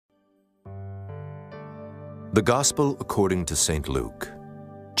The Gospel according to St. Luke,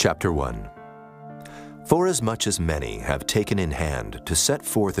 chapter 1. Forasmuch as many have taken in hand to set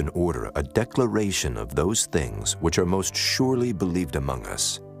forth in order a declaration of those things which are most surely believed among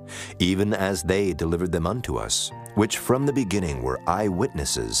us, even as they delivered them unto us, which from the beginning were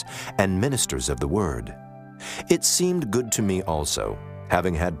eyewitnesses and ministers of the word, it seemed good to me also,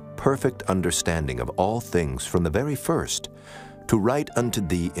 having had perfect understanding of all things from the very first, to write unto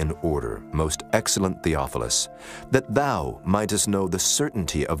thee in order, most excellent Theophilus, that thou mightest know the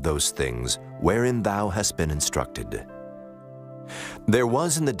certainty of those things wherein thou hast been instructed. There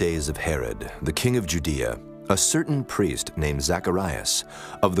was in the days of Herod, the king of Judea, a certain priest named Zacharias,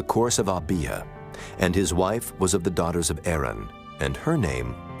 of the course of Abiah, and his wife was of the daughters of Aaron, and her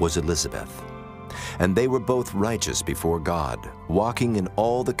name was Elizabeth. And they were both righteous before God, walking in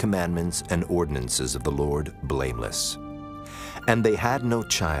all the commandments and ordinances of the Lord blameless. And they had no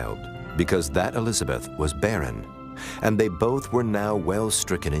child, because that Elizabeth was barren, and they both were now well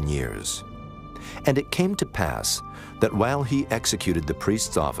stricken in years. And it came to pass that while he executed the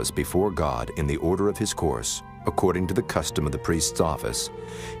priest's office before God in the order of his course, according to the custom of the priest's office,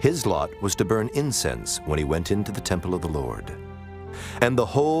 his lot was to burn incense when he went into the temple of the Lord. And the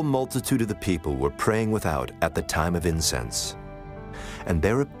whole multitude of the people were praying without at the time of incense. And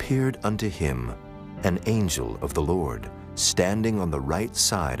there appeared unto him an angel of the Lord, standing on the right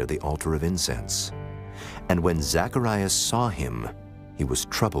side of the altar of incense. And when Zacharias saw him, he was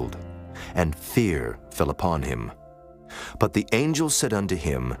troubled, and fear fell upon him. But the angel said unto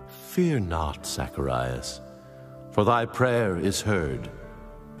him, Fear not, Zacharias, for thy prayer is heard,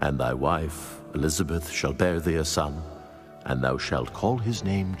 and thy wife Elizabeth shall bear thee a son, and thou shalt call his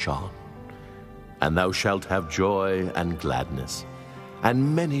name John. And thou shalt have joy and gladness,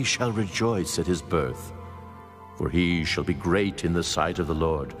 and many shall rejoice at his birth. For he shall be great in the sight of the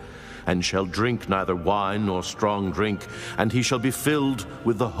Lord, and shall drink neither wine nor strong drink, and he shall be filled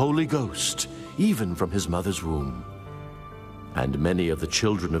with the Holy Ghost, even from his mother's womb. And many of the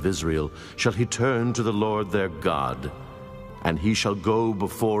children of Israel shall he turn to the Lord their God, and he shall go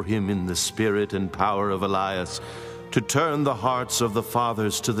before him in the spirit and power of Elias, to turn the hearts of the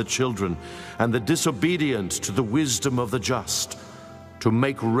fathers to the children, and the disobedient to the wisdom of the just, to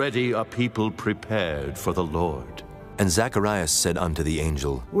make ready a people prepared for the Lord. And Zacharias said unto the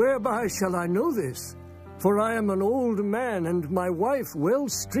angel, Whereby shall I know this? For I am an old man, and my wife well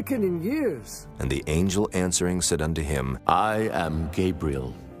stricken in years. And the angel answering said unto him, I am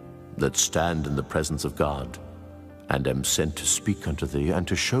Gabriel, that stand in the presence of God, and am sent to speak unto thee, and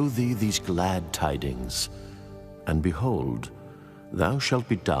to show thee these glad tidings. And behold, thou shalt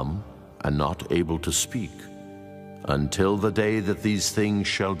be dumb, and not able to speak, until the day that these things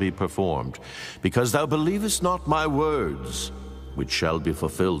shall be performed, because thou believest not my words, which shall be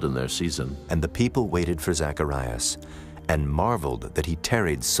fulfilled in their season. And the people waited for Zacharias, and marveled that he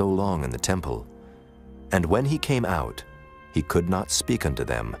tarried so long in the temple. And when he came out, he could not speak unto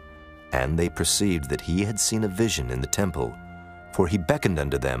them, and they perceived that he had seen a vision in the temple, for he beckoned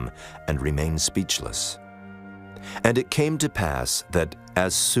unto them, and remained speechless. And it came to pass that,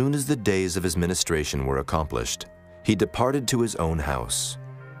 as soon as the days of his ministration were accomplished, he departed to his own house.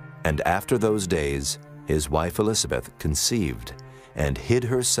 And after those days, his wife Elizabeth conceived, and hid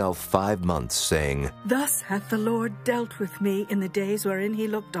herself 5 months, saying, Thus hath the Lord dealt with me in the days wherein he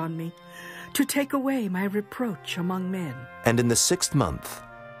looked on me, to take away my reproach among men. And in the 6th month,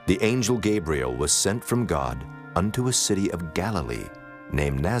 the angel Gabriel was sent from God unto a city of Galilee,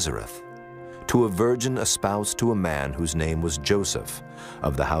 named Nazareth, to a virgin espoused to a man whose name was Joseph,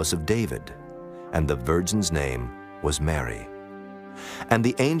 of the house of David, and the virgin's name was Mary. And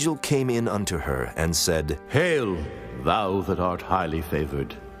the angel came in unto her, and said, Hail, thou that art highly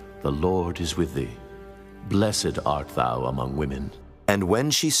favored, the Lord is with thee. Blessed art thou among women. And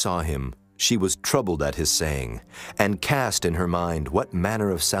when she saw him, she was troubled at his saying, and cast in her mind what manner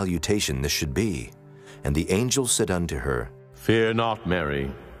of salutation this should be. And the angel said unto her, Fear not,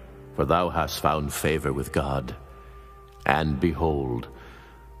 Mary, for thou hast found favor with God. And behold,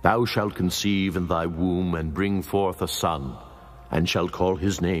 thou shalt conceive in thy womb, and bring forth a son, and shalt call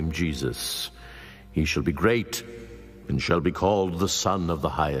his name Jesus. He shall be great, and shall be called the Son of the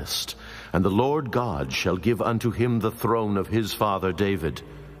Highest. And the Lord God shall give unto him the throne of his father David.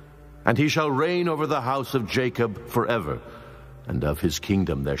 And he shall reign over the house of Jacob forever, and of his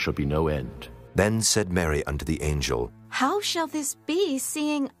kingdom there shall be no end. Then said Mary unto the angel, How shall this be,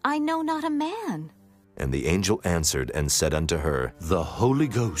 seeing I know not a man? And the angel answered and said unto her, The Holy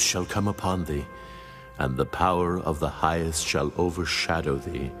Ghost shall come upon thee, and the power of the Highest shall overshadow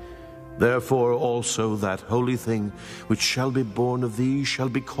thee. Therefore also that holy thing which shall be born of thee shall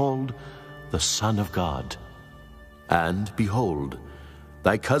be called the Son of God. And, behold,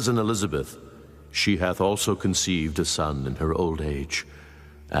 thy cousin Elizabeth, she hath also conceived a son in her old age,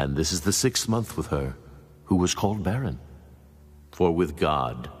 and this is the 6th month with her, who was called barren. For with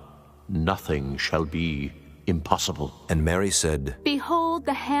God nothing shall be impossible. And Mary said, Behold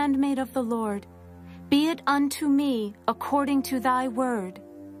the handmaid of the Lord. Be it unto me according to thy word.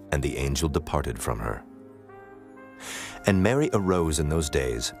 and the angel departed from her. And Mary arose in those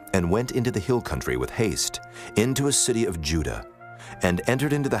days, and went into the hill country with haste, into a city of Judah, and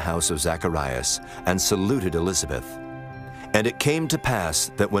entered into the house of Zacharias, and saluted Elizabeth. And it came to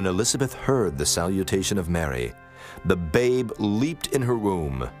pass that when Elizabeth heard the salutation of Mary, the babe leaped in her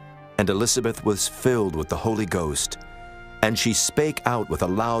womb, and Elizabeth was filled with the Holy Ghost. And she spake out with a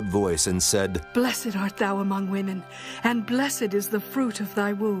loud voice, and said, Blessed art thou among women, and blessed is the fruit of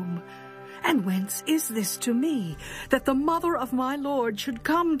thy womb. And whence is this to me, that the mother of my Lord should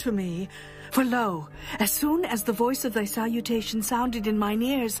come to me? For lo, as soon as the voice of thy salutation sounded in mine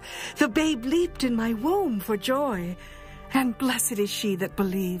ears, the babe leaped in my womb for joy. And blessed is she that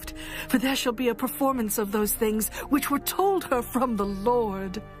believed, for there shall be a performance of those things which were told her from the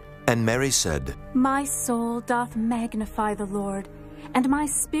Lord. And Mary said, My soul doth magnify the Lord, and my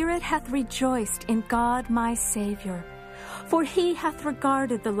spirit hath rejoiced in God my Saviour. For he hath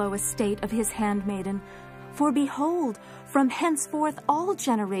regarded the low estate of his handmaiden. For behold, from henceforth all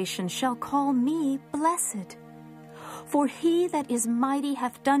generations shall call me blessed. For he that is mighty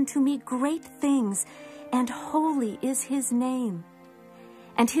hath done to me great things, and holy is his name.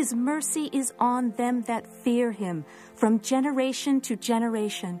 And his mercy is on them that fear him, from generation to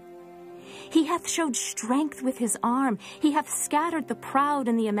generation. He hath showed strength with his arm. He hath scattered the proud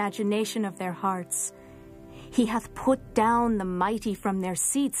in the imagination of their hearts. He hath put down the mighty from their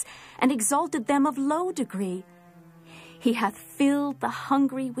seats, and exalted them of low degree. He hath filled the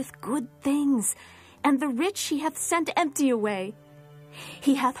hungry with good things, and the rich he hath sent empty away.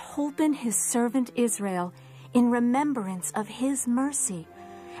 He hath holpen his servant Israel in remembrance of his mercy,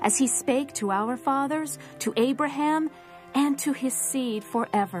 as he spake to our fathers, to Abraham, and to his seed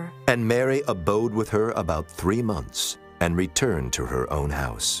forever. And Mary abode with her about 3 months, and returned to her own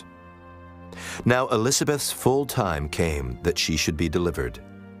house. Now Elizabeth's full time came that she should be delivered,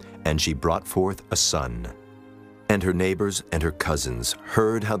 and she brought forth a son. And her neighbors and her cousins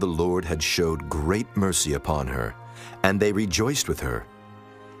heard how the Lord had showed great mercy upon her, and they rejoiced with her.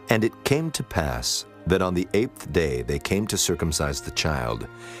 And it came to pass that on the 8th day they came to circumcise the child,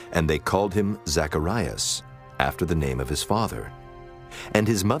 and they called him Zacharias, after the name of his father. And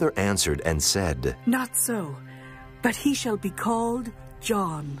his mother answered and said, Not so, but he shall be called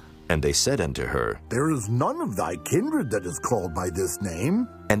John. And they said unto her, There is none of thy kindred that is called by this name.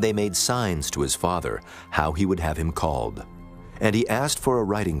 And they made signs to his father, how he would have him called. And he asked for a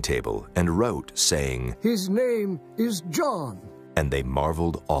writing table, and wrote, saying, His name is John. And they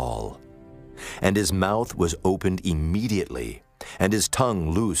marveled all. And his mouth was opened immediately, and his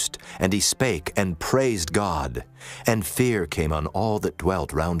tongue loosed, and he spake and praised God. And fear came on all that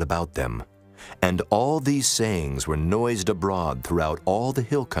dwelt round about them. And all these sayings were noised abroad throughout all the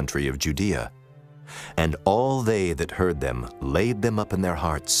hill country of Judea. And all they that heard them laid them up in their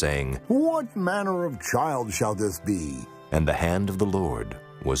hearts, saying, What manner of child shall this be? And the hand of the Lord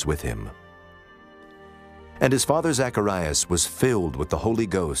was with him. And his father Zacharias was filled with the Holy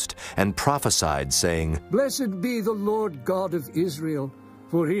Ghost, and prophesied, saying, Blessed be the Lord God of Israel,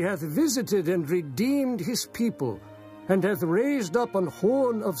 for he hath visited and redeemed his people, and hath raised up an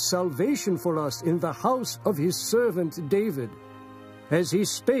horn of salvation for us in the house of his servant David, as he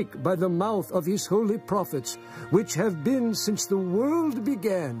spake by the mouth of his holy prophets, which have been since the world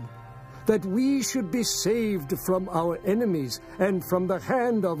began, that we should be saved from our enemies, and from the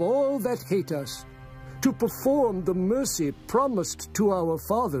hand of all that hate us, to perform the mercy promised to our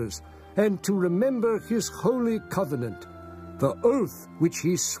fathers, and to remember his holy covenant, the oath which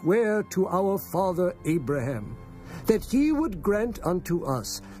he sware to our father Abraham, that he would grant unto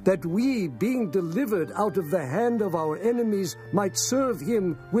us, that we, being delivered out of the hand of our enemies, might serve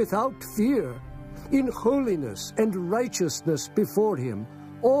him without fear, in holiness and righteousness before him,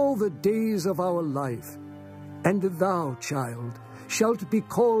 all the days of our life. And thou, child, shalt be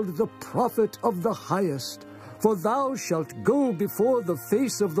called the prophet of the highest, for thou shalt go before the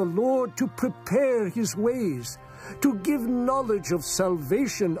face of the Lord to prepare his ways, to give knowledge of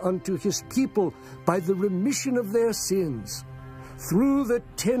salvation unto his people by the remission of their sins, through the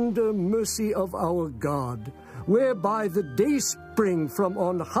tender mercy of our God, whereby the dayspring from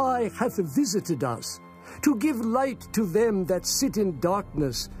on high hath visited us, to give light to them that sit in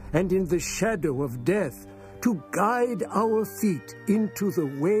darkness and in the shadow of death, to guide our feet into the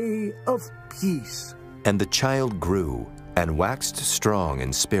way of peace. And the child grew, and waxed strong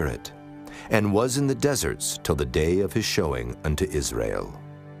in spirit, and was in the deserts till the day of his showing unto Israel.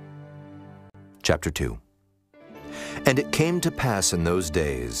 Chapter 2. And it came to pass in those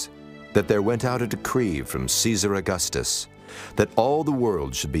days that there went out a decree from Caesar Augustus, that all the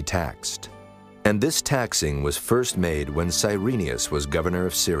world should be taxed. And this taxing was first made when Cyrenius was governor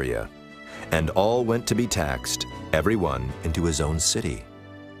of Syria, and all went to be taxed, every one into his own city.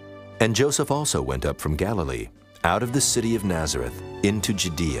 And Joseph also went up from Galilee, out of the city of Nazareth, into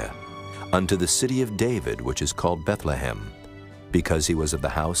Judea, unto the city of David, which is called Bethlehem, because he was of the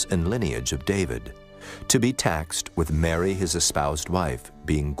house and lineage of David, to be taxed with Mary his espoused wife,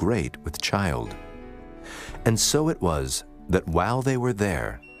 being great with child. And so it was, that while they were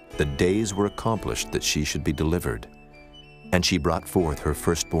there, the days were accomplished that she should be delivered. And she brought forth her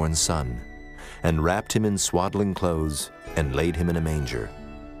firstborn son, and wrapped him in swaddling clothes, and laid him in a manger,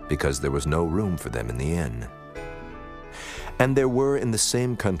 because there was no room for them in the inn. And there were in the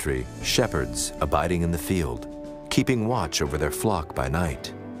same country shepherds abiding in the field, keeping watch over their flock by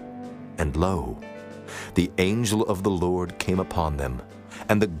night. And lo, the angel of the Lord came upon them,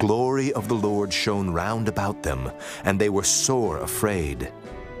 and the glory of the Lord shone round about them, and they were sore afraid.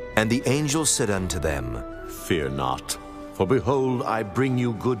 And the angel said unto them, Fear not, for behold, I bring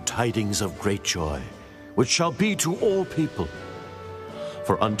you good tidings of great joy, which shall be to all people.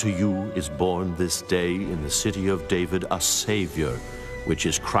 For unto you is born this day in the city of David a Savior, which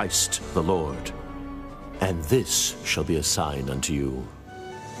is Christ the Lord. And this shall be a sign unto you.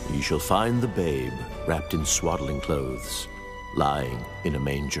 Ye shall find the babe wrapped in swaddling clothes, lying in a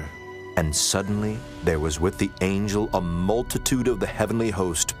manger. And suddenly there was with the angel a multitude of the heavenly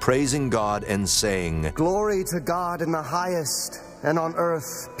host, praising God and saying, Glory to God in the highest, and on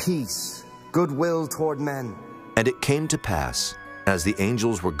earth peace, goodwill toward men. And it came to pass, as the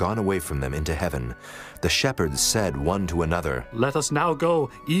angels were gone away from them into heaven, the shepherds said one to another, Let us now go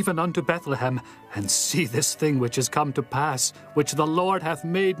even unto Bethlehem, and see this thing which is come to pass, which the Lord hath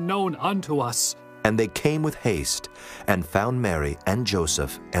made known unto us. And they came with haste, and found Mary and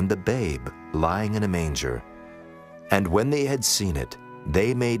Joseph and the babe lying in a manger. And when they had seen it,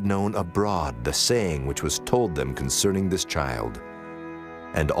 they made known abroad the saying which was told them concerning this child.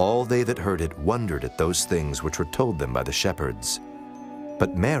 And all they that heard it wondered at those things which were told them by the shepherds.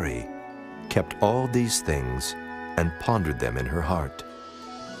 But Mary kept all these things, and pondered them in her heart.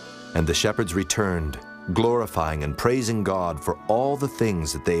 And the shepherds returned, glorifying and praising God for all the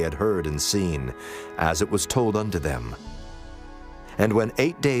things that they had heard and seen, as it was told unto them. And when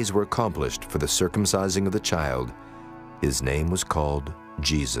 8 days were accomplished for the circumcising of the child, his name was called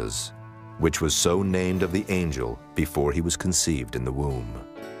Jesus, which was so named of the angel before he was conceived in the womb.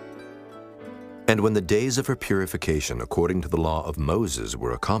 And when the days of her purification according to the law of Moses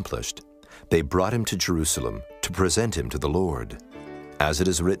were accomplished, they brought him to Jerusalem to present him to the Lord. As it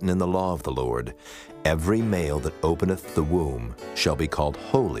is written in the law of the Lord, every male that openeth the womb shall be called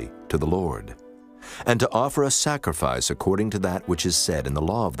holy to the Lord, and to offer a sacrifice according to that which is said in the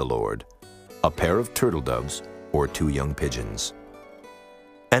law of the Lord, a pair of turtle doves or 2 young pigeons.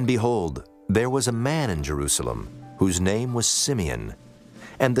 And behold, there was a man in Jerusalem, whose name was Simeon,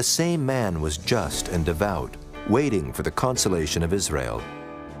 and the same man was just and devout, waiting for the consolation of Israel.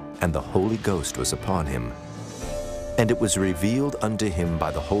 And the Holy Ghost was upon him. And it was revealed unto him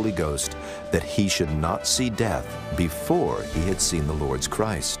by the Holy Ghost that he should not see death before he had seen the Lord's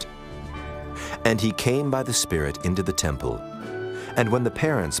Christ. And he came by the Spirit into the temple. And when the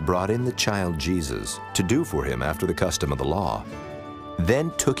parents brought in the child Jesus to do for him after the custom of the law,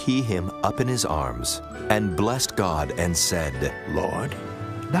 then took he him up in his arms, and blessed God, and said, Lord,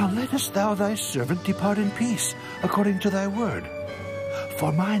 now lettest thou thy servant depart in peace, according to thy word.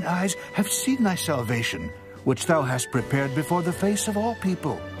 For mine eyes have seen thy salvation, which thou hast prepared before the face of all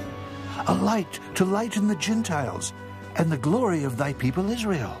people, a light to lighten the Gentiles, and the glory of thy people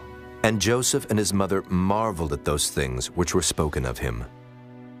Israel. And Joseph and his mother marveled at those things which were spoken of him.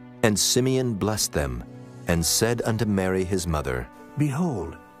 And Simeon blessed them, and said unto Mary his mother,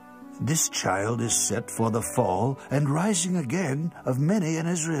 Behold, this child is set for the fall and rising again of many in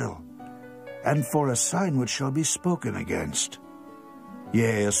Israel, and for a sign which shall be spoken against.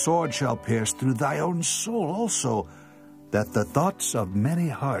 Yea, a sword shall pierce through thy own soul also, that the thoughts of many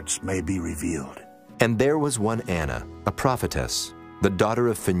hearts may be revealed. And there was one Anna, a prophetess, the daughter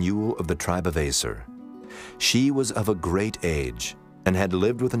of Phanuel of the tribe of Aser. She was of a great age, and had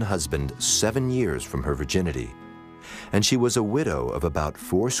lived with an husband 7 years from her virginity. And she was a widow of about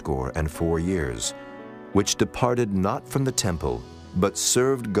 84 years, which departed not from the temple, but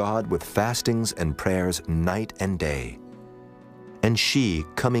served God with fastings and prayers night and day. And she,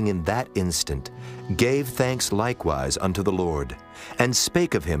 coming in that instant, gave thanks likewise unto the Lord, and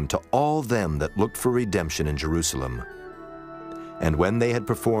spake of him to all them that looked for redemption in Jerusalem. And when they had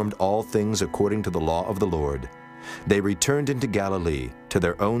performed all things according to the law of the Lord, they returned into Galilee, to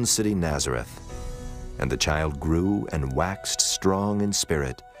their own city Nazareth. And the child grew and waxed strong in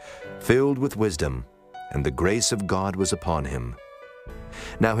spirit, filled with wisdom, and the grace of God was upon him.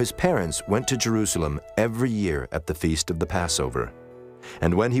 Now his parents went to Jerusalem every year at the feast of the Passover.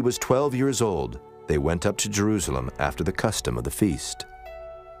 And when he was 12 years old, they went up to Jerusalem after the custom of the feast.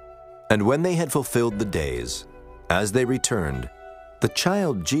 And when they had fulfilled the days, as they returned, the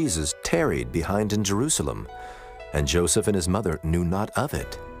child Jesus tarried behind in Jerusalem, and Joseph and his mother knew not of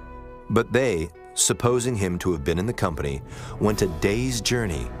it. But they, supposing him to have been in the company, went a day's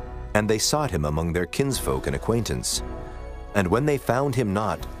journey, and they sought him among their kinsfolk and acquaintance. And when they found him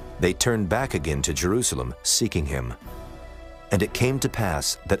not, they turned back again to Jerusalem, seeking him. And it came to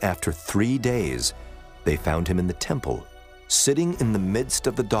pass that after 3 days they found him in the temple, sitting in the midst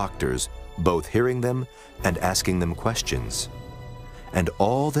of the doctors, both hearing them and asking them questions. And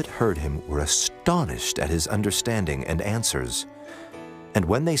all that heard him were astonished at his understanding and answers. And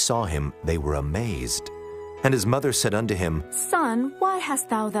when they saw him, they were amazed. And his mother said unto him, Son, why hast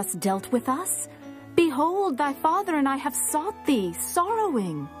thou thus dealt with us? Behold, thy father and I have sought thee,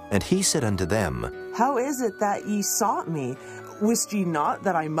 sorrowing. And he said unto them, How is it that ye sought me? Wist ye not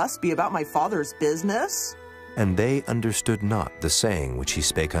that I must be about my father's business? And they understood not the saying which he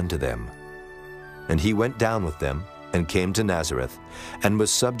spake unto them. And he went down with them, and came to Nazareth, and was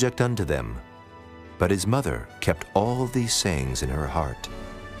subject unto them. But his mother kept all these sayings in her heart.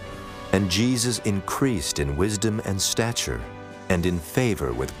 And Jesus increased in wisdom and stature, and in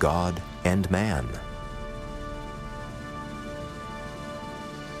favor with God and man.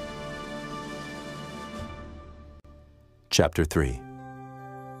 Chapter 3.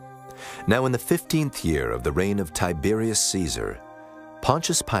 Now in the 15th year of the reign of Tiberius Caesar,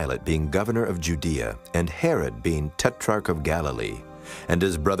 Pontius Pilate being governor of Judea, and Herod being tetrarch of Galilee, and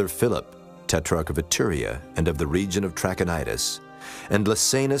his brother Philip, tetrarch of Iturea, and of the region of Trachonitis, and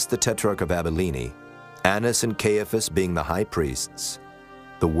Lysanias the tetrarch of Abilene, Annas and Caiaphas being the high priests,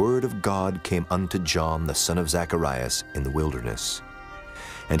 the word of God came unto John the son of Zacharias in the wilderness.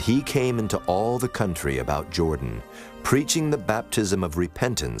 And he came into all the country about Jordan, preaching the baptism of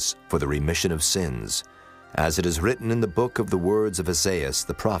repentance for the remission of sins, as it is written in the book of the words of Isaiah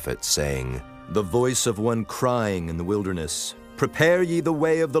the prophet, saying, The voice of one crying in the wilderness, Prepare ye the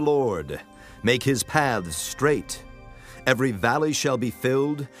way of the Lord, make his paths straight. Every valley shall be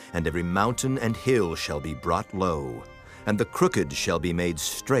filled, and every mountain and hill shall be brought low, and the crooked shall be made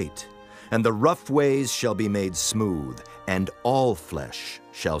straight, and the rough ways shall be made smooth, and all flesh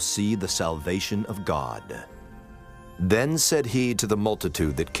shall see the salvation of God. Then said he to the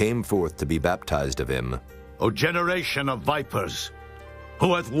multitude that came forth to be baptized of him, O generation of vipers,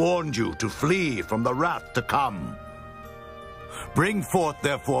 who hath warned you to flee from the wrath to come? Bring forth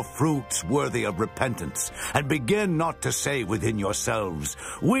therefore fruits worthy of repentance, and begin not to say within yourselves,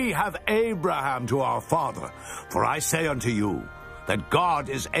 We have Abraham to our father. For I say unto you, that God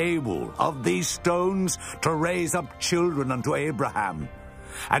is able of these stones to raise up children unto Abraham.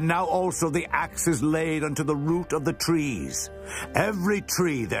 And now also the axe is laid unto the root of the trees. Every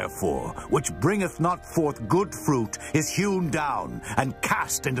tree, therefore, which bringeth not forth good fruit, is hewn down and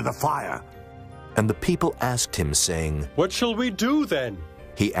cast into the fire. And the people asked him, saying, What shall we do then?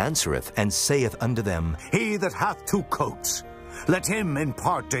 He answereth and saith unto them, He that hath 2 coats, let him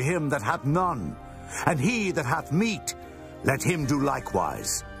impart to him that hath none. And he that hath meat, let him do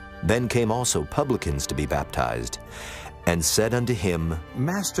likewise. Then came also publicans to be baptized, and said unto him,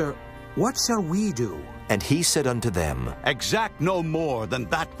 Master, what shall we do? And he said unto them, Exact no more than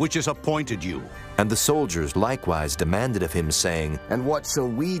that which is appointed you. And the soldiers likewise demanded of him, saying, And what shall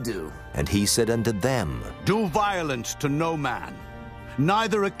we do? And he said unto them, Do violence to no man,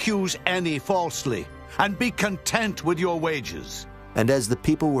 neither accuse any falsely, and be content with your wages. And as the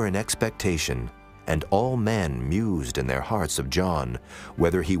people were in expectation, and all men mused in their hearts of John,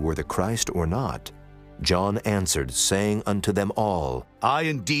 whether he were the Christ or not, John answered, saying unto them all, I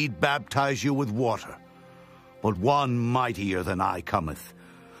indeed baptize you with water, but one mightier than I cometh,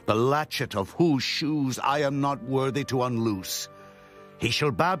 the latchet of whose shoes I am not worthy to unloose. He shall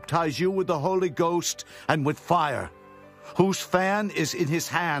baptize you with the Holy Ghost and with fire, whose fan is in his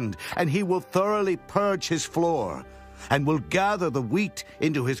hand, and he will thoroughly purge his floor, and will gather the wheat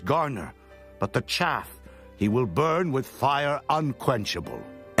into his garner, but the chaff he will burn with fire unquenchable.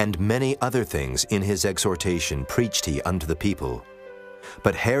 And many other things in his exhortation preached he unto the people.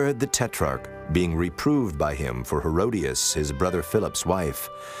 But Herod the Tetrarch, being reproved by him for Herodias, his brother Philip's wife,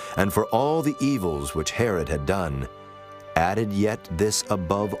 and for all the evils which Herod had done, added yet this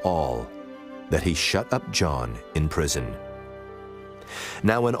above all, that he shut up John in prison.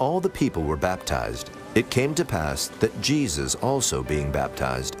 Now when all the people were baptized, it came to pass that Jesus also being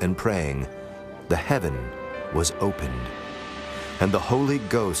baptized and praying, the heaven was opened, and the Holy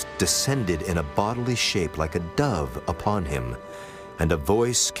Ghost descended in a bodily shape like a dove upon him. And a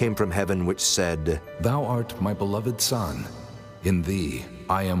voice came from heaven which said, Thou art my beloved Son. In thee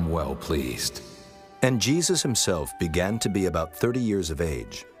I am well pleased. And Jesus himself began to be about 30 years of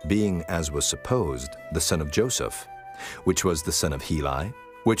age, being, as was supposed, the son of Joseph, which was the son of Heli,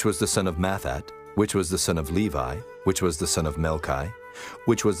 which was the son of Mathat, which was the son of Levi, which was the son of Melchi,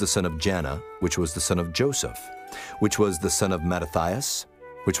 which was the son of Janna, which was the son of Joseph, which was the son of Mattathias,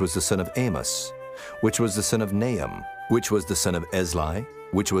 which was the son of Amos, which was the son of Nahum, which was the son of Esli,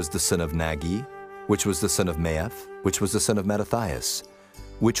 which was the son of Nagi, which was the son of Maath, which was the son of Mattathias,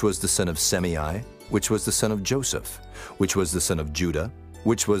 which was the son of Semei, which was the son of Joseph, which was the son of Judah,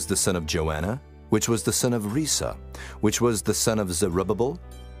 which was the son of Joanna, which was the son of Risa, which was the son of Zerubbabel,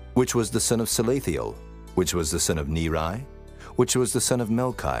 which was the son of Salathiel, which was the son of Neri, which was the son of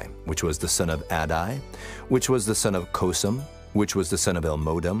Melchi, which was the son of Adai, which was the son of Kosam, which was the son of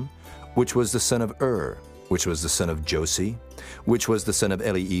Elmodam, which was the son of which was the son of Josi, which was the son of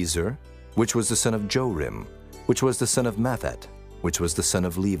Eliezer, which was the son of Jorim, which was the son of Mathat, which was the son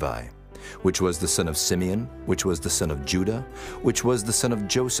of Levi, which was the son of Simeon, which was the son of Judah, which was the son of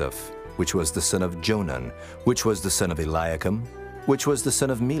Joseph, which was the son of Jonan, which was the son of Eliakim, which was the son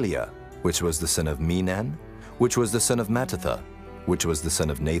of Meliah, which was the son of Menan, which was the son of Mattatha, which was the son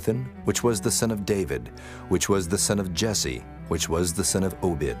of Nathan, which was the son of David, which was the son of Jesse, which was the son of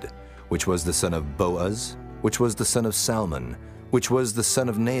Obed, which was the son of Boaz, which was the son of Salmon, which was the son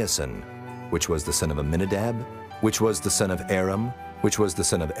of Naasson, which was the son of Amminadab, which was the son of Aram, which was the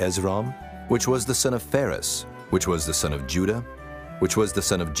son of Ezram, which was the son of Phares, which was the son of Judah, which was the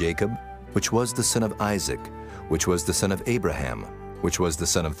son of Jacob, which was the son of Isaac, which was the son of Abraham, which was the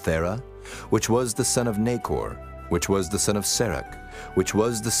son of Thera, which was the son of Nachor, which was the son of Serach, which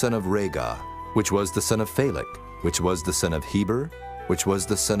was the son of Regah, which was the son of Phalec, which was the son of Heber, which was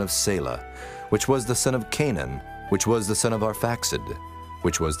the son of Selah, which was the son of Canaan, which was the son of Arphaxad,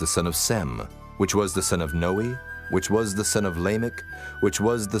 which was the son of Sem, which was the son of Noe, which was the son of Lamech, which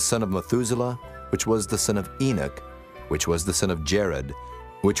was the son of Methuselah, which was the son of Enoch, which was the son of Jared,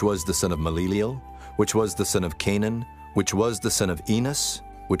 which was the son of Maleleel, which was the son of Canaan, which was the son of Enos,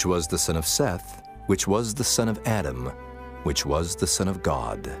 which was the son of Seth, which was the son of Adam, which was the son of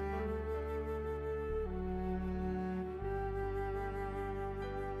God.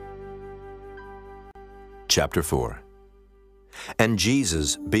 Chapter 4. And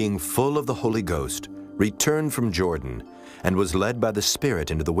Jesus, being full of the Holy Ghost, returned from Jordan, and was led by the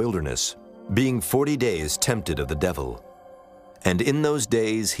Spirit into the wilderness, being 40 days tempted of the devil. And in those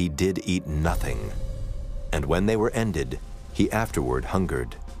days he did eat nothing. And when they were ended, he afterward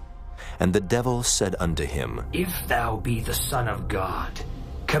hungered. And the devil said unto him, If thou be the Son of God,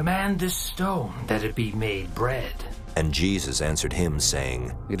 command this stone that it be made bread. And Jesus answered him,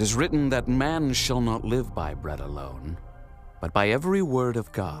 saying, It is written that man shall not live by bread alone, but by every word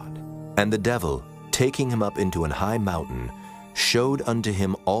of God. And the devil, taking him up into an high mountain, showed unto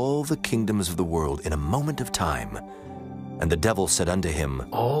him all the kingdoms of the world in a moment of time. And the devil said unto him,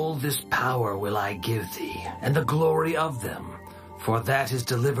 All this power will I give thee, and the glory of them, for that is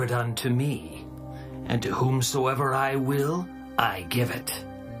delivered unto me. And to whomsoever I will, I give it.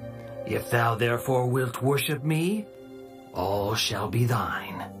 If thou therefore wilt worship me, all shall be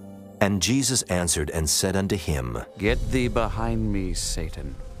thine. And Jesus answered and said unto him, Get thee behind me,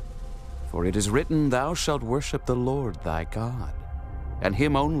 Satan. For it is written, Thou shalt worship the Lord thy God, and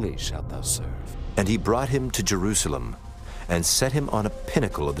him only shalt thou serve. And he brought him to Jerusalem, and set him on a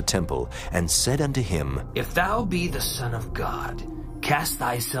pinnacle of the temple, and said unto him, If thou be the Son of God, cast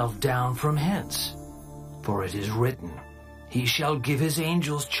thyself down from hence. For it is written, He shall give his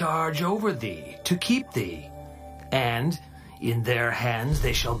angels charge over thee, to keep thee. And in their hands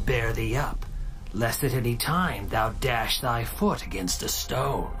they shall bear thee up, lest at any time thou dash thy foot against a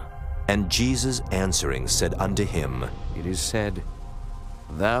stone. And Jesus answering said unto him, It is said,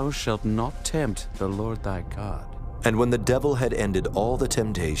 Thou shalt not tempt the Lord thy God. And when the devil had ended all the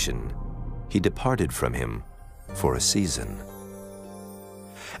temptation, he departed from him for a season.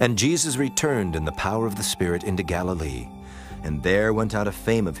 And Jesus returned in the power of the Spirit into Galilee, and there went out a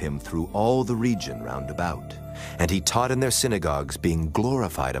fame of him through all the region round about. And he taught in their synagogues, being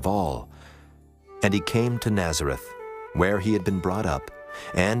glorified of all. And he came to Nazareth, where he had been brought up,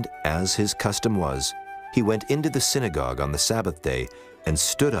 and, as his custom was, he went into the synagogue on the Sabbath day and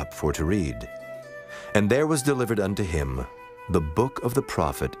stood up for to read. And there was delivered unto him the book of the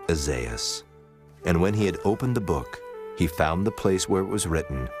prophet Isaiah. And when he had opened the book, he found the place where it was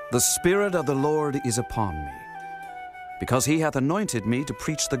written, The Spirit of the Lord is upon me, because he hath anointed me to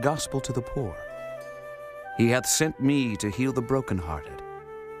preach the gospel to the poor. He hath sent me to heal the brokenhearted,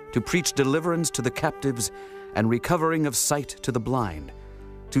 to preach deliverance to the captives, and recovering of sight to the blind,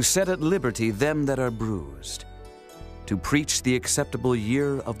 to set at liberty them that are bruised, to preach the acceptable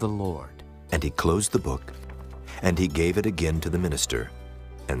year of the Lord. And he closed the book, and he gave it again to the minister,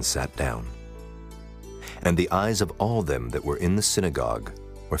 and sat down. And the eyes of all them that were in the synagogue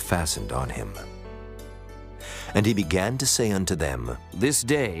were fastened on him. And he began to say unto them, This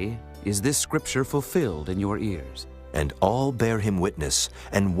day is this scripture fulfilled in your ears. And all bare him witness,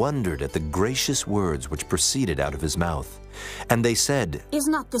 and wondered at the gracious words which proceeded out of his mouth. And they said, Is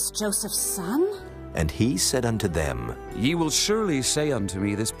not this Joseph's son? And he said unto them, Ye will surely say unto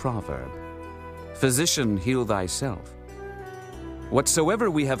me this proverb, Physician, heal thyself. Whatsoever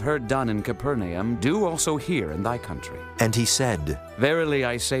we have heard done in Capernaum, do also here in thy country. And he said, Verily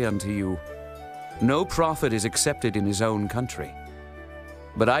I say unto you, no prophet is accepted in his own country.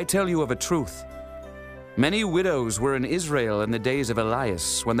 But I tell you of a truth, many widows were in Israel in the days of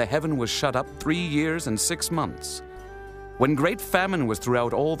Elias, when the heaven was shut up 3 years and 6 months, when great famine was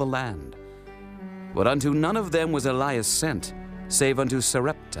throughout all the land. But unto none of them was Elias sent, save unto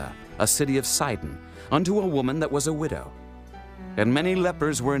Sarepta, a city of Sidon, unto a woman that was a widow. And many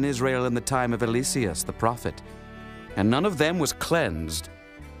lepers were in Israel in the time of Eliseus the prophet, and none of them was cleansed,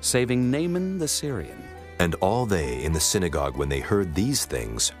 saving Naaman the Syrian. And all they in the synagogue, when they heard these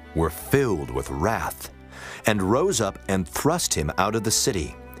things, were filled with wrath, and rose up and thrust him out of the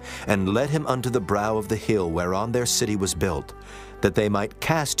city, and led him unto the brow of the hill whereon their city was built, that they might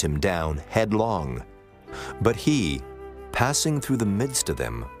cast him down headlong. But he, passing through the midst of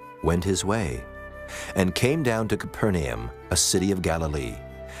them, went his way, and came down to Capernaum, a city of Galilee,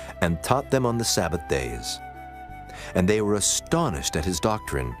 and taught them on the Sabbath days. And they were astonished at his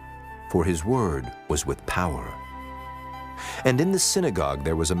doctrine, for his word was with power. And in the synagogue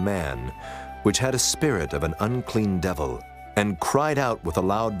there was a man which had a spirit of an unclean devil, and cried out with a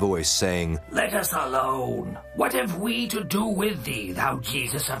loud voice, saying, Let us alone. What have we to do with thee, thou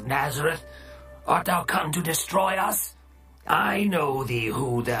Jesus of Nazareth? Art thou come to destroy us? I know thee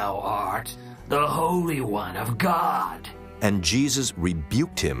who thou art, the Holy One of God. And Jesus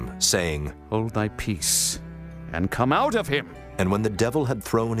rebuked him, saying, Hold thy peace, and come out of him. And when the devil had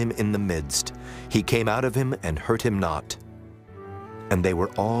thrown him in the midst, he came out of him and hurt him not. And they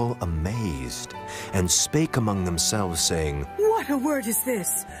were all amazed, and spake among themselves, saying, What a word is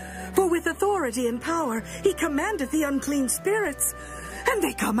this! For with authority and power he commandeth the unclean spirits, and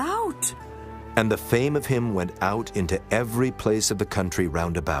they come out. And the fame of him went out into every place of the country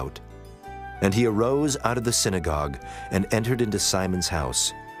round about. And he arose out of the synagogue, and entered into Simon's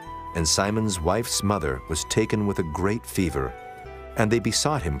house. And Simon's wife's mother was taken with a great fever, and they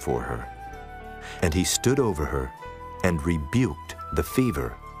besought him for her. And he stood over her, and rebuked the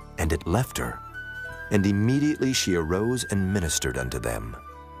fever, and it left her. And immediately she arose and ministered unto them.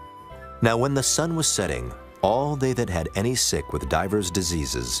 Now when the sun was setting, all they that had any sick with divers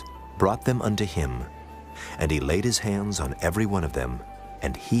diseases brought them unto him. And he laid his hands on every one of them,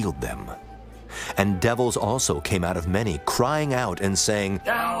 and healed them. And devils also came out of many, crying out and saying,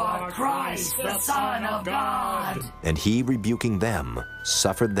 Thou art Christ, the Son of God. And he, rebuking them,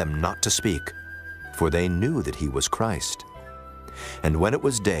 suffered them not to speak, for they knew that he was Christ. And when it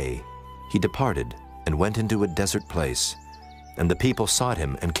was day, he departed, and went into a desert place. And the people sought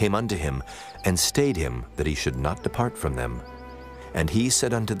him, and came unto him, and stayed him, that he should not depart from them. And he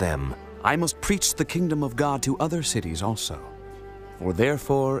said unto them, I must preach the kingdom of God to other cities also, for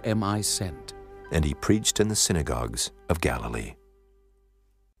therefore am I sent. And he preached in the synagogues of Galilee.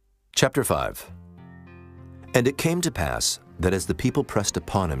 Chapter 5. And it came to pass, that as the people pressed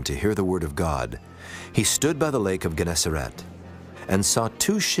upon him to hear the word of God, he stood by the lake of Gennesaret, and saw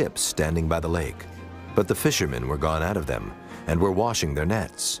 2 ships standing by the lake. But the fishermen were gone out of them, and were washing their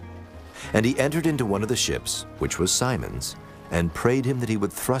nets. And he entered into one of the ships, which was Simon's, and prayed him that he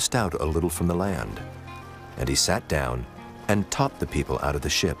would thrust out a little from the land. And he sat down, and taught the people out of the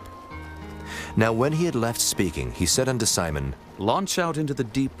ship. Now when he had left speaking, he said unto Simon, Launch out into the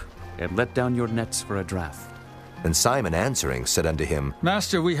deep, and let down your nets for a draught. And Simon answering said unto him,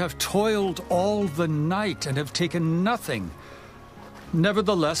 Master, we have toiled all the night, and have taken nothing.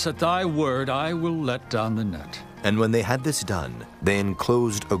 Nevertheless, at thy word I will let down the net. And when they had this done, they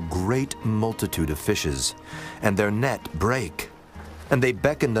enclosed a great multitude of fishes, and their net brake. And they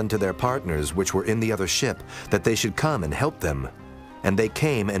beckoned unto their partners which were in the other ship, that they should come and help them. And they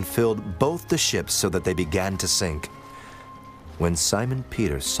came and filled both the ships, so that they began to sink. When Simon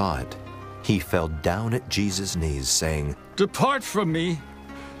Peter saw it, he fell down at Jesus' knees, saying, Depart from me,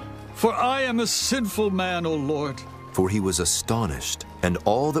 for I am a sinful man, O Lord. For he was astonished, and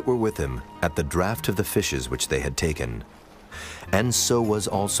all that were with him, at the draught of the fishes which they had taken. And so was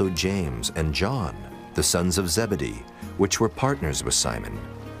also James and John, the sons of Zebedee, which were partners with Simon.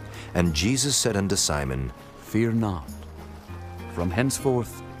 And Jesus said unto Simon, Fear not. From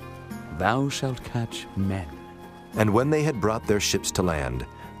henceforth thou shalt catch men. And when they had brought their ships to land,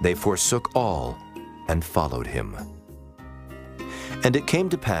 they forsook all, and followed him. And it came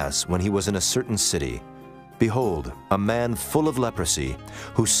to pass, when he was in a certain city, behold, a man full of leprosy,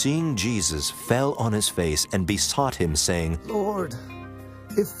 who seeing Jesus fell on his face, and besought him, saying, Lord,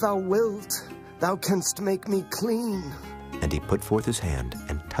 if thou wilt, thou canst make me clean. And he put forth his hand,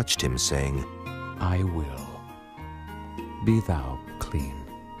 and touched him, saying, I will. Be thou clean.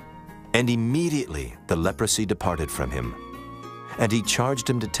 And immediately the leprosy departed from him. And he charged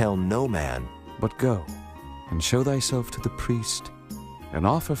him to tell no man, But go, and show thyself to the priest, and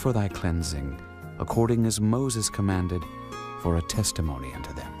offer for thy cleansing, according as Moses commanded, for a testimony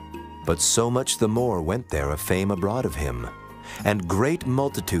unto them. But so much the more went there a fame abroad of him. And great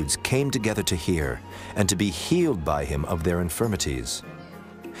multitudes came together to hear, and to be healed by him of their infirmities.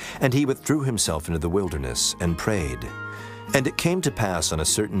 And he withdrew himself into the wilderness, and prayed. And it came to pass on a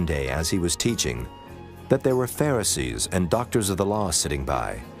certain day, as he was teaching, that there were Pharisees and doctors of the law sitting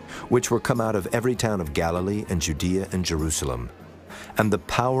by, which were come out of every town of Galilee and Judea and Jerusalem. And the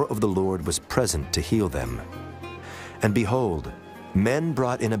power of the Lord was present to heal them. And behold, men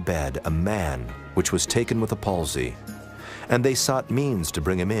brought in a bed a man which was taken with a palsy. And they sought means to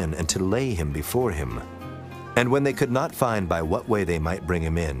bring him in, and to lay him before him. And when they could not find by what way they might bring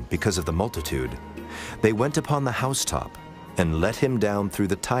him in, because of the multitude, they went upon the housetop, and let him down through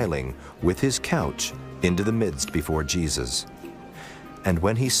the tiling with his couch into the midst before Jesus. And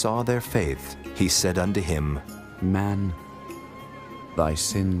when he saw their faith, he said unto him, Man, thy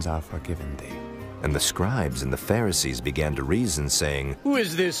sins are forgiven thee. And the scribes and the Pharisees began to reason, saying, Who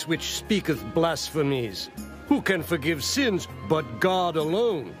is this which speaketh blasphemies? Who can forgive sins but God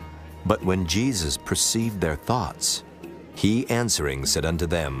alone? But when Jesus perceived their thoughts, he answering said unto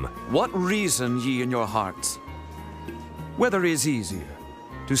them, What reason ye in your hearts? Whether is easier,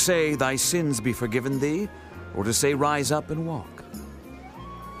 to say, Thy sins be forgiven thee, or to say, Rise up and walk?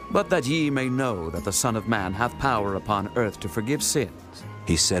 But that ye may know that the Son of Man hath power upon earth to forgive sins,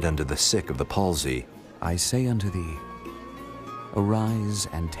 he said unto the sick of the palsy, I say unto thee, Arise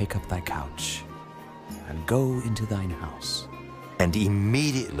and take up thy couch, and go into thine house. And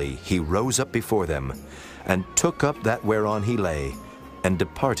immediately he rose up before them, and took up that whereon he lay, and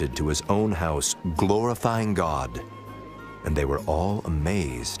departed to his own house, glorifying God. And they were all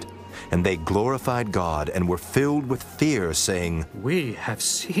amazed. And they glorified God, and were filled with fear, saying, We have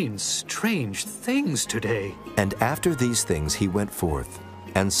seen strange things today. And after these things he went forth,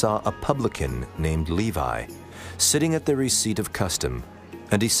 and saw a publican named Levi, sitting at the receipt of custom.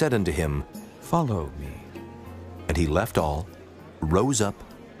 And he said unto him, Follow me. And he left all, rose up,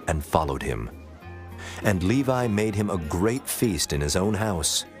 and followed him. And Levi made him a great feast in his own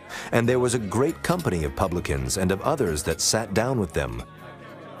house. And there was a great company of publicans and of others that sat down with them.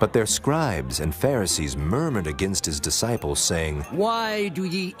 But their scribes and Pharisees murmured against his disciples, saying, Why do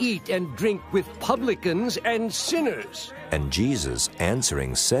ye eat and drink with publicans and sinners? And Jesus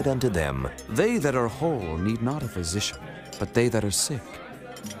answering said unto them, They that are whole need not a physician, but they that are sick.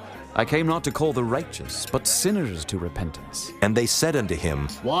 I came not to call the righteous, but sinners to repentance. And they said unto him,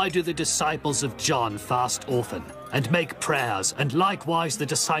 Why do the disciples of John fast often, and make prayers, and likewise the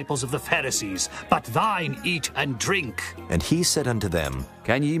disciples of the Pharisees, but thine eat and drink? And he said unto them,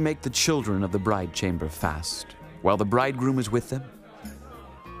 Can ye make the children of the bride chamber fast, while the bridegroom is with them?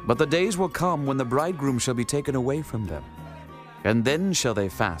 But the days will come when the bridegroom shall be taken away from them, and then shall they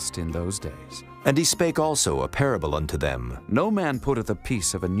fast in those days. And he spake also a parable unto them. No man putteth a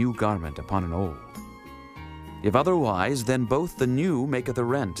piece of a new garment upon an old. If otherwise, then both the new maketh a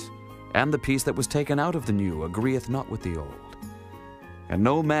rent, and the piece that was taken out of the new agreeth not with the old. And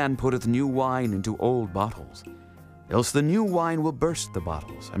no man putteth new wine into old bottles, else the new wine will burst the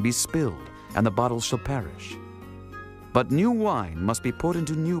bottles, and be spilled, and the bottles shall perish. But new wine must be put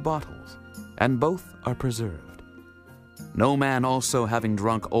into new bottles, and both are preserved. No man also, having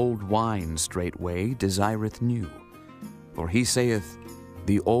drunk old wine straightway, desireth new, for he saith,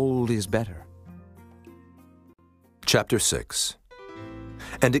 The old is better. Chapter 6.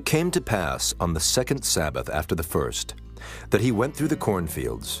 And it came to pass on the second Sabbath after the first, that he went through the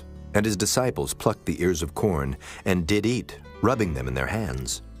cornfields, and his disciples plucked the ears of corn, and did eat, rubbing them in their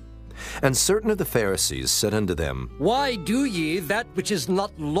hands. And certain of the Pharisees said unto them, Why do ye that which is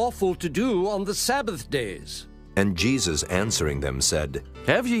not lawful to do on the Sabbath days? And Jesus answering them said,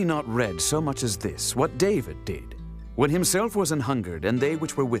 Have ye not read so much as this, what David did, when himself was an hungered, and they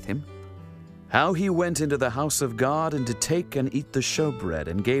which were with him? How he went into the house of God, and to take and eat the showbread,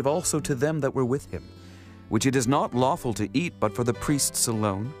 and gave also to them that were with him, which it is not lawful to eat but for the priests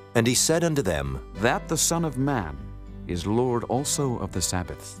alone? And he said unto them, That the Son of Man is Lord also of the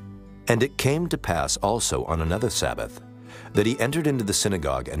Sabbath. And it came to pass also on another Sabbath, that he entered into the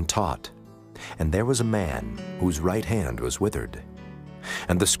synagogue and taught. And there was a man whose right hand was withered.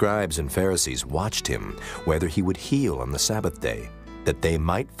 And the scribes and Pharisees watched him, whether he would heal on the Sabbath day, that they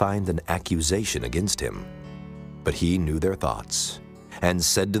might find an accusation against him. But he knew their thoughts, and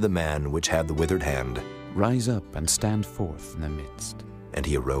said to the man which had the withered hand, Rise up and stand forth in the midst. And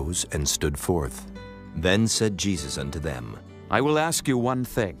he arose and stood forth. Then said Jesus unto them, I will ask you one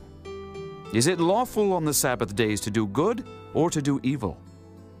thing. Is it lawful on the Sabbath days to do good or to do evil?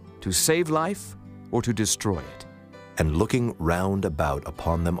 To save life or to destroy it? And looking round about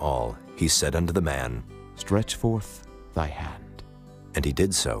upon them all, he said unto the man, Stretch forth thy hand. And he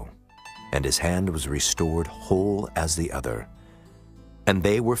did so, and his hand was restored whole as the other. And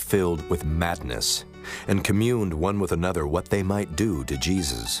they were filled with madness, and communed one with another what they might do to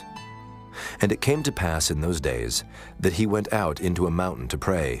Jesus. And it came to pass in those days that he went out into a mountain to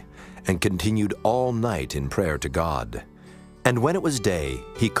pray, and continued all night in prayer to God. And when it was day,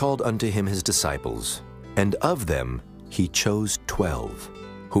 he called unto him his disciples, and of them he chose 12,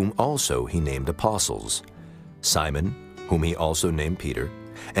 whom also he named apostles, Simon, whom he also named Peter,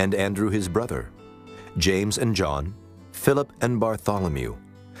 and Andrew his brother, James and John, Philip and Bartholomew,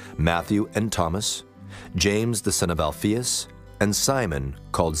 Matthew and Thomas, James the son of Alphaeus, and Simon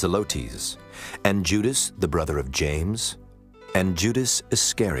called Zelotes, and Judas the brother of James, and Judas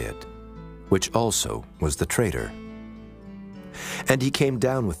Iscariot, which also was the traitor. And he came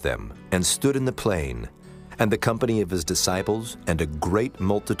down with them, and stood in the plain, and the company of his disciples, and a great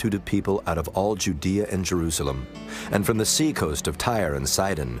multitude of people out of all Judea and Jerusalem, and from the sea coast of Tyre and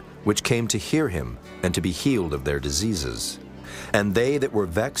Sidon, which came to hear him, and to be healed of their diseases. And they that were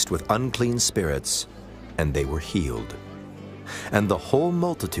vexed with unclean spirits, and they were healed. And the whole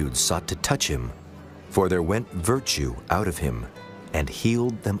multitude sought to touch him, for there went virtue out of him, and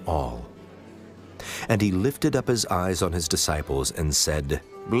healed them all. And he lifted up his eyes on his disciples, and said,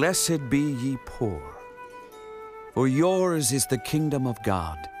 Blessed be ye poor, for yours is the kingdom of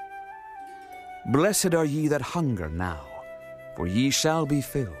God. Blessed are ye that hunger now, for ye shall be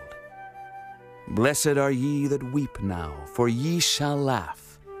filled. Blessed are ye that weep now, for ye shall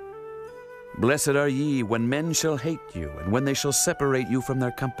laugh. Blessed are ye when men shall hate you, and when they shall separate you from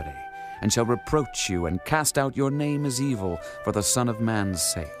their company, and shall reproach you, and cast out your name as evil for the Son of Man's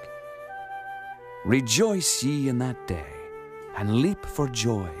sake. Rejoice ye in that day, and leap for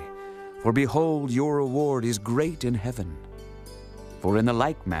joy, for behold, your reward is great in heaven. For in the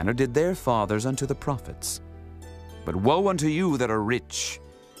like manner did their fathers unto the prophets. But woe unto you that are rich,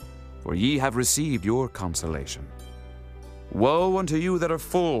 for ye have received your consolation. Woe unto you that are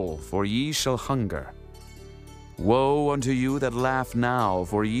full, for ye shall hunger. Woe unto you that laugh now,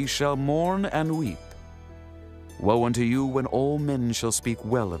 for ye shall mourn and weep. Woe unto you when all men shall speak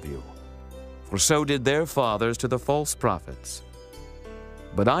well of you. For so did their fathers to the false prophets.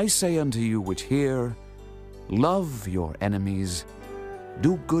 But I say unto you which hear, love your enemies,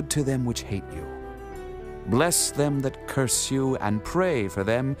 do good to them which hate you. Bless them that curse you, and pray for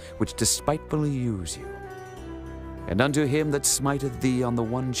them which despitefully use you. And unto him that smiteth thee on the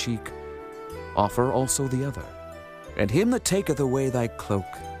one cheek, offer also the other. And him that taketh away thy cloak,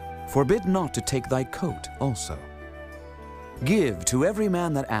 forbid not to take thy coat also. Give to every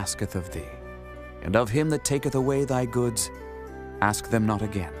man that asketh of thee, and of him that taketh away thy goods, ask them not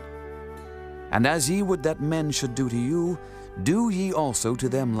again. And as ye would that men should do to you, do ye also to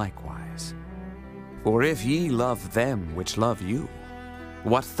them likewise. For if ye love them which love you,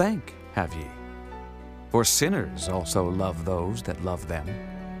 what thank have ye? For sinners also love those that love them.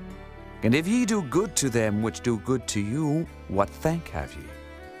 And if ye do good to them which do good to you, what thank have ye?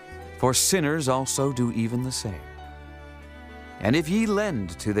 For sinners also do even the same. And if ye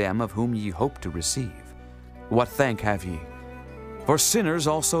lend to them of whom ye hope to receive, what thank have ye? For sinners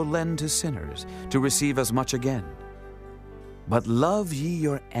also lend to sinners, to receive as much again. But love ye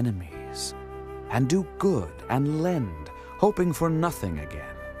your enemies, and do good, and lend, hoping for nothing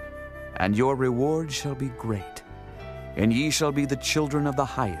again. And your reward shall be great, and ye shall be the children of the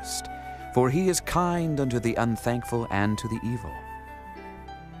highest, for he is kind unto the unthankful and to the evil.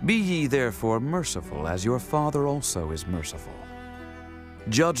 Be ye therefore merciful, as your Father also is merciful.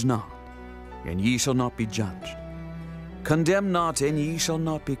 Judge not, and ye shall not be judged. Condemn not, and ye shall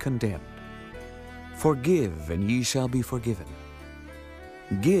not be condemned. Forgive, and ye shall be forgiven.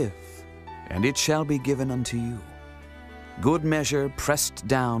 Give, and it shall be given unto you. Good measure, pressed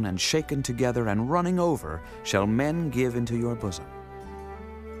down and shaken together and running over, shall men give into your bosom.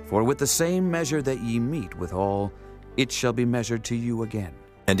 For with the same measure that ye mete withal, it shall be measured to you again.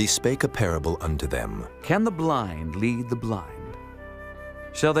 And he spake a parable unto them. Can the blind lead the blind?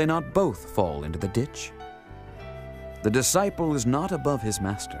 Shall they not both fall into the ditch? The disciple is not above his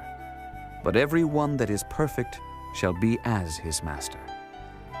master, but every one that is perfect shall be as his master.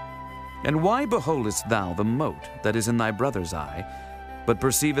 And why beholdest thou the mote that is in thy brother's eye, but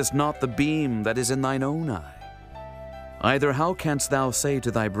perceivest not the beam that is in thine own eye? Either how canst thou say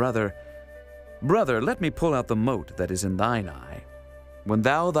to thy brother, Brother, let me pull out the mote that is in thine eye, when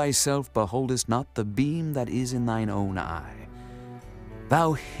thou thyself beholdest not the beam that is in thine own eye?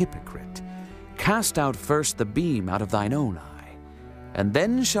 Thou hypocrite, cast out first the beam out of thine own eye, and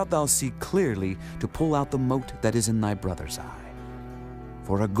then shalt thou see clearly to pull out the mote that is in thy brother's eye.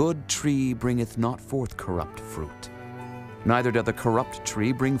 For a good tree bringeth not forth corrupt fruit, neither doth a corrupt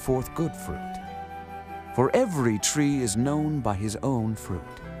tree bring forth good fruit. For every tree is known by his own fruit.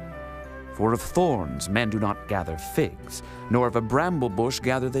 For of thorns men do not gather figs, nor of a bramble bush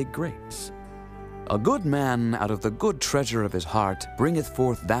gather they grapes. A good man out of the good treasure of his heart bringeth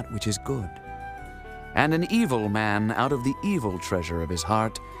forth that which is good, and an evil man out of the evil treasure of his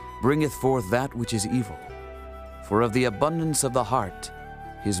heart bringeth forth that which is evil. For of the abundance of the heart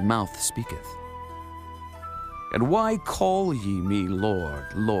his mouth speaketh. And why call ye me Lord,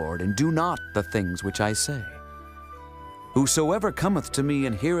 Lord, and do not the things which I say? Whosoever cometh to me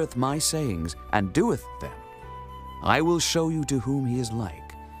and heareth my sayings, and doeth them, I will show you to whom he is like.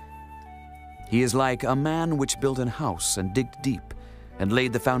 He is like a man which built an house, and digged deep, and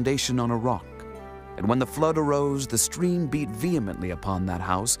laid the foundation on a rock. And when the flood arose, the stream beat vehemently upon that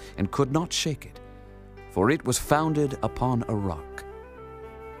house, and could not shake it, for it was founded upon a rock.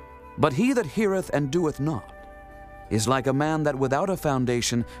 But he that heareth and doeth not is like a man that without a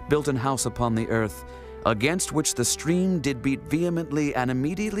foundation built an house upon the earth, against which the stream did beat vehemently, and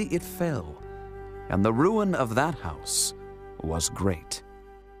immediately it fell. And the ruin of that house was great.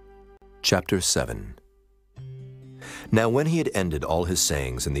 Chapter 7. Now when he had ended all his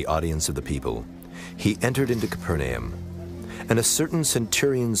sayings in the audience of the people, he entered into Capernaum. And a certain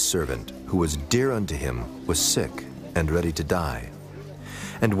centurion's servant, who was dear unto him, was sick and ready to die.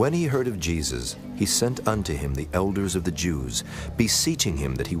 And when he heard of Jesus, he sent unto him the elders of the Jews, beseeching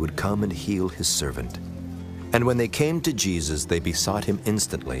him that he would come and heal his servant. And when they came to Jesus, they besought him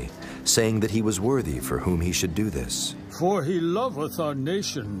instantly, saying that he was worthy for whom he should do this. For he loveth our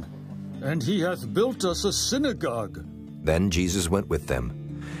nation, and he hath built us a synagogue. Then Jesus went with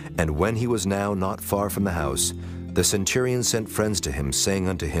them. And when he was now not far from the house, the centurion sent friends to him, saying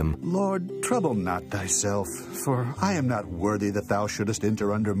unto him, Lord, trouble not thyself, for I am not worthy that thou shouldest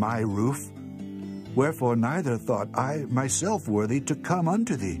enter under my roof. Wherefore neither thought I myself worthy to come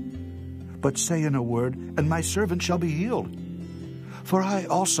unto thee. But say in a word, and my servant shall be healed. For I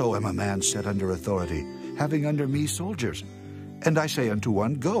also am a man set under authority, having under me soldiers. And I say unto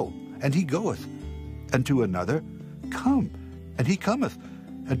one, Go, and he goeth. And to another, Come, and he cometh.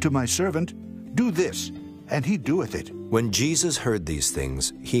 And to my servant, Do this, and he doeth it. When Jesus heard these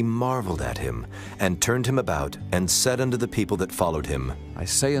things, he marveled at him, and turned him about, and said unto the people that followed him, I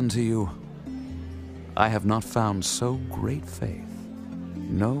say unto you, I have not found so great faith,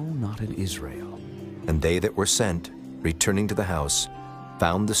 no, not in Israel. And they that were sent, returning to the house,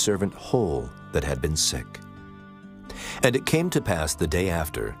 found the servant whole that had been sick. And it came to pass the day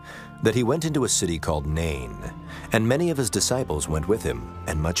after, that he went into a city called Nain, and many of his disciples went with him,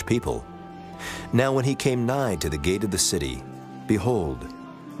 and much people. Now when he came nigh to the gate of the city, behold,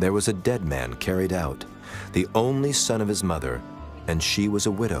 there was a dead man carried out, the only son of his mother, and she was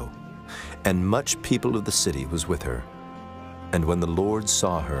a widow, and much people of the city was with her. And when the Lord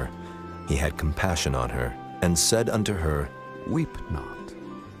saw her, he had compassion on her, and said unto her, Weep not.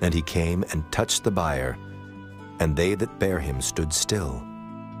 And he came and touched the bier, and they that bare him stood still.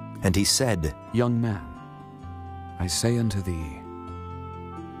 And he said, Young man, I say unto thee,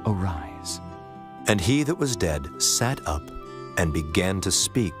 arise. And he that was dead sat up, and began to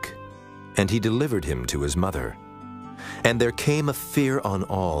speak, and he delivered him to his mother. And there came a fear on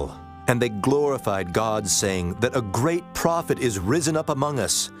all, and they glorified God, saying that a great prophet is risen up among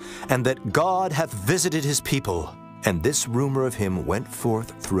us, and that God hath visited his people. And this rumor of him went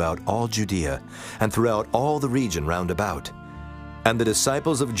forth throughout all Judea, and throughout all the region round about. And the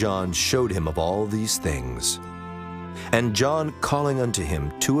disciples of John showed him of all these things. And John, calling unto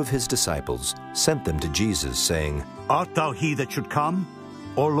him 2 of his disciples, sent them to Jesus, saying, Art thou he that should come,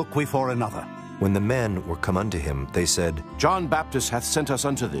 or look we for another? When the men were come unto him, they said, John Baptist hath sent us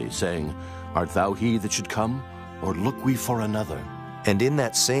unto thee, saying, Art thou he that should come, or look we for another? And in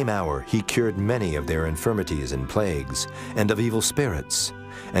that same hour he cured many of their infirmities and plagues, and of evil spirits,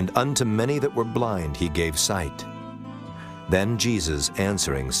 and unto many that were blind he gave sight. Then Jesus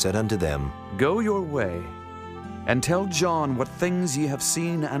answering said unto them, Go your way, and tell John what things ye have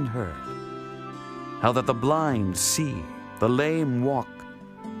seen and heard, how that the blind see, the lame walk,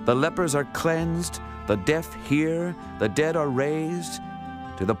 the lepers are cleansed, the deaf hear, the dead are raised,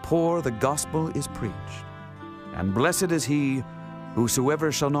 to the poor the gospel is preached. And blessed is he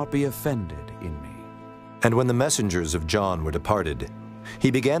whosoever shall not be offended in me. And when the messengers of John were departed,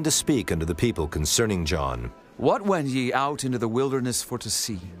 he began to speak unto the people concerning John. What went ye out into the wilderness for to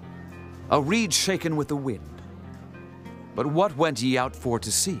see? A reed shaken with the wind. But what went ye out for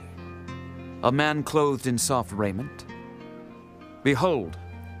to see? A man clothed in soft raiment? Behold,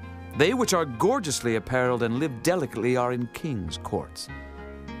 they which are gorgeously apparelled and live delicately are in kings' courts.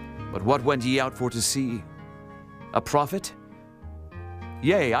 But what went ye out for to see? A prophet?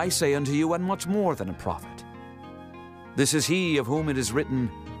 Yea, I say unto you, and much more than a prophet. This is he of whom it is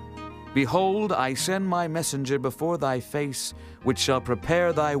written, Behold, I send my messenger before thy face, which shall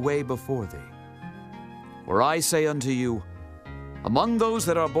prepare thy way before thee. For I say unto you, among those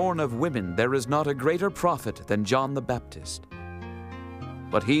that are born of women there is not a greater prophet than John the Baptist.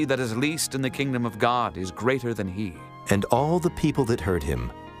 But he that is least in the kingdom of God is greater than he. And all the people that heard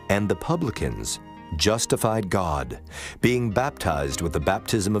him, and the publicans, justified God, being baptized with the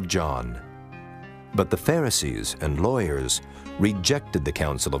baptism of John. But the Pharisees and lawyers rejected the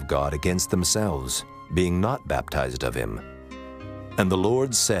counsel of God against themselves, being not baptized of him. And the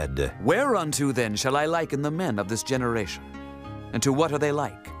Lord said, Whereunto then shall I liken the men of this generation? And to what are they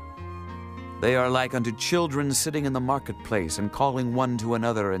like? They are like unto children sitting in the marketplace, and calling one to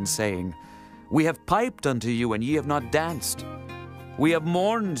another, and saying, We have piped unto you, and ye have not danced. We have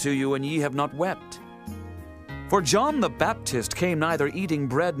mourned to you, and ye have not wept. For John the Baptist came neither eating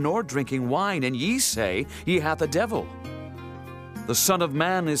bread nor drinking wine, and ye say, He hath a devil. The Son of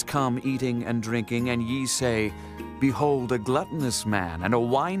Man is come eating and drinking, and ye say, Behold, a gluttonous man, and a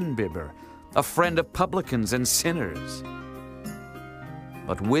winebibber, a friend of publicans and sinners.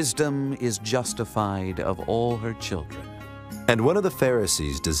 But wisdom is justified of all her children. And one of the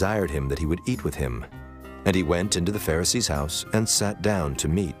Pharisees desired him that he would eat with him. And he went into the Pharisee's house, and sat down to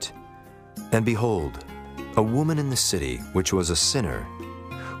meat. And behold, a woman in the city, which was a sinner,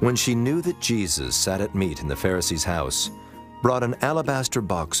 when she knew that Jesus sat at meat in the Pharisee's house, brought an alabaster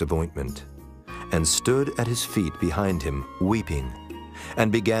box of ointment, and stood at his feet behind him, weeping,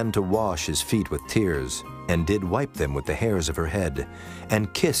 and began to wash his feet with tears, and did wipe them with the hairs of her head,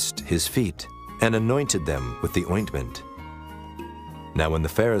 and kissed his feet, and anointed them with the ointment. Now when the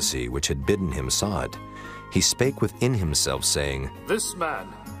Pharisee which had bidden him saw it, he spake within himself, saying, This man,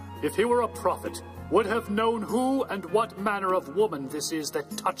 if he were a prophet, would have known who and what manner of woman this is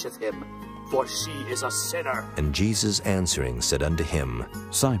that toucheth him, for she is a sinner. And Jesus answering said unto him,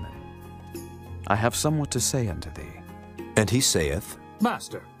 Simon, I have somewhat to say unto thee. And he saith,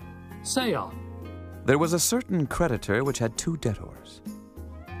 Master, say on. There was a certain creditor which had 2 debtors.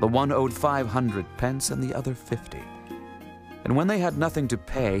 The one owed 500 pence, and the other 50. And when they had nothing to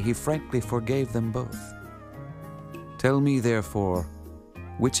pay, he frankly forgave them both. Tell me, therefore,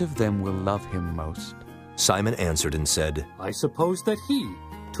 which of them will love him most? Simon answered and said, I suppose that he,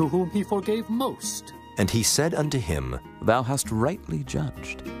 to whom he forgave most. And he said unto him, Thou hast rightly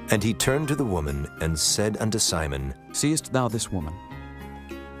judged. And he turned to the woman, and said unto Simon, Seest thou this woman?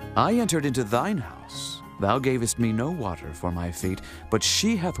 I entered into thine house. Thou gavest me no water for my feet, but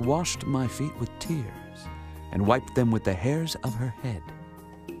she hath washed my feet with tears, and wiped them with the hairs of her head.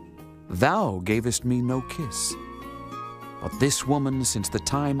 Thou gavest me no kiss. But this woman, since the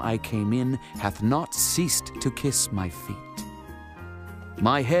time I came in, hath not ceased to kiss my feet.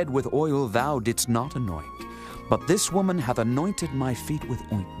 My head with oil thou didst not anoint, but this woman hath anointed my feet with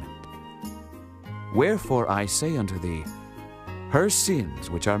ointment. Wherefore I say unto thee, her sins,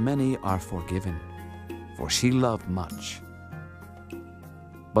 which are many, are forgiven, for she loved much.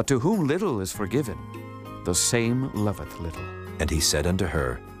 But to whom little is forgiven, the same loveth little. And he said unto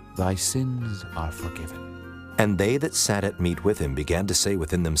her, Thy sins are forgiven. And they that sat at meat with him began to say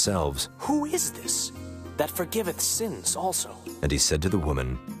within themselves, Who is this that forgiveth sins also? And he said to the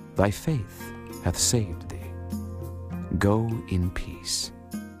woman, Thy faith hath saved thee. Go in peace.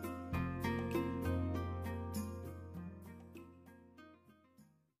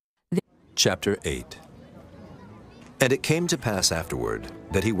 Chapter 8. And it came to pass afterward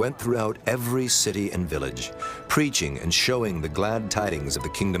that he went throughout every city and village, preaching and showing the glad tidings of the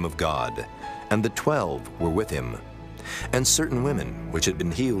kingdom of God. And the 12 were with him. And certain women, which had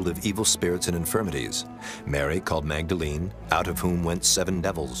been healed of evil spirits and infirmities, Mary called Magdalene, out of whom went 7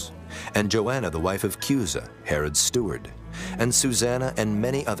 devils, and Joanna the wife of Chuza, Herod's steward, and Susanna and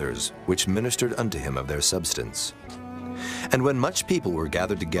many others, which ministered unto him of their substance. And when much people were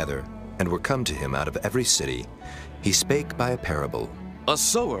gathered together, and were come to him out of every city, he spake by a parable. A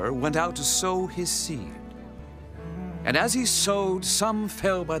sower went out to sow his seed. And as he sowed, some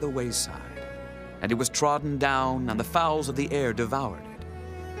fell by the wayside, and it was trodden down, and the fowls of the air devoured it.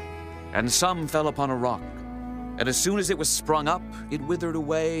 And some fell upon a rock, and as soon as it was sprung up, it withered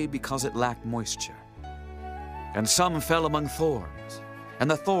away, because it lacked moisture. And some fell among thorns, and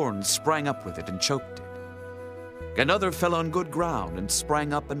the thorns sprang up with it and choked it. And other fell on good ground, and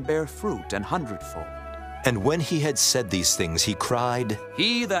sprang up and bare fruit 100-fold. And when he had said these things, he cried,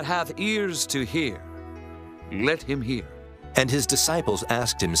 He that hath ears to hear, let him hear. And his disciples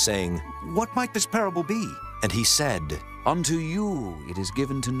asked him, saying, What might this parable be? And he said, Unto you it is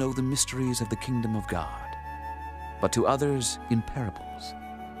given to know the mysteries of the kingdom of God, but to others in parables,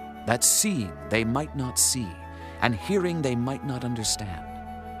 that seeing they might not see, and hearing they might not understand.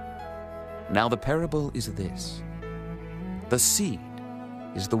 Now the parable is this. The seed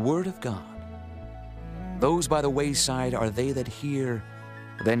is the word of God. Those by the wayside are they that hear.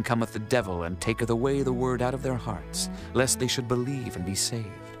 Then cometh the devil, and taketh away the word out of their hearts, lest they should believe and be saved.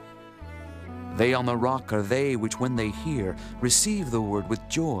 They on the rock are they which, when they hear, receive the word with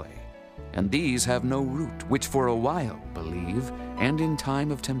joy. And these have no root, which for a while believe, and in time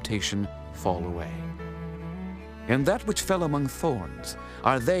of temptation fall away. And that which fell among thorns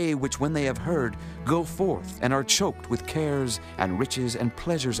are they which, when they have heard, go forth, and are choked with cares and riches and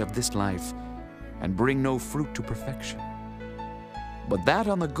pleasures of this life, and bring no fruit to perfection. But that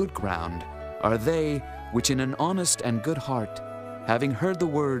on the good ground are they which in an honest and good heart, having heard the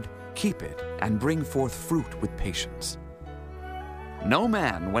word, keep it, and bring forth fruit with patience. No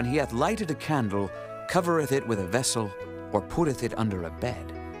man, when he hath lighted a candle, covereth it with a vessel, or putteth it under a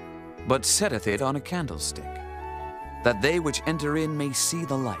bed, but setteth it on a candlestick, that they which enter in may see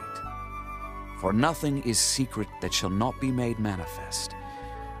the light. For nothing is secret that shall not be made manifest,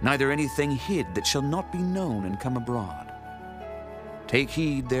 neither anything hid that shall not be known and come abroad. Take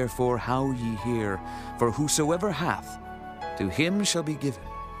heed, therefore, how ye hear, for whosoever hath, to him shall be given,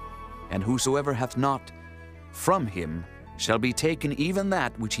 and whosoever hath not, from him shall be taken even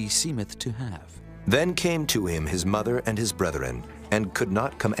that which he seemeth to have. Then came to him his mother and his brethren, and could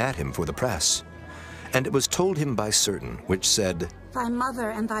not come at him for the press. And it was told him by certain, which said, Thy mother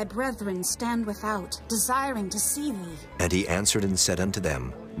and thy brethren stand without, desiring to see thee. And he answered and said unto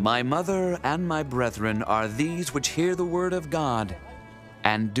them, My mother and my brethren are these which hear the word of God,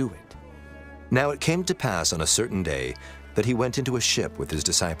 and do it. Now it came to pass on a certain day, that he went into a ship with his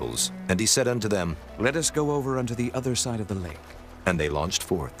disciples, and he said unto them, Let us go over unto the other side of the lake. And they launched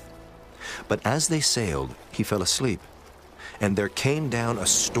forth. But as they sailed, he fell asleep. And there came down a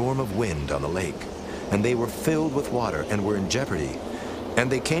storm of wind on the lake, and they were filled with water, and were in jeopardy.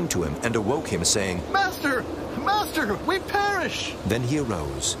 And they came to him, and awoke him, saying, Master! Master, we perish! Then he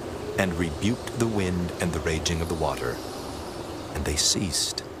arose, and rebuked the wind and the raging of the water. And they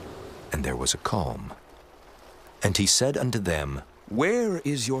ceased, and there was a calm. And he said unto them, Where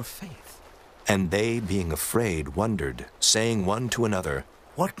is your faith? And they, being afraid, wondered, saying one to another,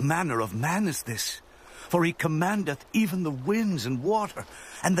 What manner of man is this? For he commandeth even the winds and water,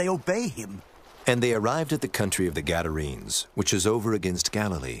 and they obey him. And they arrived at the country of the Gadarenes, which is over against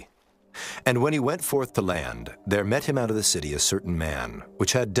Galilee. And when he went forth to land, there met him out of the city a certain man,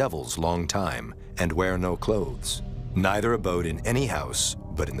 which had devils long time, and wear no clothes, neither abode in any house,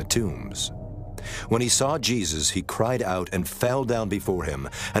 but in the tombs. When he saw Jesus, he cried out and fell down before him,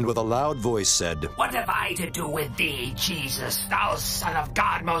 and with a loud voice said, What have I to do with thee, Jesus, thou Son of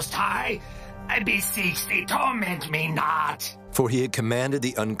God Most High? I beseech thee, torment me not. For he had commanded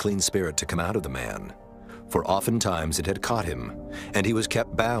the unclean spirit to come out of the man. For oftentimes it had caught him, and he was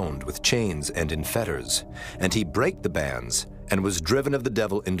kept bound with chains and in fetters. And he brake the bands, and was driven of the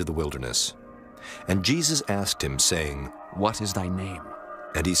devil into the wilderness. And Jesus asked him, saying, What is thy name?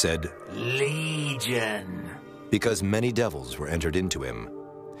 And he said, Legion. Because many devils were entered into him.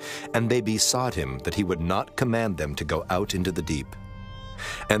 And they besought him that he would not command them to go out into the deep.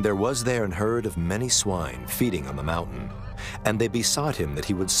 And there was there an herd of many swine feeding on the mountain. And they besought him that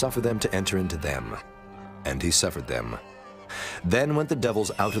he would suffer them to enter into them. and he suffered them. Then went the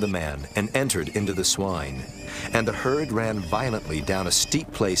devils out of the man, and entered into the swine. And the herd ran violently down a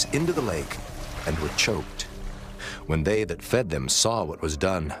steep place into the lake, and were choked. When they that fed them saw what was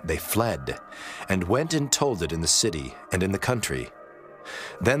done, they fled, and went and told it in the city and in the country.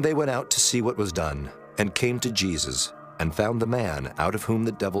 Then they went out to see what was done, and came to Jesus, and found the man out of whom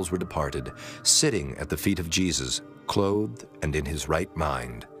the devils were departed, sitting at the feet of Jesus, clothed and in his right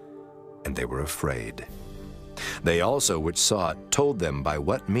mind. And they were afraid. They also which saw it told them by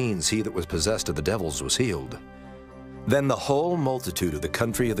what means he that was possessed of the devils was healed. Then the whole multitude of the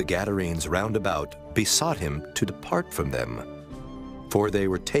country of the Gadarenes round about besought him to depart from them. For they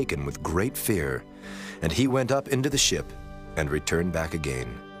were taken with great fear, and he went up into the ship, and returned back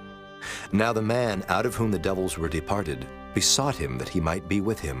again. Now the man out of whom the devils were departed besought him that he might be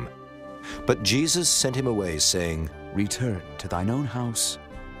with him. But Jesus sent him away, saying, Return to thine own house,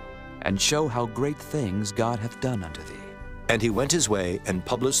 and show how great things God hath done unto thee. And he went his way, and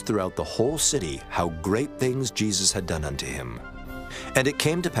published throughout the whole city how great things Jesus had done unto him. And it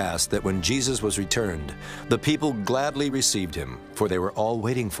came to pass that when Jesus was returned, the people gladly received him, for they were all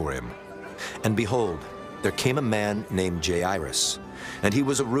waiting for him. And behold, there came a man named Jairus, and he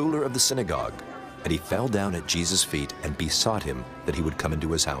was a ruler of the synagogue. And he fell down at Jesus' feet, and besought him that he would come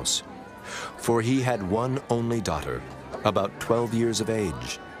into his house. For he had one only daughter, about 12 years of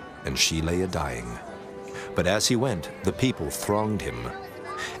age, and she lay a-dying. But as he went, the people thronged him.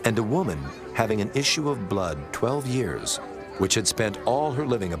 And a woman, having an issue of blood 12 years, which had spent all her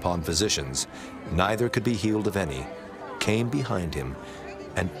living upon physicians, neither could be healed of any, came behind him,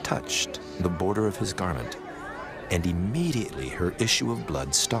 and touched the border of his garment. And immediately her issue of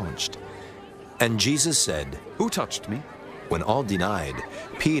blood staunched. And Jesus said, Who touched me? When all denied,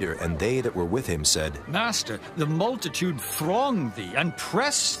 Peter and they that were with him said, Master, the multitude throng thee and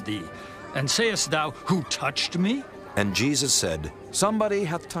press thee. And sayest thou, Who touched me? And Jesus said, Somebody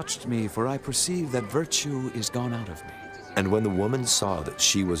hath touched me, for I perceive that virtue is gone out of me. And when the woman saw that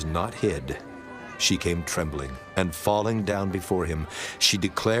she was not hid, she came trembling, and falling down before him, she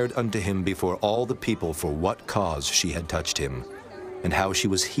declared unto him before all the people for what cause she had touched him, and how she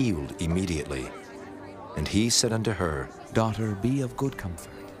was healed immediately. And he said unto her, Daughter, be of good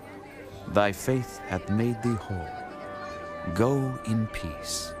comfort. Thy faith hath made thee whole. Go in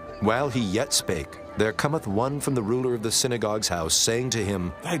peace. While he yet spake, there cometh one from the ruler of the synagogue's house, saying to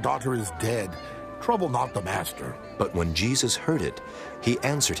him, Thy daughter is dead. Trouble not the master. But when Jesus heard it, he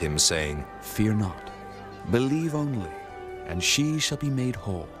answered him, saying, Fear not. Believe only, and she shall be made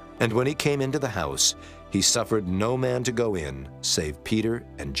whole. And when he came into the house, he suffered no man to go in, save Peter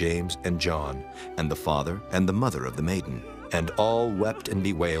and James and John, and the father and the mother of the maiden. And all wept and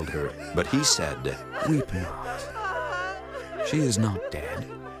bewailed her. But he said, Weep not. She is not dead,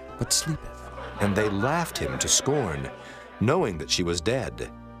 but sleepeth. And they laughed him to scorn, knowing that she was dead.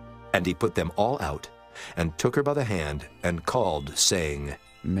 And he put them all out, and took her by the hand, and called, saying,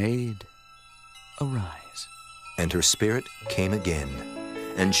 Maid, arise. And her spirit came again,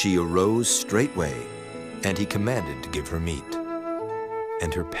 and she arose straightway, and he commanded to give her meat.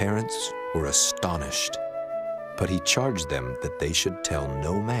 And her parents were astonished, but he charged them that they should tell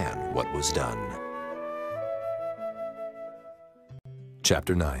no man what was done.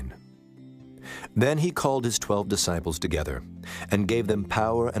 Chapter 9. Then he called his 12 disciples together, and gave them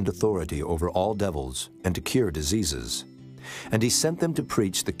power and authority over all devils, and to cure diseases. And he sent them to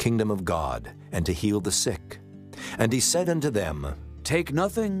preach the kingdom of God, and to heal the sick. And he said unto them, Take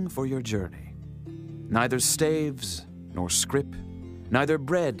nothing for your journey, neither staves, nor scrip, neither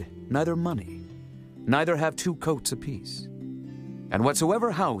bread, neither money, neither have 2 coats apiece. And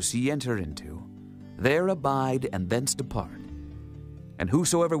whatsoever house ye enter into, there abide, and thence depart. And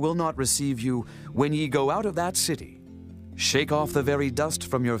whosoever will not receive you, when ye go out of that city, shake off the very dust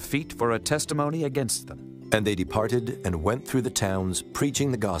from your feet for a testimony against them. And they departed, and went through the towns,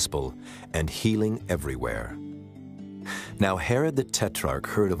 preaching the gospel, and healing everywhere. Now Herod the Tetrarch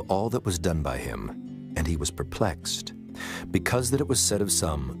heard of all that was done by him, and he was perplexed, because that it was said of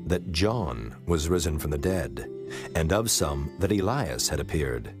some that John was risen from the dead, and of some that Elias had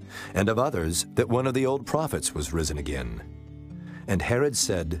appeared, and of others that one of the old prophets was risen again. And Herod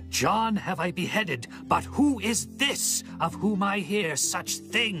said, John have I beheaded, but who is this of whom I hear such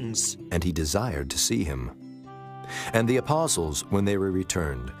things? And he desired to see him. And the apostles, when they were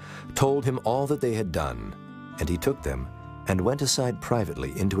returned, told him all that they had done. And he took them, and went aside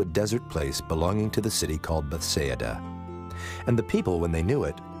privately into a desert place belonging to the city called Bethsaida. And the people, when they knew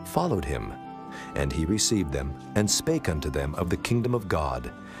it, followed him. And he received them, and spake unto them of the kingdom of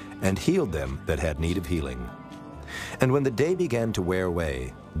God, and healed them that had need of healing. And when the day began to wear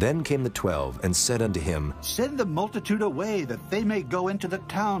away, Then came the 12, and said unto him, Send the multitude away, that they may go into the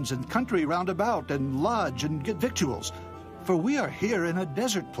towns and country round about, and lodge and get victuals. For we are here in a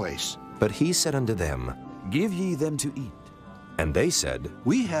desert place. But he said unto them, Give ye them to eat. And they said,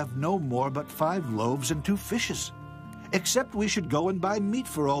 We have no more but 5 loaves and 2 fishes, except we should go and buy meat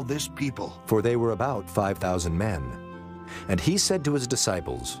for all this people. For they were about 5,000 men. And he said to his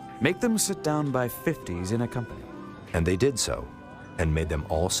disciples, Make them sit down by 50s in a company. And they did so, and made them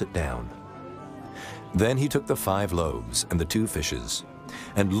all sit down. Then he took the 5 loaves and the 2 fishes,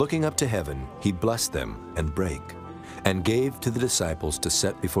 and looking up to heaven, he blessed them, and brake, and gave to the disciples to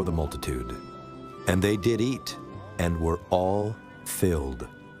set before the multitude. And they did eat, and were all filled.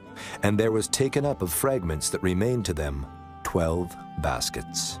 And there was taken up of fragments that remained to them 12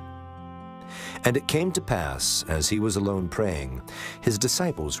 baskets. And it came to pass, as he was alone praying, his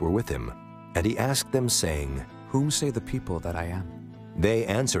disciples were with him. And he asked them, saying, Whom say the people that I am? They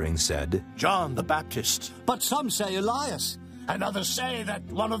answering said, John the Baptist. But some say Elias, and others say that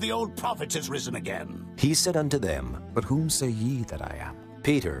one of the old prophets is risen again. He said unto them, But whom say ye that I am?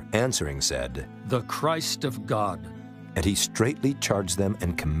 Peter answering said, The Christ of God. And he straitly charged them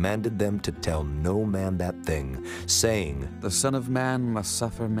and commanded them to tell no man that thing, saying, The Son of Man must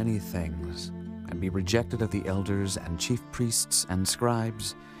suffer many things, and be rejected of the elders and chief priests and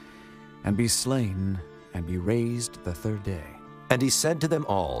scribes, and be slain, and be raised the 3rd day. And he said to them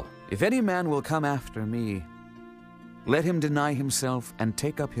all, If any man will come after me, let him deny himself and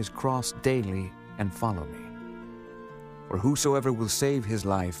take up his cross daily and follow me. For whosoever will save his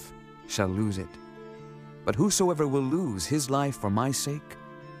life shall lose it. But whosoever will lose his life for my sake,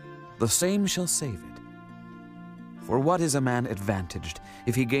 the same shall save it. For what is a man advantaged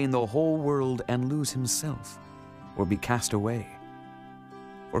if he gain the whole world and lose himself, or be cast away?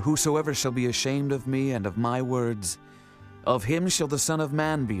 For whosoever shall be ashamed of me and of my words, of him shall the Son of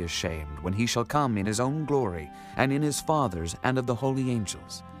Man be ashamed, when he shall come in his own glory, and in his Father's, and of the holy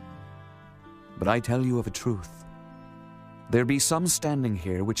angels. But I tell you of a truth, there be some standing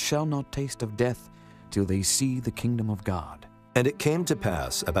here which shall not taste of death till they see the kingdom of God. And it came to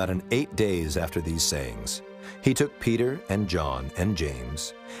pass, about 8 days after these sayings, he took Peter and John and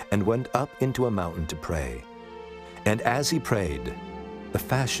James, and went up into a mountain to pray. And as he prayed, the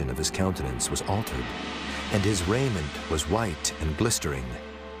fashion of his countenance was altered, and his raiment was white and glistering.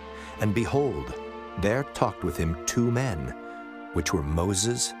 And behold, there talked with him 2 men, which were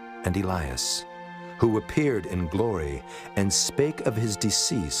Moses and Elias, who appeared in glory, and spake of his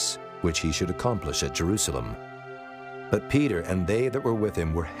decease, which he should accomplish at Jerusalem. But Peter and they that were with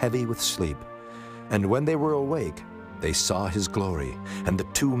him were heavy with sleep. And when they were awake, they saw his glory, and the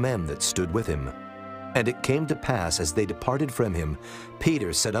 2 men that stood with him. And it came to pass, as they departed from him,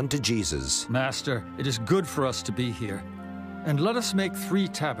 Peter said unto Jesus, Master, it is good for us to be here. And let us make 3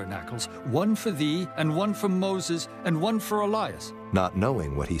 tabernacles, one for thee, and one for Moses, and one for Elias. Not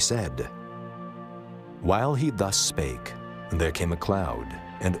knowing what he said. While he thus spake, there came a cloud,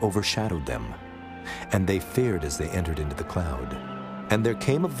 and overshadowed them. And they feared as they entered into the cloud. And there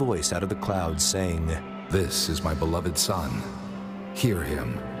came a voice out of the cloud, saying, This is my beloved Son. Hear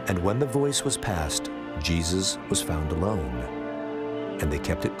him. And when the voice was past, Jesus was found alone. And they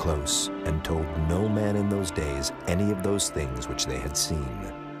kept it close, and told no man in those days any of those things which they had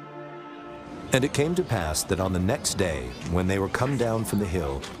seen. And it came to pass that on the next day, when they were come down from the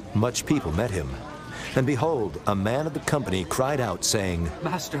hill, much people met him. And behold, a man of the company cried out, saying,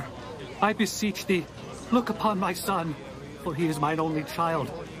 Master, I beseech thee, look upon my son, for he is mine only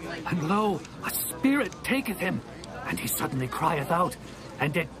child. And lo, a spirit taketh him, and he suddenly crieth out,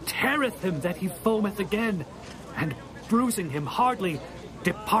 and it teareth him that he foameth again, and bruising him hardly,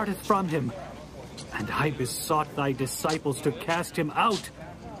 departeth from him. And I besought thy disciples to cast him out,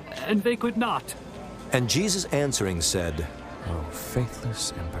 and they could not. And Jesus answering said, O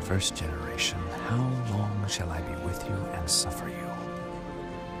faithless and perverse generation, how long shall I be with you and suffer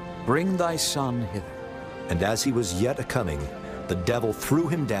you? Bring thy son hither. And as he was yet a-coming, the devil threw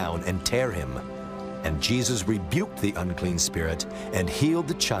him down and tare him. And Jesus rebuked the unclean spirit, and healed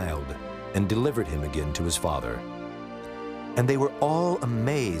the child, and delivered him again to his father. And they were all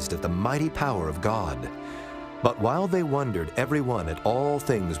amazed at the mighty power of God. But while they wondered every one at all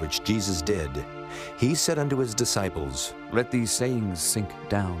things which Jesus did, he said unto his disciples, Let these sayings sink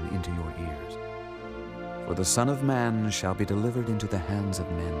down into your ears. For the Son of Man shall be delivered into the hands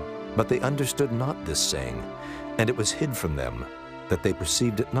of men. But they understood not this saying, and it was hid from them, that they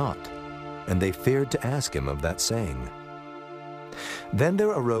perceived it not, and they feared to ask him of that saying. Then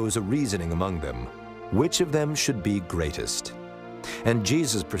there arose a reasoning among them, which of them should be greatest. And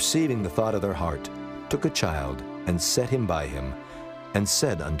Jesus, perceiving the thought of their heart, took a child, and set him by him, and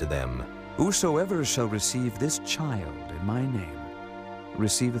said unto them, Whosoever shall receive this child in my name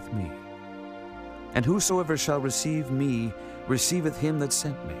receiveth me. And whosoever shall receive me receiveth him that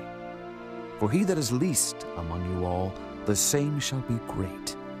sent me. For he that is least among you all, the same shall be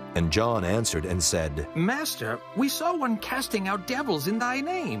great. And John answered and said, Master, we saw one casting out devils in thy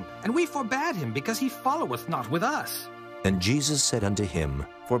name, and we forbade him, because he followeth not with us. And Jesus said unto him,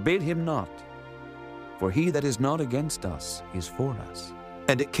 Forbid him not, for he that is not against us is for us.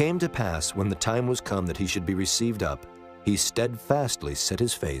 And it came to pass, when the time was come that he should be received up, he steadfastly set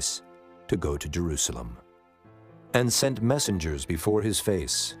his face to go to Jerusalem, and sent messengers before his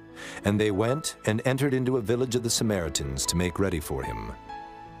face. And they went and entered into a village of the Samaritans to make ready for him.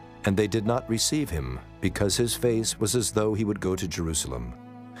 And they did not receive him, because his face was as though he would go to Jerusalem.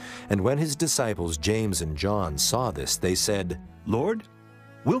 And when his disciples James and John saw this, they said, Lord,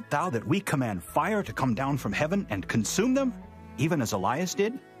 wilt thou that we command fire to come down from heaven and consume them, even as Elias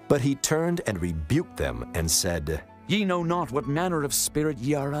did? But he turned and rebuked them, and said, Ye know not what manner of spirit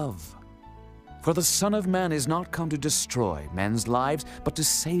ye are of. For the Son of Man is not come to destroy men's lives, but to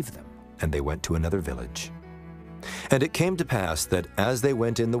save them. And they went to another village. And it came to pass that as they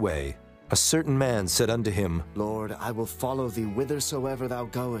went in the way, a certain man said unto him, Lord, I will follow thee whithersoever thou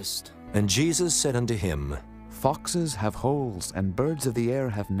goest. And Jesus said unto him, Foxes have holes, and birds of the air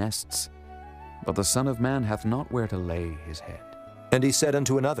have nests, but the Son of Man hath not where to lay his head. And he said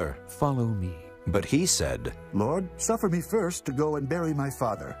unto another, Follow me. But he said, Lord, suffer me first to go and bury my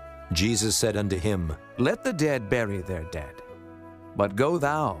father. Jesus said unto him, Let the dead bury their dead, but go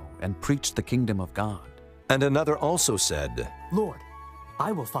thou and preach the kingdom of God. And another also said, Lord,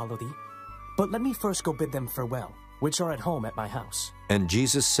 I will follow thee, but let me first go bid them farewell, which are at home at my house. And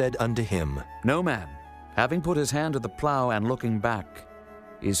Jesus said unto him, No man, having put his hand to the plow and looking back,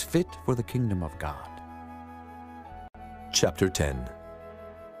 is fit for the kingdom of God. Chapter 10.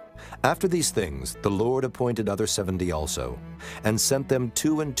 After these things, the Lord appointed other 70 also, and sent them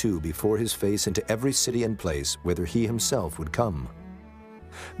 2 and 2 before his face into every city and place whither he himself would come.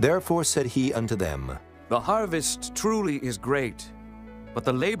 Therefore said he unto them, The harvest truly is great, but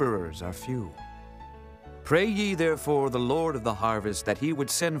the laborers are few. Pray ye therefore the Lord of the harvest that he would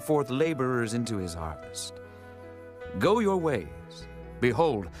send forth laborers into his harvest. Go your ways.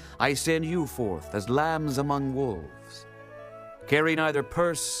 Behold, I send you forth as lambs among wolves. Carry neither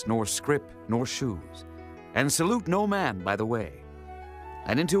purse, nor scrip, nor shoes, and salute no man by the way.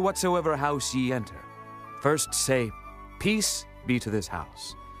 And into whatsoever house ye enter, first say, Peace be to this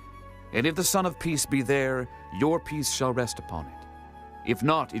house. And if the Son of Peace be there, your peace shall rest upon it. If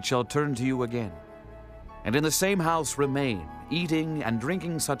not, it shall turn to you again. And in the same house remain, eating and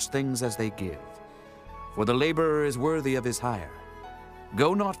drinking such things as they give. For the laborer is worthy of his hire.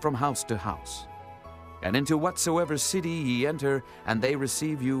 Go not from house to house. And into whatsoever city ye enter, and they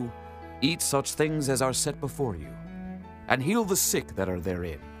receive you, eat such things as are set before you. And heal the sick that are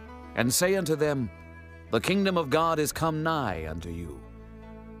therein. And say unto them, The kingdom of God is come nigh unto you.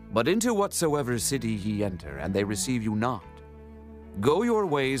 But into whatsoever city ye enter, and they receive you not, go your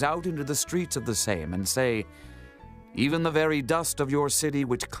ways out into the streets of the same, and say, Even the very dust of your city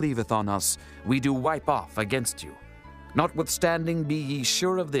which cleaveth on us, we do wipe off against you. Notwithstanding be ye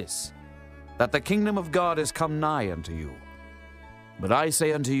sure of this, that the kingdom of God is come nigh unto you. But I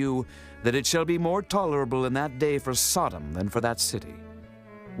say unto you, that it shall be more tolerable in that day for Sodom than for that city.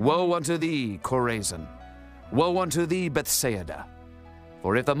 Woe unto thee, Chorazin! Woe unto thee, Bethsaida!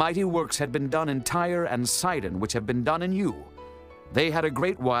 For if the mighty works had been done in Tyre and Sidon, which have been done in you, they had a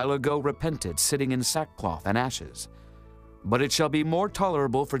great while ago repented, sitting in sackcloth and ashes. But it shall be more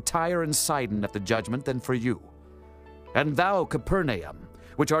tolerable for Tyre and Sidon at the judgment than for you. And thou, Capernaum,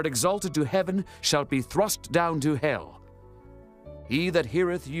 which art exalted to heaven, shalt be thrust down to hell. He that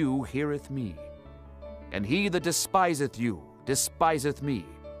heareth you heareth me, and he that despiseth you despiseth me,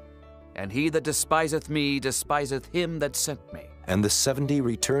 and he that despiseth me despiseth him that sent me. And the 70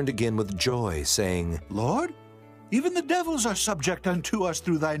 returned again with joy, saying, Lord, even the devils are subject unto us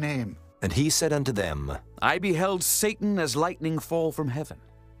through thy name. And he said unto them, I beheld Satan as lightning fall from heaven.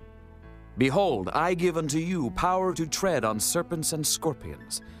 Behold, I give unto you power to tread on serpents and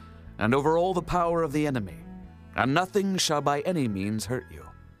scorpions, and over all the power of the enemy, and nothing shall by any means hurt you.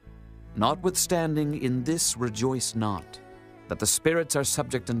 Notwithstanding in this rejoice not, that the spirits are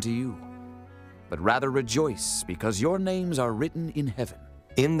subject unto you, but rather rejoice, because your names are written in heaven.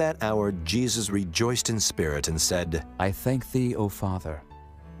 In that hour Jesus rejoiced in spirit, and said, I thank thee, O Father,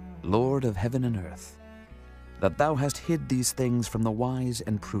 Lord of heaven and earth, that thou hast hid these things from the wise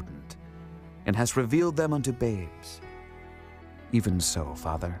and prudent, and hast revealed them unto babes. Even so,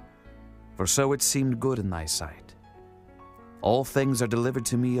 Father, for so it seemed good in thy sight. All things are delivered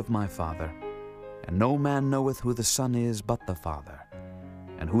to me of my Father, and no man knoweth who the Son is but the Father,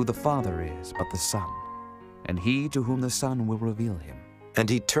 and who the Father is but the Son, and he to whom the Son will reveal him. And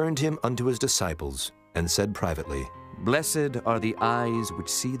he turned him unto his disciples, and said privately, Blessed are the eyes which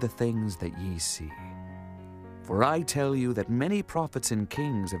see the things that ye see. For I tell you that many prophets and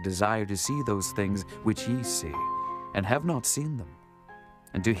kings have desired to see those things which ye see, and have not seen them,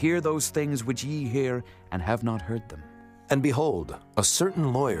 and to hear those things which ye hear, and have not heard them. And behold, a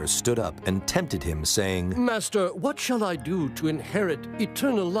certain lawyer stood up and tempted him, saying, Master, what shall I do to inherit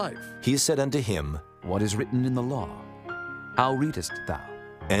eternal life? He said unto him, What is written in the law? How readest thou?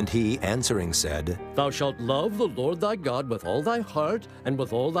 And he answering said, Thou shalt love the Lord thy God with all thy heart, and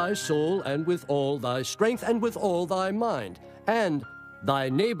with all thy soul, and with all thy strength, and with all thy mind, and thy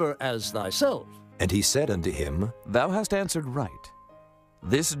neighbor as thyself. And he said unto him, Thou hast answered right.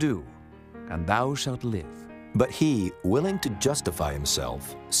 This do, and thou shalt live. But he, willing to justify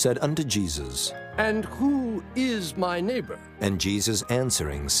himself, said unto Jesus, And who is my neighbor? And Jesus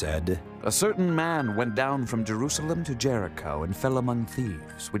answering said, A certain man went down from Jerusalem to Jericho, and fell among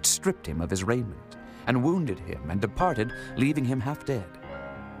thieves, which stripped him of his raiment, and wounded him, and departed, leaving him half dead.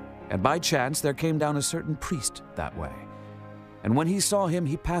 And by chance there came down a certain priest that way, and when he saw him,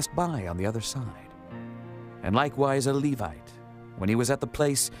 he passed by on the other side. And likewise a Levite, when he was at the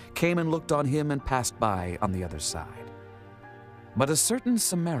place, came and looked on him, and passed by on the other side. But a certain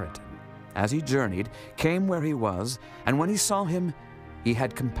Samaritan, as he journeyed, came where he was, and when he saw him, he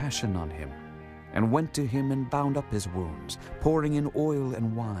had compassion on him, and went to him and bound up his wounds, pouring in oil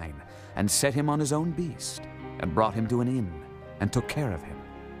and wine, and set him on his own beast, and brought him to an inn, and took care of him.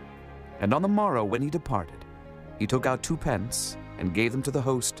 And on the morrow when he departed, he took out 2 pence, and gave them to the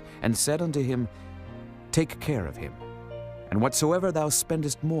host, and said unto him, Take care of him, and whatsoever thou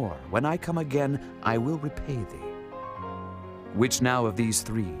spendest more, when I come again, I will repay thee. Which now of these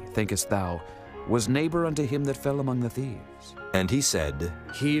 3, thinkest thou, was neighbor unto him that fell among the thieves? And he said,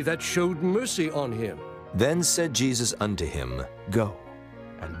 He that showed mercy on him. Then said Jesus unto him, Go,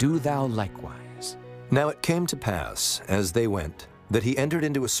 and do thou likewise. Now it came to pass, as they went, that he entered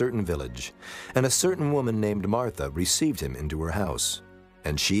into a certain village, and a certain woman named Martha received him into her house.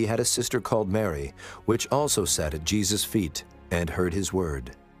 And she had a sister called Mary, which also sat at Jesus' feet, and heard his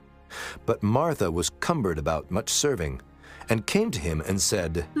word. But Martha was cumbered about much serving, and came to him and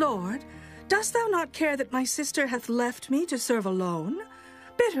said, Lord, dost thou not care that my sister hath left me to serve alone?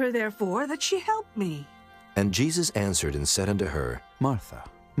 Bid her therefore that she help me. And Jesus answered and said unto her, Martha,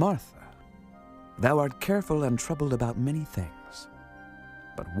 Martha, thou art careful and troubled about many things,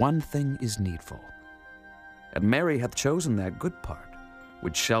 but one thing is needful. And Mary hath chosen that good part,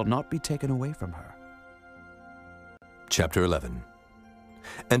 which shall not be taken away from her. Chapter 11.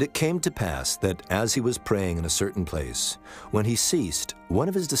 And it came to pass that as he was praying in a certain place, when he ceased, one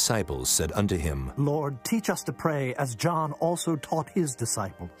of his disciples said unto him, Lord, teach us to pray, as John also taught his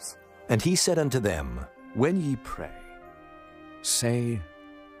disciples. And he said unto them, When ye pray, say,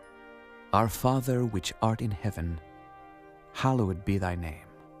 Our Father which art in heaven, hallowed be thy name.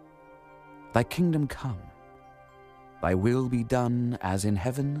 Thy kingdom come. Thy will be done as in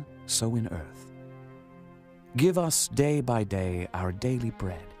heaven, so in earth. Give us day by day our daily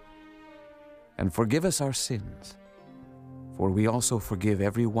bread, and forgive us our sins, for we also forgive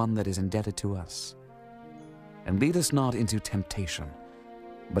every one that is indebted to us. And lead us not into temptation,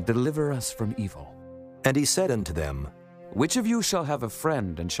 but deliver us from evil. And he said unto them, Which of you shall have a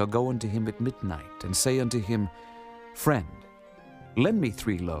friend, and shall go unto him at midnight, and say unto him, Friend, lend me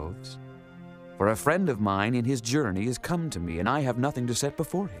 3 loaves? For a friend of mine in his journey is come to me, and I have nothing to set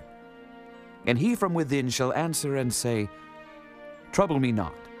before him. And he from within shall answer and say, Trouble me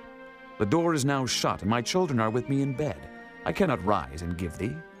not. The door is now shut, and my children are with me in bed. I cannot rise and give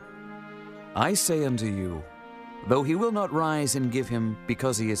thee. I say unto you, though he will not rise and give him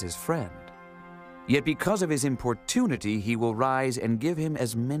because he is his friend, yet because of his importunity he will rise and give him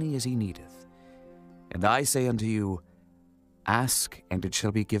as many as he needeth. And I say unto you, Ask, and it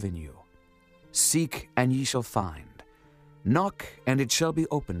shall be given you. Seek, and ye shall find. Knock, and it shall be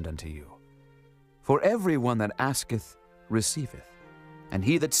opened unto you. For every one that asketh receiveth, and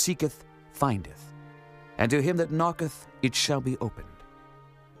he that seeketh findeth, and to him that knocketh it shall be opened.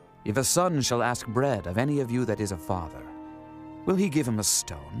 If a son shall ask bread of any of you that is a father, will he give him a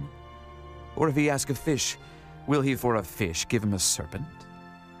stone? Or if he ask a fish, will he for a fish give him a serpent?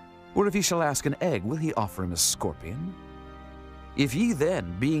 Or if he shall ask an egg, will he offer him a scorpion? If ye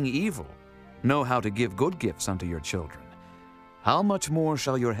then, being evil, know how to give good gifts unto your children, how much more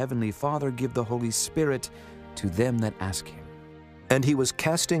shall your heavenly Father give the Holy Spirit to them that ask him? And he was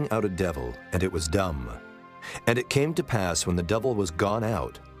casting out a devil, and it was dumb. And it came to pass, when the devil was gone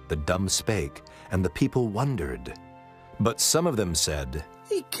out, the dumb spake, and the people wondered. But some of them said,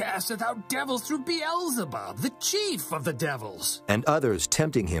 He casteth out devils through Beelzebub, the chief of the devils. And others,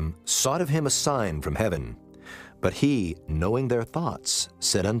 tempting him, sought of him a sign from heaven. But he, knowing their thoughts,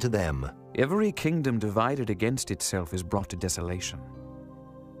 said unto them, Every kingdom divided against itself is brought to desolation,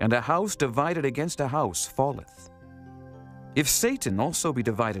 and a house divided against a house falleth. If Satan also be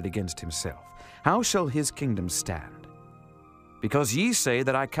divided against himself, how shall his kingdom stand? Because ye say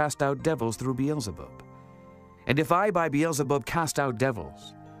that I cast out devils through Beelzebub. And if I by Beelzebub cast out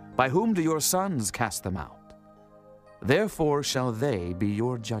devils, by whom do your sons cast them out? Therefore shall they be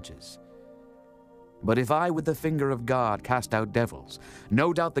your judges. But if I with the finger of God cast out devils,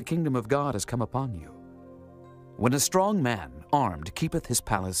 no doubt the kingdom of God has come upon you. When a strong man, armed, keepeth his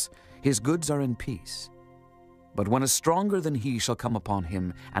palace, his goods are in peace. But when a stronger than he shall come upon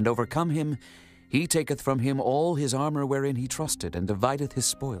him, and overcome him, he taketh from him all his armor wherein he trusted, and divideth his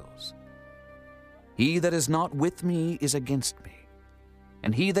spoils. He that is not with me is against me,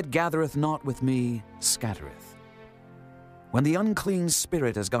 and he that gathereth not with me scattereth. When the unclean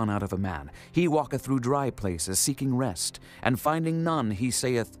spirit is gone out of a man, he walketh through dry places, seeking rest, and finding none, he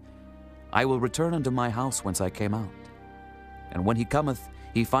saith, I will return unto my house whence I came out. And when he cometh,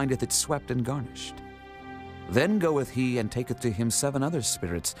 he findeth it swept and garnished. Then goeth he and taketh to him 7 other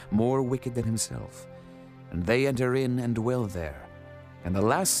spirits, more wicked than himself. And they enter in and dwell there. And the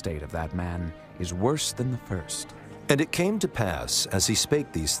last state of that man is worse than the first. And it came to pass, as he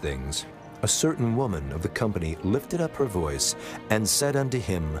spake these things, a certain woman of the company lifted up her voice, and said unto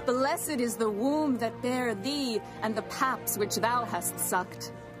him, Blessed is the womb that bare thee, and the paps which thou hast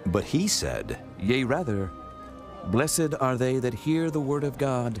sucked. But he said, Yea, rather, blessed are they that hear the word of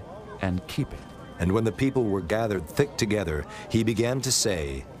God, and keep it. And when the people were gathered thick together, he began to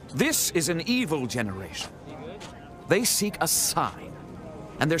say, This is an evil generation. They seek a sign,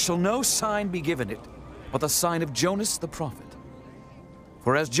 and there shall no sign be given it, but the sign of Jonas the prophet.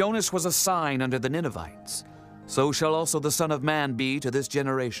 For as Jonas was a sign unto the Ninevites, so shall also the Son of Man be to this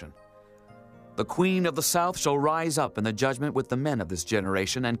generation. The queen of the south shall rise up in the judgment with the men of this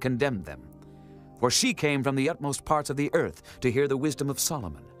generation, and condemn them. For she came from the utmost parts of the earth to hear the wisdom of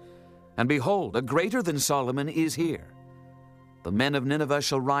Solomon. And behold, a greater than Solomon is here. The men of Nineveh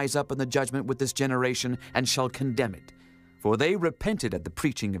shall rise up in the judgment with this generation, and shall condemn it. For they repented at the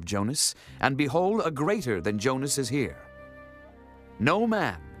preaching of Jonas, and behold, a greater than Jonas is here. No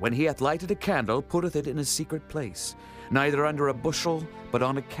man, when he hath lighted a candle, putteth it in a secret place, neither under a bushel, but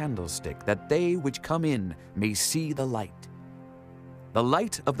on a candlestick, that they which come in may see the light. The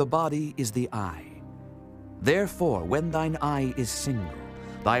light of the body is the eye. Therefore, when thine eye is single,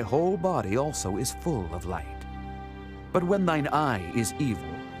 thy whole body also is full of light. But when thine eye is evil,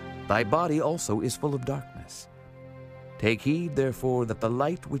 thy body also is full of darkness. Take heed, therefore, that the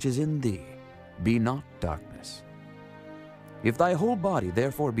light which is in thee be not darkness. If thy whole body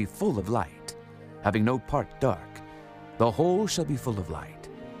therefore be full of light, having no part dark, the whole shall be full of light,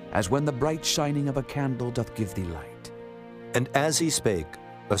 as when the bright shining of a candle doth give thee light. And as he spake,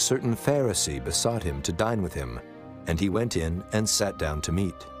 a certain Pharisee besought him to dine with him, and he went in and sat down to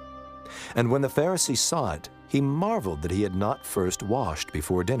meat. And when the Pharisee saw it, he marveled that he had not first washed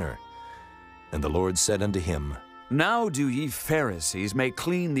before dinner. And the Lord said unto him, Now do ye Pharisees make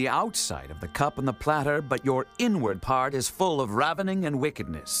clean the outside of the cup and the platter, but your inward part is full of ravening and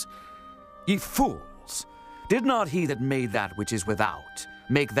wickedness. Ye fools, did not he that made that which is without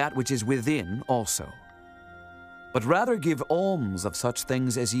make that which is within also? But rather give alms of such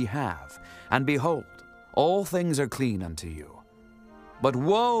things as ye have, and behold, all things are clean unto you. But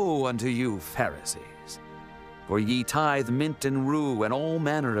woe unto you, Pharisees! For ye tithe mint and rue and all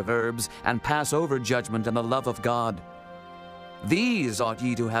manner of herbs, and pass over judgment and the love of God. These ought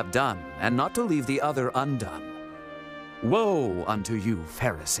ye to have done, and not to leave the other undone. Woe unto you,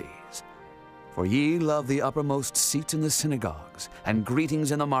 Pharisees! For ye love the uppermost seats in the synagogues, and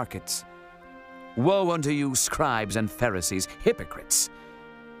greetings in the markets. Woe unto you, scribes and Pharisees, hypocrites!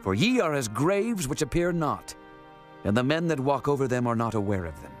 For ye are as graves which appear not, and the men that walk over them are not aware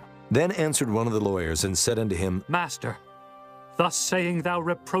of them. Then answered one of the lawyers, and said unto him, Master, thus saying thou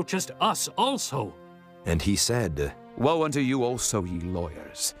reproachest us also. And he said, Woe unto you also, ye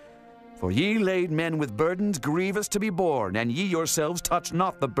lawyers! For ye laid men with burdens grievous to be borne, and ye yourselves touch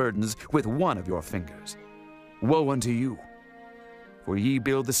not the burdens with one of your fingers. Woe unto you! For ye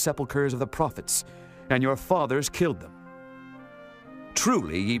build the sepulchres of the prophets, and your fathers killed them.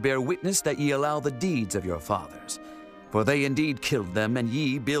 Truly ye bear witness that ye allow the deeds of your fathers, for they indeed killed them, and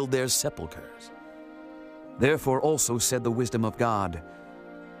ye build their sepulchres. Therefore also said the wisdom of God,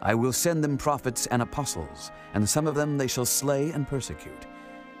 I will send them prophets and apostles, and some of them they shall slay and persecute,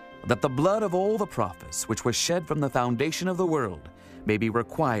 that the blood of all the prophets which was shed from the foundation of the world may be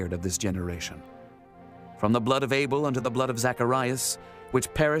required of this generation. From the blood of Abel unto the blood of Zacharias,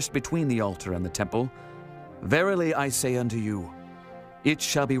 which perished between the altar and the temple, verily I say unto you, it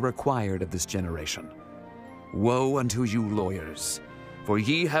shall be required of this generation. Woe unto you, lawyers, for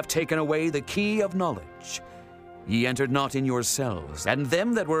ye have taken away the key of knowledge. Ye entered not in yourselves, and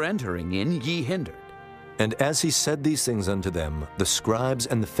them that were entering in ye hindered. And as he said these things unto them, the scribes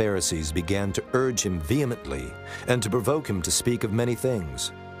and the Pharisees began to urge him vehemently, and to provoke him to speak of many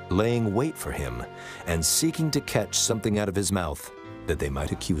things, laying wait for him, and seeking to catch something out of his mouth, that they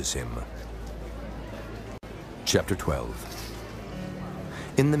might accuse him. Chapter 12.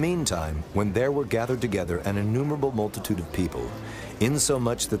 In the meantime, when there were gathered together an innumerable multitude of people,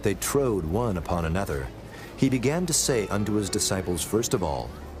 insomuch that they trode one upon another, he began to say unto his disciples first of all,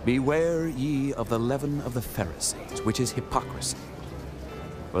 Beware ye of the leaven of the Pharisees, which is hypocrisy.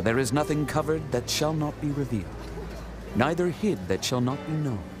 For there is nothing covered that shall not be revealed, neither hid that shall not be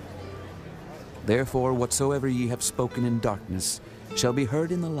known. Therefore whatsoever ye have spoken in darkness shall be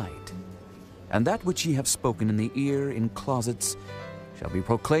heard in the light, and that which ye have spoken in the ear in closets shall be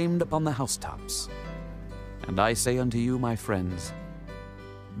proclaimed upon the housetops. And I say unto you, my friends,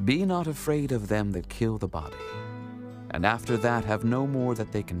 be not afraid of them that kill the body, and after that have no more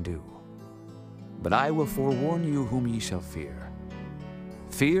that they can do. But I will forewarn you whom ye shall fear.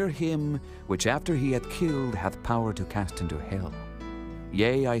 Fear him which after he hath killed hath power to cast into hell.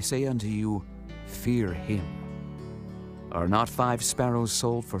 Yea, I say unto you, fear him. Are not 5 sparrows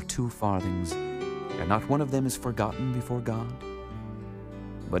sold for 2 farthings, and not one of them is forgotten before God?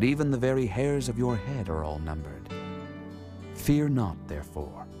 But even the very hairs of your head are all numbered. Fear not,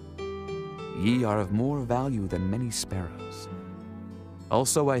 therefore. Ye are of more value than many sparrows.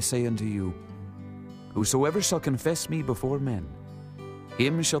 Also I say unto you, whosoever shall confess me before men,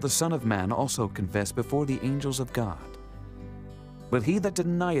 him shall the Son of Man also confess before the angels of God. But he that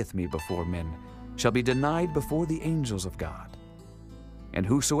denieth me before men shall be denied before the angels of God. And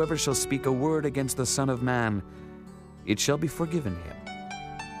whosoever shall speak a word against the Son of Man, it shall be forgiven him.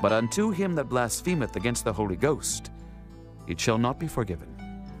 But unto him that blasphemeth against the Holy Ghost, it shall not be forgiven.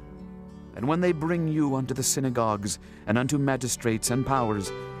 And when they bring you unto the synagogues, and unto magistrates and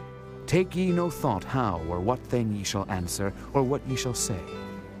powers, take ye no thought how or what thing ye shall answer, or what ye shall say.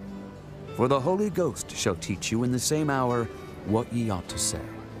 For the Holy Ghost shall teach you in the same hour what ye ought to say.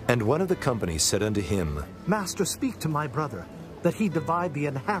 And one of the company said unto him, Master, speak to my brother, that he divide the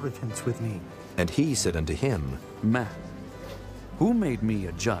inheritance with me. And he said unto him, Man, who made me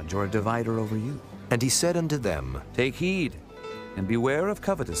a judge or a divider over you? And he said unto them, Take heed, and beware of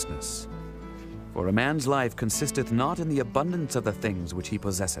covetousness. For a man's life consisteth not in the abundance of the things which he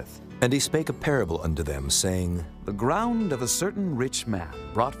possesseth. And he spake a parable unto them, saying, The ground of a certain rich man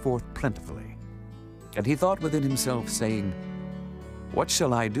brought forth plentifully. And he thought within himself, saying, What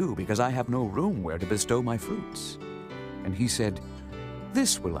shall I do, because I have no room where to bestow my fruits? And he said,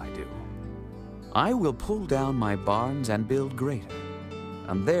 This will I do. I will pull down my barns and build greater,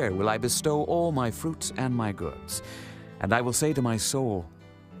 and there will I bestow all my fruits and my goods. And I will say to my soul,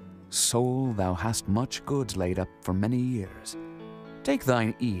 Soul, thou hast much goods laid up for many years. Take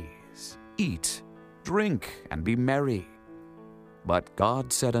thine ease, eat, drink, and be merry. But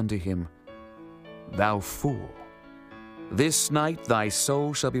God said unto him, Thou fool, this night thy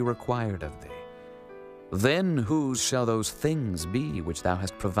soul shall be required of thee. Then whose shall those things be which thou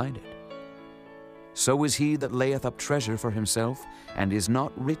hast provided? So is he that layeth up treasure for himself, and is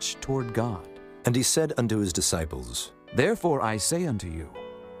not rich toward God. And he said unto his disciples, Therefore I say unto you,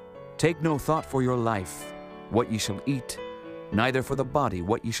 take no thought for your life, what ye shall eat, neither for the body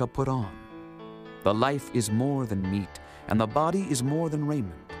what ye shall put on. The life is more than meat, and the body is more than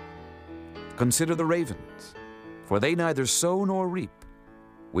raiment. Consider the ravens, for they neither sow nor reap,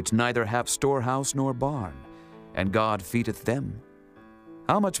 which neither have storehouse nor barn, and God feedeth them.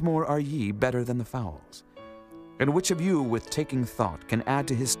 How much more are ye better than the fowls? And which of you with taking thought can add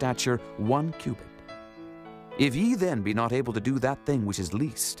to his stature 1 cubit? If ye then be not able to do that thing which is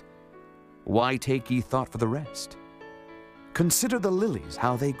least, why take ye thought for the rest? Consider the lilies,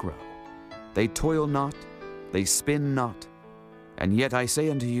 how they grow. They toil not, they spin not. And yet I say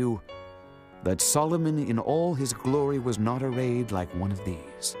unto you, that Solomon in all his glory was not arrayed like one of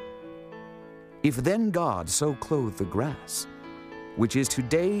these. If then God so clothe the grass, which is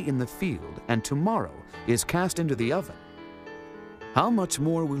today in the field, and tomorrow is cast into the oven, how much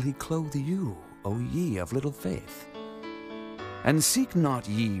more will he clothe you, O ye of little faith? And seek not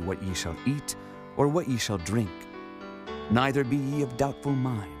ye what ye shall eat, or what ye shall drink, neither be ye of doubtful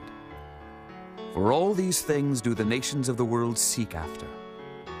mind. For all these things do the nations of the world seek after,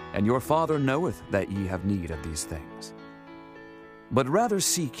 and your Father knoweth that ye have need of these things. But rather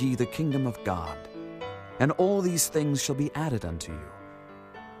seek ye the kingdom of God, and all these things shall be added unto you.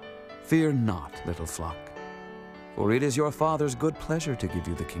 Fear not, little flock, for it is your Father's good pleasure to give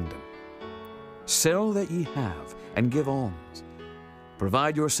you the kingdom. Sell that ye have, and give alms.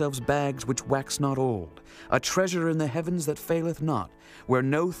 Provide yourselves bags which wax not old, a treasure in the heavens that faileth not, where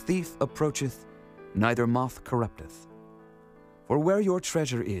no thief approacheth, neither moth corrupteth. For where your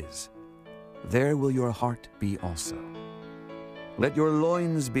treasure is, there will your heart be also. Let your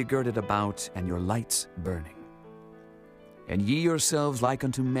loins be girded about, and your lights burning. And ye yourselves like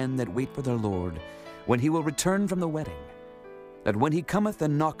unto men that wait for their Lord, when he will return from the wedding, that when he cometh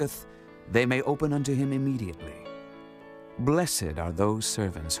and knocketh, they may open unto him immediately. Blessed are those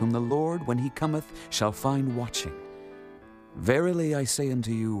servants whom the Lord, when he cometh, shall find watching. Verily I say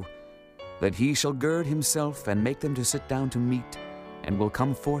unto you, that he shall gird himself and make them to sit down to meat, and will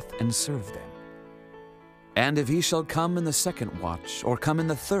come forth and serve them. And if he shall come in the second watch, or come in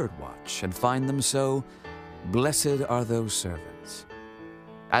the third watch, and find them so, blessed are those servants.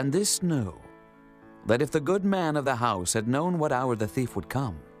 And this know, that if the good man of the house had known what hour the thief would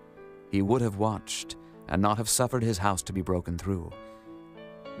come, he would have watched, and not have suffered his house to be broken through.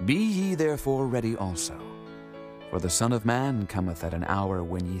 Be ye therefore ready also, for the Son of Man cometh at an hour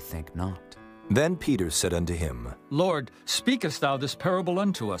when ye think not. Then Peter said unto him, Lord, speakest thou this parable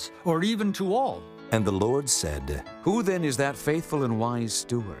unto us, or even to all? And the Lord said, Who then is that faithful and wise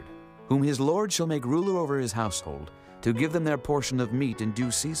steward, whom his Lord shall make ruler over his household, to give them their portion of meat in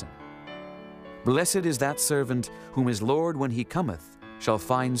due season? Blessed is that servant whom his Lord, when he cometh, shall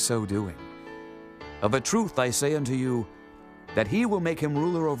find so doing. Of a truth I say unto you, that he will make him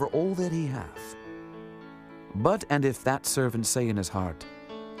ruler over all that he hath. But and if that servant say in his heart,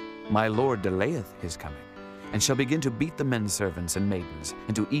 My Lord delayeth his coming, and shall begin to beat the men servants and maidens,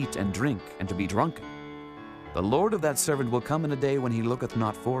 and to eat and drink, and to be drunken, the Lord of that servant will come in a day when he looketh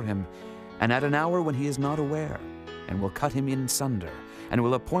not for him, and at an hour when he is not aware, and will cut him in sunder, and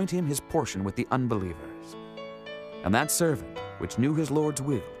will appoint him his portion with the unbelievers. And that servant, which knew his Lord's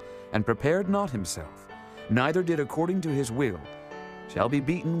will, and prepared not himself, neither did according to his will, shall be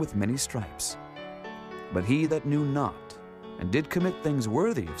beaten with many stripes. But he that knew not, and did commit things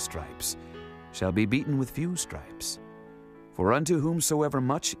worthy of stripes, shall be beaten with few stripes. For unto whomsoever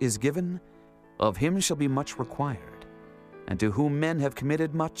much is given, of him shall be much required. And to whom men have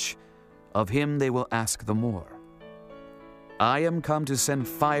committed much, of him they will ask the more. I am come to send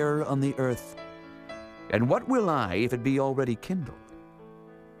fire on the earth, and what will I if it be already kindled?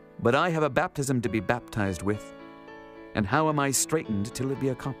 But I have a baptism to be baptized with, and how am I straitened till it be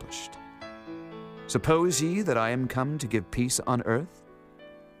accomplished? Suppose ye that I am come to give peace on earth?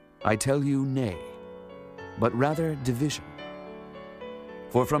 I tell you, nay, but rather division.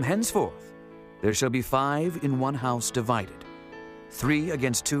 For from henceforth there shall be 5 in one house divided, 3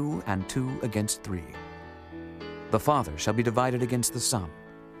 against 2, and 2 against 3. The father shall be divided against the son,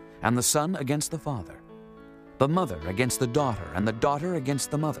 and the son against the father, the mother against the daughter, and the daughter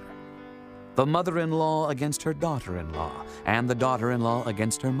against the mother, the mother-in-law against her daughter-in-law, and the daughter-in-law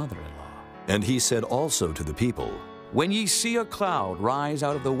against her mother-in-law. And he said also to the people, When ye see a cloud rise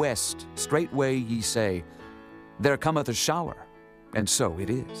out of the west, straightway ye say, There cometh a shower, and so it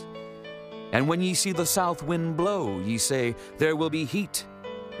is. And when ye see the south wind blow, ye say, There will be heat,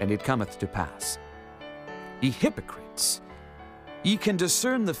 and it cometh to pass. Ye hypocrites, ye can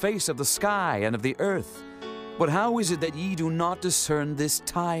discern the face of the sky and of the earth, but how is it that ye do not discern this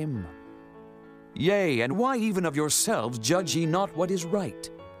time? Yea, and why even of yourselves judge ye not what is right?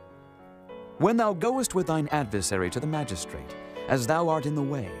 When thou goest with thine adversary to the magistrate, as thou art in the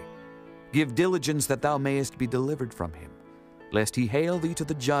way, give diligence that thou mayest be delivered from him, lest he hale thee to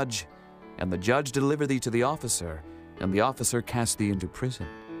the judge, and the judge deliver thee to the officer, and the officer cast thee into prison.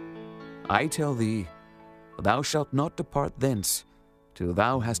 I tell thee, thou shalt not depart thence till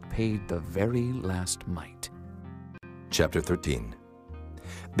thou hast paid the very last mite. Chapter 13.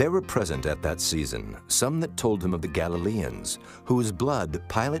 There were present at that season some that told him of the Galileans, whose blood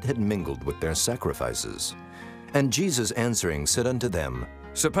Pilate had mingled with their sacrifices. And Jesus answering said unto them,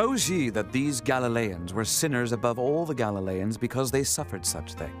 Suppose ye that these Galileans were sinners above all the Galileans because they suffered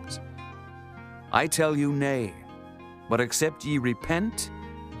such things? I tell you, nay, but except ye repent,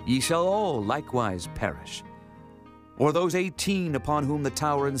 ye shall all likewise perish. Or those 18 upon whom the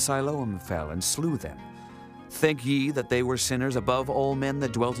tower in Siloam fell and slew them, think ye that they were sinners above all men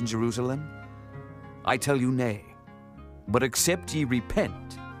that dwelt in Jerusalem? I tell you, nay, but except ye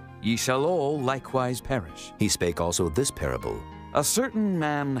repent, ye shall all likewise perish. He spake also this parable. A certain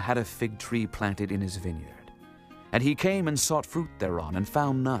man had a fig tree planted in his vineyard, and he came and sought fruit thereon, and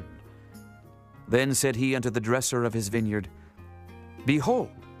found none. Then said he unto the dresser of his vineyard,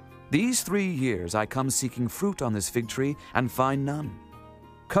 Behold, these 3 years I come seeking fruit on this fig tree, and find none.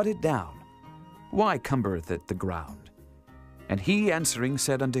 Cut it down. Why cumbereth it the ground? And he answering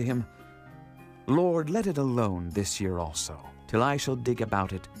said unto him, Lord, let it alone this year also, till I shall dig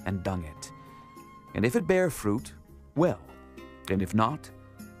about it and dung it. And if it bear fruit, well, and if not,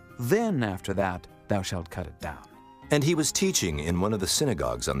 then after that thou shalt cut it down. And he was teaching in one of the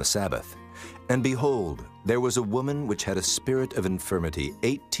synagogues on the Sabbath. And behold, there was a woman which had a spirit of infirmity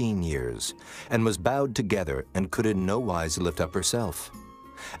 18 years, and was bowed together, and could in no wise lift up herself.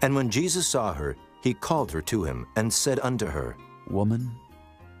 And when Jesus saw her, he called her to him, and said unto her, Woman,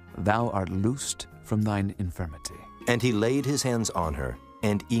 thou art loosed from thine infirmity. And he laid his hands on her,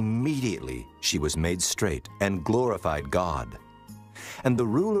 and immediately she was made straight, and glorified God. And the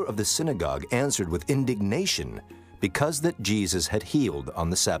ruler of the synagogue answered with indignation, because that Jesus had healed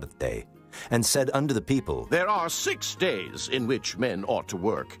on the Sabbath day, and said unto the people, There are 6 days in which men ought to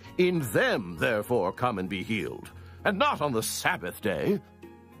work. In them, therefore, come and be healed, and not on the Sabbath day.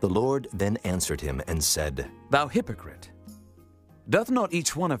 The Lord then answered him and said, Thou hypocrite, doth not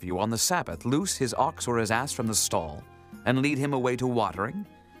each one of you on the Sabbath loose his ox or his ass from the stall, and lead him away to watering?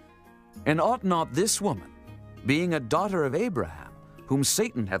 And ought not this woman, being a daughter of Abraham, whom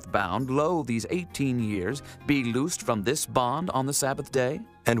Satan hath bound, lo, these 18 years, be loosed from this bond on the Sabbath day?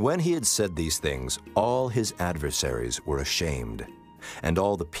 And when he had said these things, all his adversaries were ashamed, and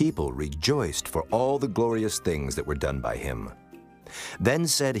all the people rejoiced for all the glorious things that were done by him. Then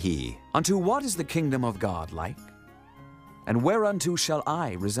said he, Unto what is the kingdom of God like? And whereunto shall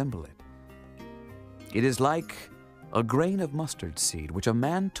I resemble it? It is like a grain of mustard seed, which a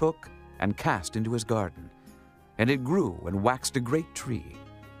man took and cast into his garden. And it grew and waxed a great tree,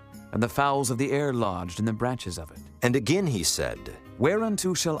 and the fowls of the air lodged in the branches of it. And again he said,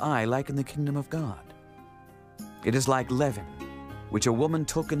 Whereunto shall I liken the kingdom of God? It is like leaven, which a woman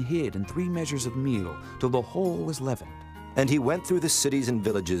took and hid in 3 measures of meal, till the whole was leavened. And he went through the cities and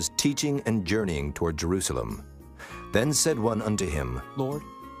villages, teaching and journeying toward Jerusalem. Then said one unto him, Lord,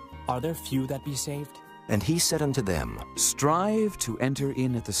 are there few that be saved? And he said unto them, Strive to enter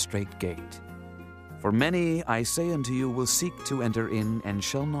in at the strait gate. For many, I say unto you, will seek to enter in, and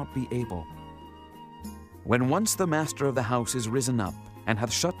shall not be able. When once the master of the house is risen up, and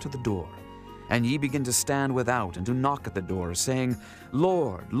hath shut to the door, and ye begin to stand without, and to knock at the door, saying,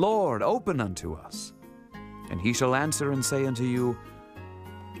 Lord, Lord, open unto us. And he shall answer and say unto you,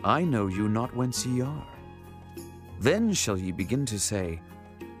 I know you not whence ye are. Then shall ye begin to say,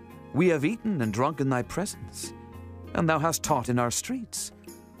 We have eaten and drunk in thy presence, and thou hast taught in our streets.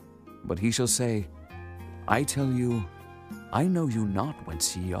 But he shall say, I tell you, I know you not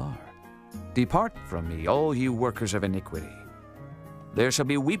whence ye are. Depart from me, all you workers of iniquity. There shall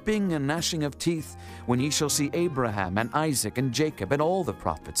be weeping and gnashing of teeth when ye shall see Abraham and Isaac and Jacob and all the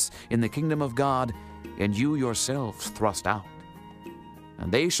prophets in the kingdom of God, and you yourselves thrust out.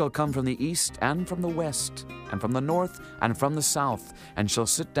 And they shall come from the east and from the west, and from the north and from the south, and shall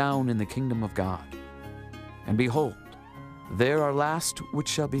sit down in the kingdom of God. And behold, there are last which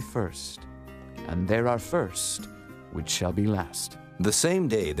shall be first, and there are first which shall be last. The same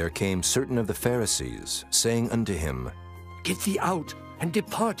day there came certain of the Pharisees, saying unto him, Get thee out, and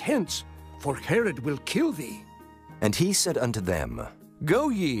depart hence, for Herod will kill thee. And he said unto them, Go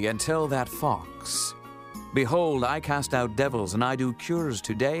ye and tell that fox, Behold, I cast out devils, and I do cures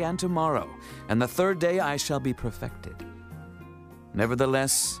today and tomorrow, and the 3rd day I shall be perfected.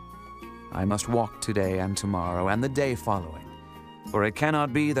 Nevertheless, I must walk today and tomorrow, and the day following, for it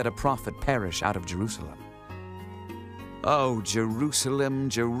cannot be that a prophet perish out of Jerusalem. O Jerusalem,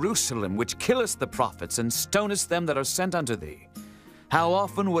 Jerusalem, which killest the prophets, and stonest them that are sent unto thee! How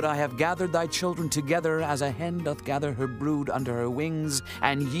often would I have gathered thy children together, as a hen doth gather her brood under her wings,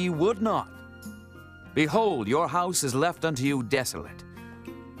 and ye would not! Behold, your house is left unto you desolate.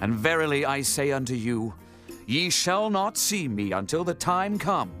 And verily I say unto you, ye shall not see me until the time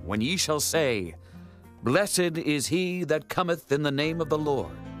come when ye shall say, Blessed is he that cometh in the name of the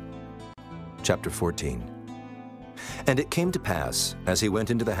Lord. Chapter 14. And it came to pass, as he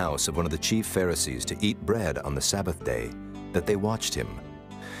went into the house of one of the chief Pharisees to eat bread on the Sabbath day, that they watched him.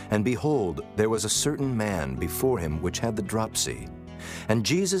 And behold, there was a certain man before him which had the dropsy. And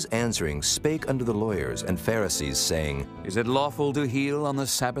Jesus answering spake unto the lawyers and Pharisees, saying, Is it lawful to heal on the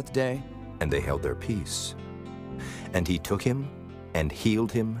Sabbath day? And they held their peace. And he took him, and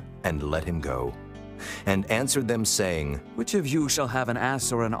healed him, and let him go. and answered them, saying, Which of you shall have an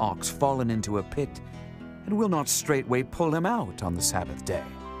ass or an ox fallen into a pit, and will not straightway pull him out on the Sabbath day?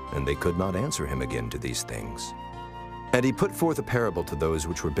 And they could not answer him again to these things. And he put forth a parable to those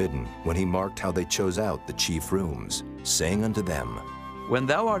which were bidden, when he marked how they chose out the chief rooms, saying unto them, When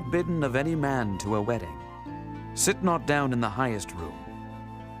thou art bidden of any man to a wedding, sit not down in the highest room,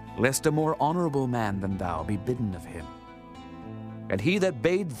 lest a more honorable man than thou be bidden of him. And he that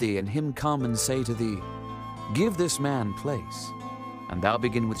bade thee and him come and say to thee, Give this man place, and thou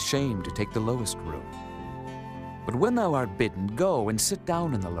begin with shame to take the lowest room. But when thou art bidden, go and sit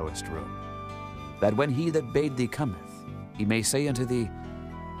down in the lowest room, that when he that bade thee cometh, he may say unto thee,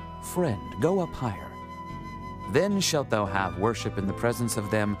 Friend, go up higher. Then shalt thou have worship in the presence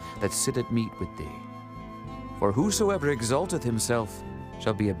of them that sit at meat with thee. For whosoever exalteth himself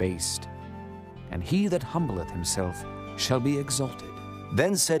shall be abased, and he that humbleth himself shall be exalted.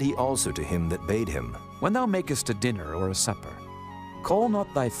 Then said he also to him that bade him, When thou makest a dinner or a supper, call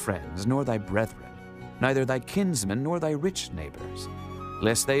not thy friends, nor thy brethren, neither thy kinsmen, nor thy rich neighbors,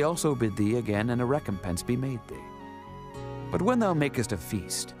 lest they also bid thee again, and a recompense be made thee. But when thou makest a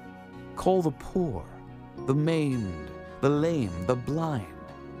feast, call the poor, the maimed, the lame, the blind,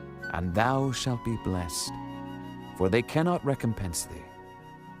 and thou shalt be blessed, for they cannot recompense thee,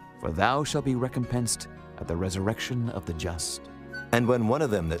 for thou shalt be recompensed at the resurrection of the just. And when one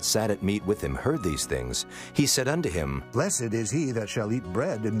of them that sat at meat with him heard these things, he said unto him, Blessed is he that shall eat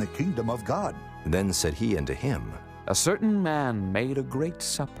bread in the kingdom of God. Then said he unto him, A certain man made a great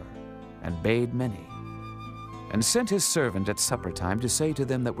supper, and bade many, and sent his servant at supper time to say to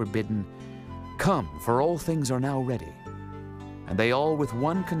them that were bidden, Come, for all things are now ready. And they all with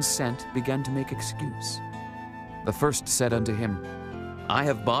one consent began to make excuse. The first said unto him, I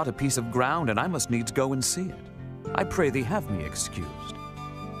have bought a piece of ground, and I must needs go and see it. I pray thee have me excused.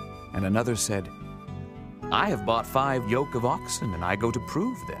 And another said, I have bought 5 yoke of oxen, and I go to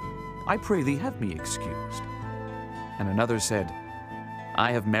prove them. I pray thee have me excused. And another said,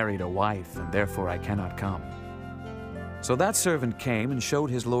 I have married a wife, and therefore I cannot come. So that servant came and showed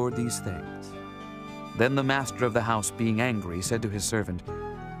his lord these things. Then the master of the house, being angry, said to his servant,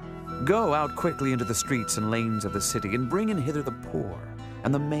 Go out quickly into the streets and lanes of the city, and bring in hither the poor,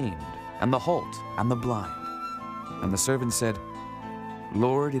 and the maimed, and the halt, and the blind. And the servant said,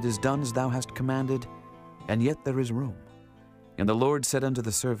 Lord, it is done as thou hast commanded, and yet there is room. And the Lord said unto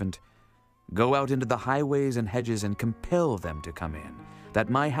the servant, Go out into the highways and hedges, and compel them to come in, that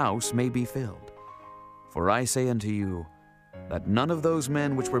my house may be filled. For I say unto you, that none of those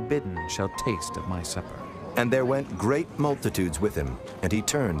men which were bidden shall taste of my supper. And there went great multitudes with him, and he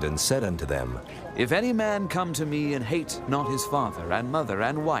turned and said unto them, If any man come to me and hate not his father, and mother,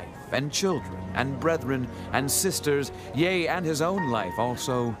 and wife, and children, and brethren, and sisters, yea, and his own life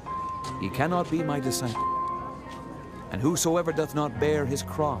also, he cannot be my disciple. And whosoever doth not bear his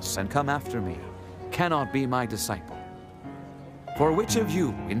cross and come after me cannot be my disciple. For which of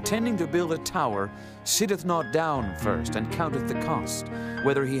you, intending to build a tower, sitteth not down first, and counteth the cost,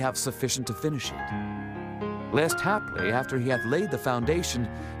 whether he have sufficient to finish it? Lest haply, after he hath laid the foundation,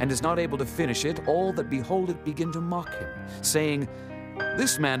 and is not able to finish it, all that behold it begin to mock him, saying,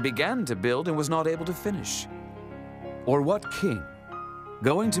 This man began to build, and was not able to finish. Or what king,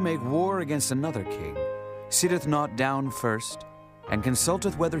 going to make war against another king, sitteth not down first, and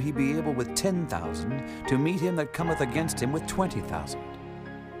consulteth whether he be able with 10,000 to meet him that cometh against him with 20,000?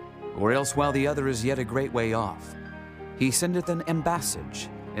 Or else, while the other is yet a great way off, he sendeth an embassage,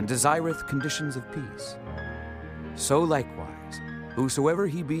 and desireth conditions of peace. So likewise, whosoever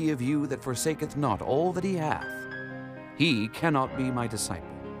he be of you that forsaketh not all that he hath, he cannot be my disciple.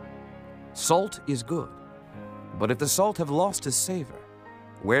 Salt is good, but if the salt have lost his savor,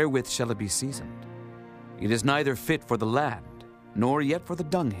 wherewith shall it be seasoned? It is neither fit for the land, nor yet for the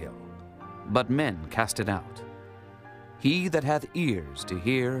dunghill, but men cast it out. He that hath ears to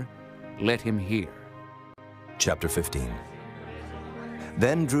hear, let him hear. Chapter 15.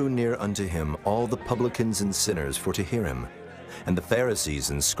 Then drew near unto him all the publicans and sinners for to hear him. And the Pharisees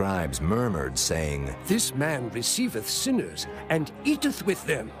and scribes murmured, saying, This man receiveth sinners, and eateth with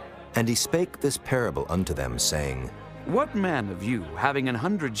them. And he spake this parable unto them, saying, What man of you, having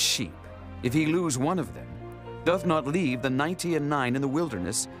 100 sheep, if he lose one of them, doth not leave the 99 in the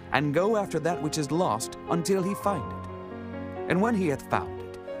wilderness, and go after that which is lost until he find it? And when he hath found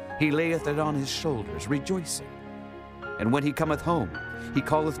it, he layeth it on his shoulders, rejoicing. And when he cometh home, he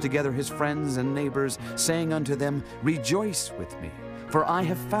calleth together his friends and neighbors, saying unto them, Rejoice with me, for I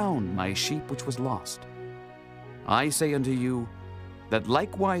have found my sheep which was lost. I say unto you, that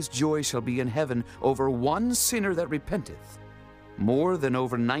likewise joy shall be in heaven over one sinner that repenteth, more than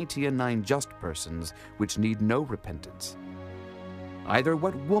over 99 just persons which need no repentance. Either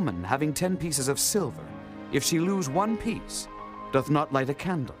what woman, having 10 pieces of silver, if she lose 1 piece, doth not light a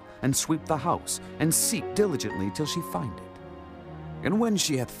candle, and sweep the house, and seek diligently till she find it? And when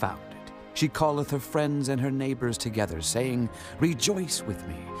she hath found it, she calleth her friends and her neighbors together, saying, Rejoice with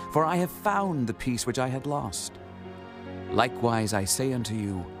me, for I have found the piece which I had lost. Likewise I say unto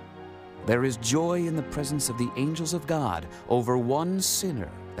you, there is joy in the presence of the angels of God over one sinner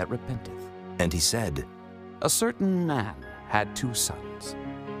that repenteth. And he said, A certain man had 2 sons.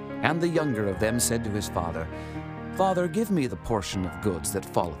 And the younger of them said to his father, Father, give me the portion of goods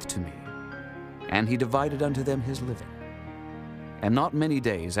that falleth to me. And he divided unto them his living. And not many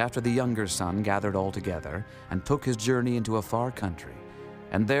days after, the younger son gathered all together, and took his journey into a far country,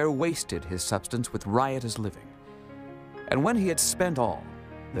 and there wasted his substance with riotous living. And when he had spent all,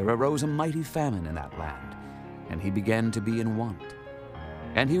 there arose a mighty famine in that land, and he began to be in want.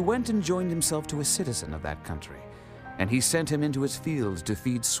 And he went and joined himself to a citizen of that country, and he sent him into his fields to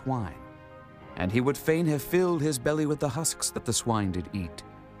feed swine. And he would fain have filled his belly with the husks that the swine did eat,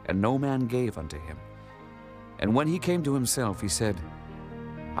 and no man gave unto him. And when he came to himself, he said,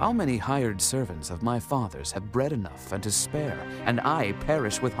 How many hired servants of my father's have bread enough and to spare, and I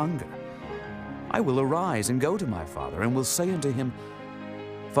perish with hunger? I will arise and go to my father, and will say unto him,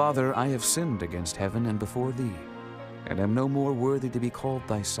 Father, I have sinned against heaven and before thee, and am no more worthy to be called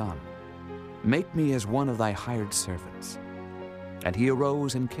thy son. Make me as one of thy hired servants. And he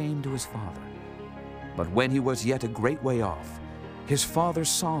arose and came to his father. But when he was yet a great way off, his father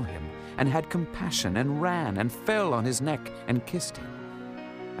saw him, and had compassion, and ran, and fell on his neck, and kissed him.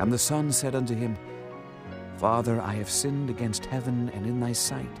 And the son said unto him, Father, I have sinned against heaven and in thy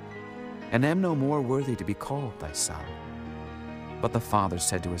sight, and am no more worthy to be called thy son. But the father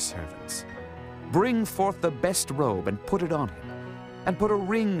said to his servants, Bring forth the best robe, and put it on him, and put a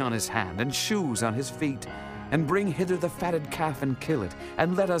ring on his hand, and shoes on his feet, and bring hither the fatted calf, and kill it,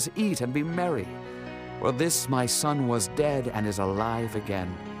 and let us eat and be merry. For this my son was dead, and is alive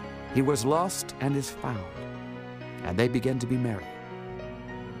again. He was lost, and is found. And they began to be merry.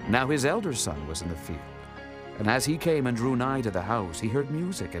 Now his elder son was in the field, and as he came and drew nigh to the house, he heard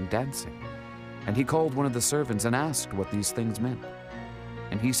music and dancing. And he called one of the servants, and asked what these things meant.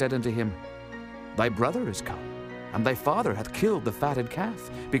 And he said unto him, Thy brother is come, and thy father hath killed the fatted calf,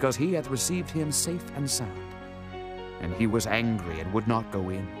 because he hath received him safe and sound. And he was angry, and would not go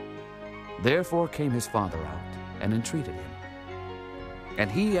in. Therefore came his father out, and entreated him. And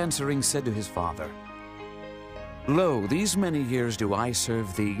he answering said to his father, Lo, these many years do I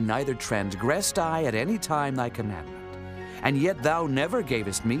serve thee, neither transgressed I at any time thy commandment. And yet thou never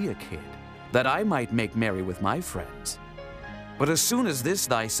gavest me a kid, that I might make merry with my friends. But as soon as this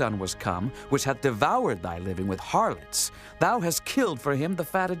thy son was come, which hath devoured thy living with harlots, thou hast killed for him the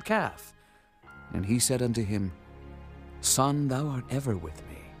fatted calf. And he said unto him, Son, thou art ever with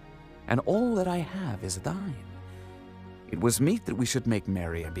me, and all that I have is thine. It was meet that we should make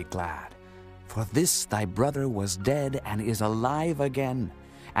merry and be glad. For this thy brother was dead, and is alive again,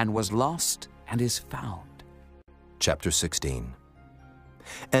 and was lost, and is found. Chapter 16.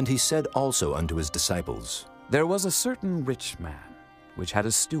 And he said also unto his disciples, There was a certain rich man, which had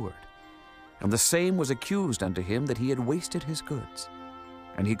a steward, and the same was accused unto him that he had wasted his goods.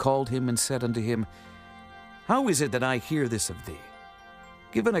 And he called him, and said unto him, How is it that I hear this of thee?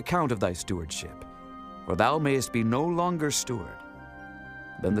 Give an account of thy stewardship, for thou mayest be no longer steward.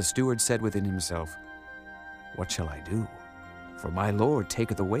 Then the steward said within himself, What shall I do? For my Lord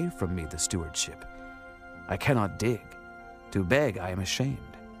taketh away from me the stewardship. I cannot dig. To beg I am ashamed.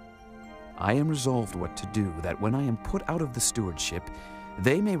 I am resolved what to do, that when I am put out of the stewardship,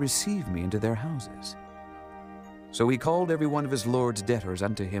 they may receive me into their houses. So he called every one of his lord's debtors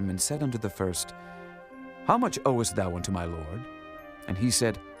unto him, and said unto the first, How much owest thou unto my lord? And he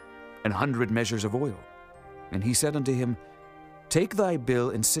said, 100 measures of oil. And he said unto him, Take thy bill,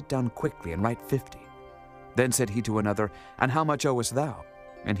 and sit down quickly, and write 50. Then said he to another, And how much owest thou?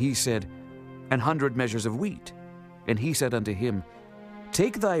 And he said, 100 measures of wheat. And he said unto him,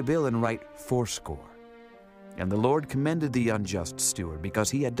 Take thy bill, and write 80. And the Lord commended the unjust steward, because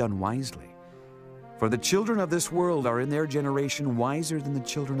he had done wisely. For the children of this world are in their generation wiser than the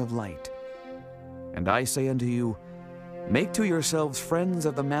children of light. And I say unto you, Make to yourselves friends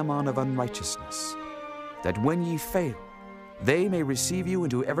of the mammon of unrighteousness, that when ye fail, they may receive you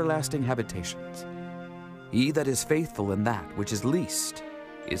into everlasting habitations. He that is faithful in that which is least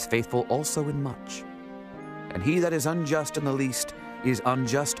is faithful also in much. And he that is unjust in the least is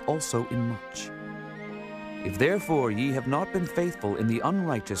unjust also in much. If therefore ye have not been faithful in the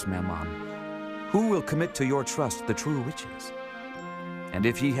unrighteous mammon, who will commit to your trust the true riches? And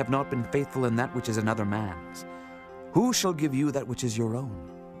if ye have not been faithful in that which is another man's, who shall give you that which is your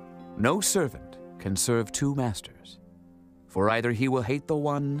own? No servant can serve two masters, for either he will hate the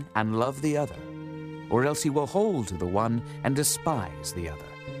one and love the other, or else he will hold to the one and despise the other.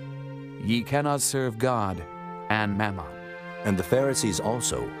 Ye cannot serve God and Mammon. And the Pharisees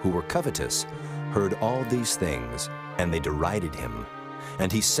also, who were covetous, heard all these things, and they derided him.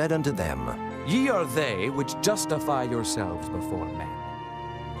 And he said unto them, Ye are they which justify yourselves before men.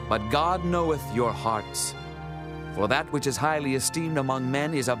 But God knoweth your hearts. For that which is highly esteemed among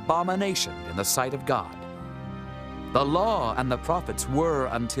men is abomination in the sight of God. The law and the prophets were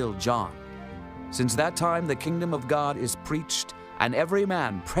until John. Since that time the kingdom of God is preached, and every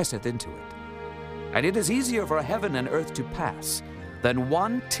man presseth into it. And it is easier for heaven and earth to pass than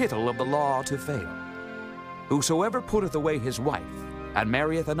one tittle of the law to fail. Whosoever putteth away his wife, and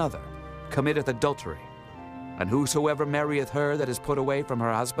marrieth another, committeth adultery. And whosoever marrieth her that is put away from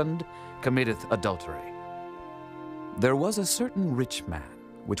her husband, committeth adultery. There was a certain rich man,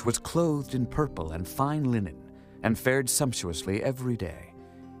 which was clothed in purple and fine linen, and fared sumptuously every day.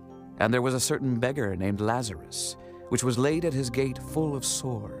 And there was a certain beggar named Lazarus, which was laid at his gate full of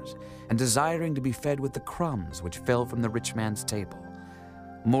sores, and desiring to be fed with the crumbs which fell from the rich man's table.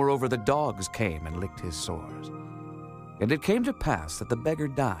 Moreover, the dogs came and licked his sores. And it came to pass that the beggar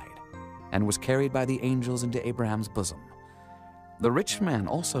died, and was carried by the angels into Abraham's bosom. The rich man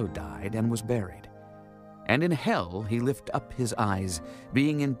also died and was buried. And in hell he lift up his eyes,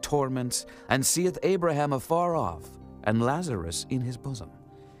 being in torments, and seeth Abraham afar off, and Lazarus in his bosom.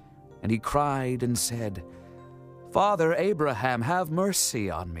 And he cried and said, Father Abraham, have mercy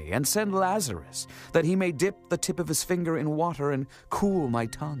on me, and send Lazarus, that he may dip the tip of his finger in water and cool my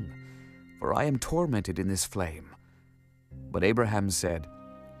tongue, for I am tormented in this flame. But Abraham said,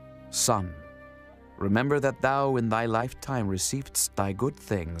 Son, remember that thou in thy lifetime receivedst thy good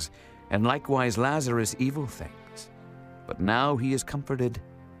things, and likewise Lazarus evil things. But now he is comforted,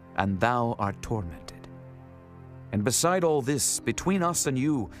 and thou art tormented. And beside all this, between us and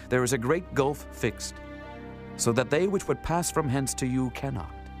you, there is a great gulf fixed, so that they which would pass from hence to you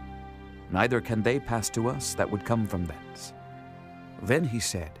cannot, neither can they pass to us that would come from thence. Then he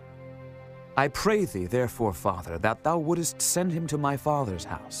said, I pray thee, therefore, Father, that thou wouldest send him to my father's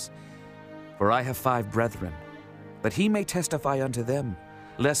house. For I have 5 brethren, that he may testify unto them,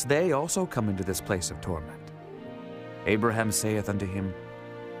 lest they also come into this place of torment. Abraham saith unto him,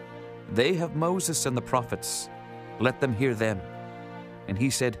 They have Moses and the prophets, let them hear them. And he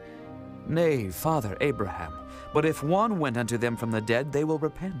said, Nay, Father Abraham, but if one went unto them from the dead, they will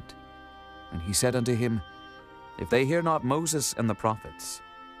repent. And he said unto him, If they hear not Moses and the prophets,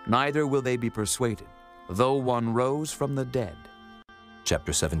 neither will they be persuaded, though one rose from the dead.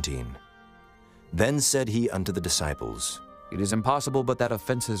 Chapter 17. Then said he unto the disciples, It is impossible but that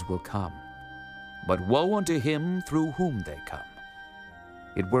offenses will come. But woe unto him through whom they come.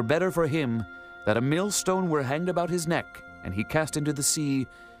 It were better for him that a millstone were hanged about his neck, and he cast into the sea,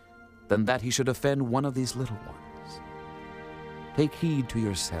 than that he should offend one of these little ones. Take heed to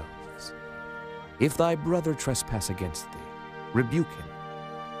yourselves. If thy brother trespass against thee, rebuke him.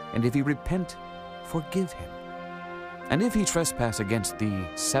 And if he repent, forgive him. And if he trespass against thee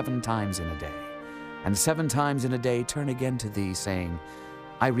 7 times in a day, and 7 times in a day turn again to thee, saying,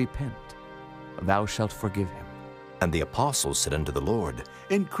 I repent, thou shalt forgive him. And the apostles said unto the Lord,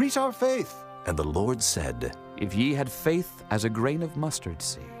 Increase our faith. And the Lord said, If ye had faith as a grain of mustard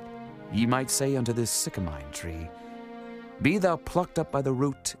seed, ye might say unto this sycamore tree, Be thou plucked up by the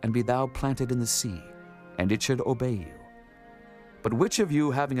root, and be thou planted in the sea, and it should obey you. But which of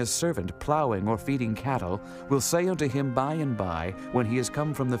you, having a servant plowing or feeding cattle, will say unto him by and by, when he is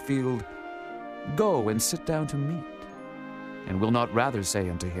come from the field, Go and sit down to meat? And will not rather say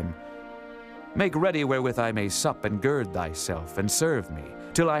unto him, Make ready wherewith I may sup, and gird thyself, and serve me,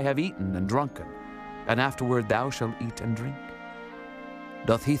 till I have eaten and drunken, and afterward thou shalt eat and drink?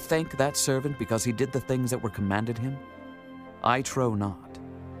 Doth he thank that servant because he did the things that were commanded him? I trow not.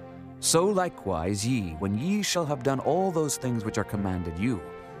 So likewise ye, when ye shall have done all those things which are commanded you,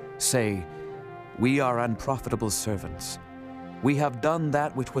 say, We are unprofitable servants. We have done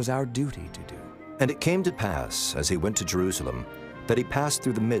that which was our duty to do. And it came to pass, as he went to Jerusalem, that he passed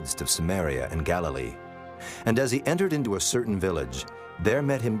through the midst of Samaria and Galilee. And as he entered into a certain village, there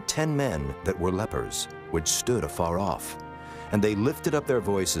met him 10 men that were lepers, which stood afar off. And they lifted up their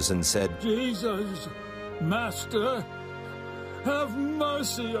voices and said, Jesus, Master, have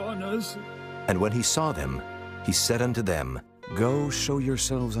mercy on us. And when he saw them, he said unto them, Go show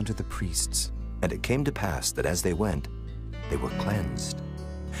yourselves unto the priests. And it came to pass that as they went, they were cleansed.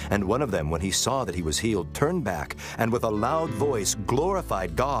 And one of them, when he saw that he was healed, turned back, and with a loud voice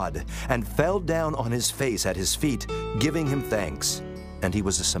glorified God, and fell down on his face at his feet, giving him thanks. And he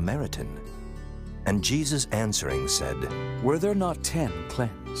was a Samaritan. And Jesus answering said, Were there not 10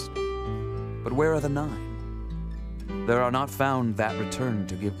 cleansed? But where are the 9? There are not found that returned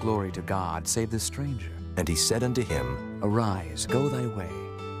to give glory to God, save this stranger. And he said unto him, Arise, go thy way.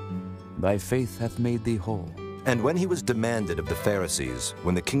 Thy faith hath made thee whole. And when he was demanded of the Pharisees,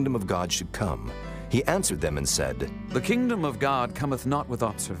 when the kingdom of God should come, he answered them and said, The kingdom of God cometh not with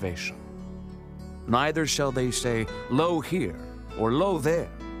observation. Neither shall they say, Lo here, or Lo there.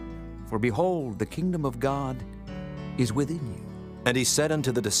 For behold, the kingdom of God is within you. And he said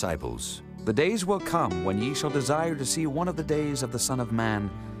unto the disciples, The days will come when ye shall desire to see one of the days of the Son of Man,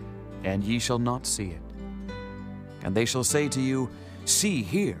 and ye shall not see it. And they shall say to you, See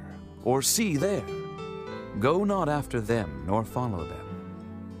here, or see there. Go not after them, nor follow them.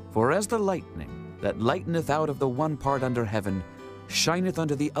 For as the lightning that lighteneth out of the one part under heaven shineth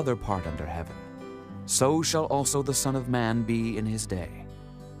unto the other part under heaven, so shall also the Son of Man be in his day.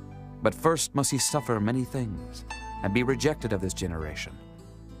 But first must he suffer many things, and be rejected of this generation.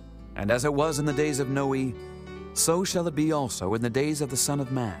 And as it was in the days of Noe, so shall it be also in the days of the Son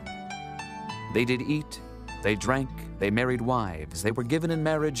of Man. They did eat, they drank, they married wives, they were given in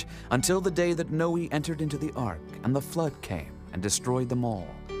marriage, until the day that Noe entered into the ark, and the flood came, and destroyed them all.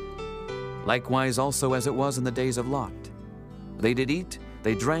 Likewise also as it was in the days of Lot. They did eat,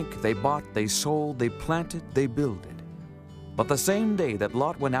 they drank, they bought, they sold, they planted, they builded. But the same day that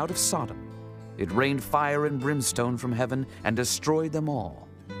Lot went out of Sodom, it rained fire and brimstone from heaven, and destroyed them all.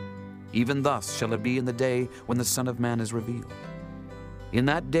 Even thus shall it be in the day when the Son of Man is revealed. In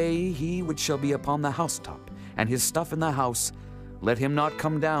that day he which shall be upon the housetop, and his stuff in the house, let him not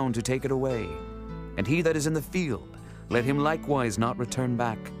come down to take it away. And he that is in the field, let him likewise not return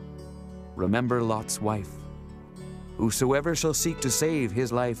back. Remember Lot's wife. Whosoever shall seek to save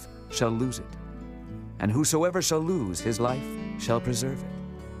his life shall lose it, and whosoever shall lose his life shall preserve it.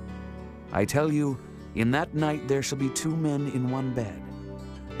 I tell you, in that night there shall be 2 men in one bed.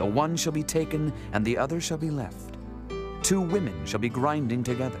 The one shall be taken, and the other shall be left. 2 women shall be grinding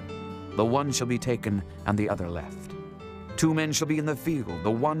together. The one shall be taken, and the other left. 2 men shall be in the field.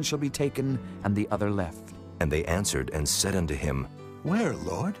 The one shall be taken, and the other left. And they answered and said unto him, Where,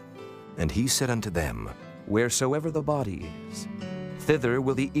 Lord? And he said unto them, Wheresoever the body is, thither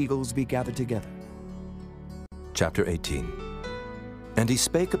will the eagles be gathered together. Chapter 18. And he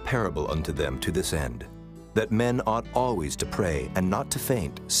spake a parable unto them to this end, that men ought always to pray, and not to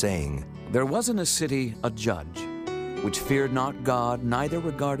faint, saying, There was in a city a judge, which feared not God, neither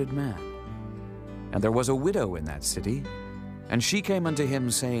regarded man. And there was a widow in that city, and she came unto him,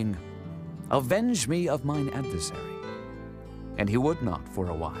 saying, Avenge me of mine adversary. And he would not for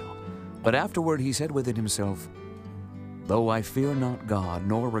a while. But afterward he said within himself, Though I fear not God,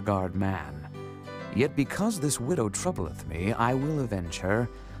 nor regard man, yet because this widow troubleth me, I will avenge her,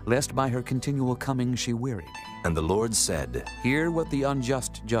 lest by her continual coming she weary me. And the Lord said, Hear what the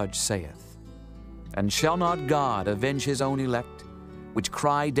unjust judge saith. And shall not God avenge his own elect, which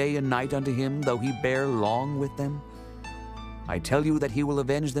cry day and night unto him, though he bear long with them? I tell you that he will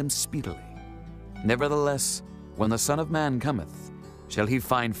avenge them speedily. Nevertheless, when the Son of Man cometh, shall he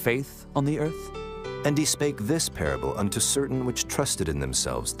find faith on the earth? And he spake this parable unto certain which trusted in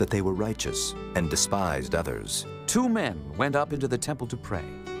themselves that they were righteous, and despised others. 2 men went up into the temple to pray,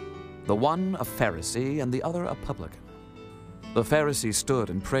 the one a Pharisee, and the other a publican. The Pharisee stood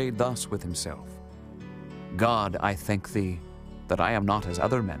and prayed thus with himself, God, I thank thee, that I am not as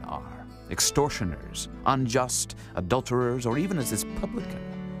other men are, extortioners, unjust, adulterers, or even as this publican.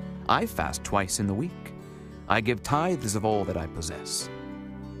 I fast twice in the week. I give tithes of all that I possess.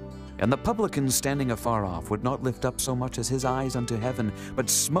 And the publican, standing afar off, would not lift up so much as his eyes unto heaven, but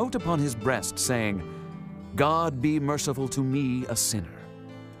smote upon his breast, saying, God, be merciful to me, a sinner.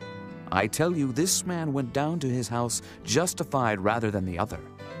 I tell you, this man went down to his house justified rather than the other.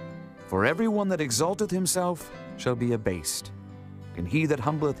 For every one that exalteth himself shall be abased, and he that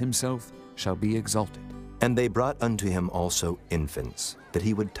humbleth himself shall be exalted. And they brought unto him also infants, that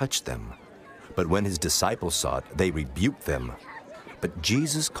he would touch them. But when his disciples saw it, they rebuked them. But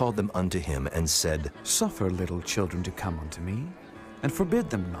Jesus called them unto him, and said, Suffer little children to come unto me, and forbid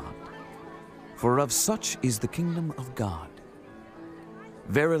them not. For of such is the kingdom of God.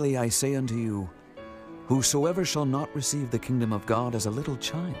 Verily I say unto you, whosoever shall not receive the kingdom of God as a little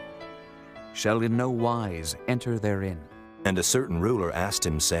child, shall in no wise enter therein. And a certain ruler asked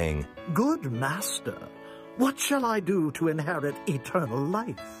him, saying, Good master, what shall I do to inherit eternal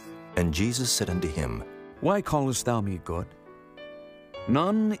life? And Jesus said unto him, Why callest thou me good?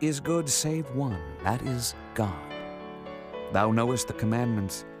 None is good save one, that is God. Thou knowest the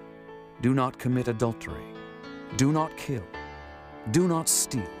commandments. Do not commit adultery. Do not kill. Do not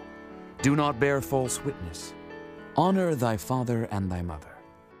steal. Do not bear false witness. Honor thy father and thy mother.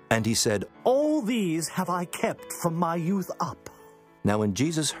 And he said, All these have I kept from my youth up. Now when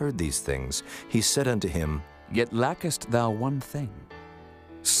Jesus heard these things, he said unto him, Yet lackest thou one thing.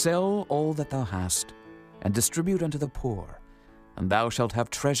 Sell all that thou hast, and distribute unto the poor, and thou shalt have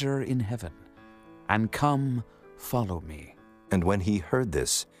treasure in heaven. And come, follow me. And when he heard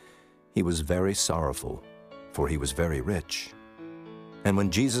this, he was very sorrowful, for he was very rich. And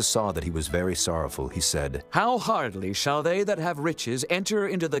when Jesus saw that he was very sorrowful, he said, How hardly shall they that have riches enter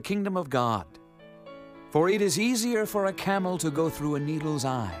into the kingdom of God? For it is easier for a camel to go through a needle's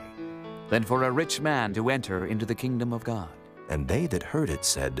eye than for a rich man to enter into the kingdom of God. And they that heard it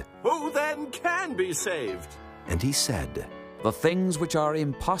said, Who then can be saved? And he said, The things which are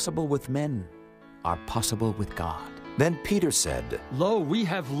impossible with men are possible with God. Then Peter said, Lo, we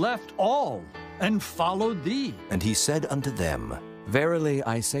have left all, and followed thee. And he said unto them, Verily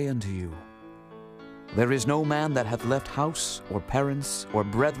I say unto you, there is no man that hath left house, or parents, or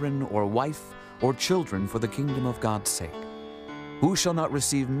brethren, or wife, or children for the kingdom of God's sake, who shall not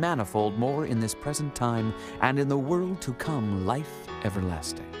receive manifold more in this present time, and in the world to come life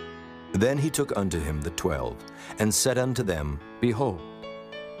everlasting. Then he took unto him the 12, and said unto them, Behold,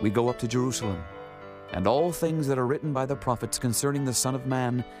 we go up to Jerusalem, and all things that are written by the prophets concerning the Son of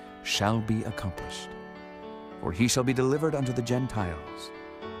Man shall be accomplished. For he shall be delivered unto the Gentiles,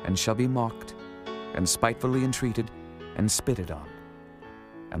 and shall be mocked, and spitefully entreated, and spitted on.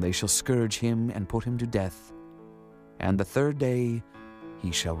 And they shall scourge him, and put him to death. And the third day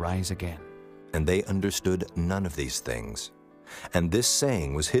he shall rise again. And they understood none of these things. And this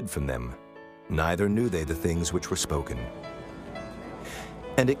saying was hid from them, neither knew they the things which were spoken.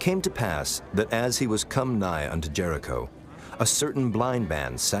 And it came to pass that as he was come nigh unto Jericho, a certain blind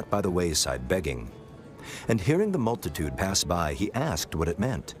man sat by the wayside begging. And hearing the multitude pass by, he asked what it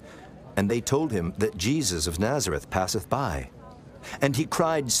meant. And they told him that Jesus of Nazareth passeth by. And he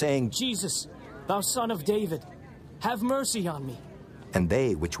cried, saying, Jesus, thou son of David, have mercy on me. And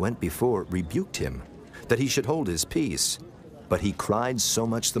they which went before rebuked him, that he should hold his peace. But he cried so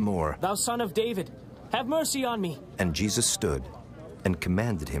much the more, Thou son of David, have mercy on me. And Jesus stood, and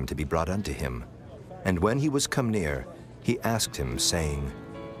commanded him to be brought unto him. And when he was come near, he asked him, saying,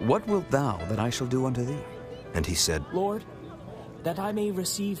 What wilt thou that I shall do unto thee? And he said, Lord, that I may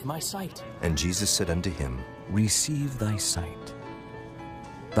receive my sight. And Jesus said unto him, Receive thy sight.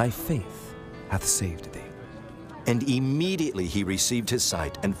 Thy faith hath saved thee. And immediately he received his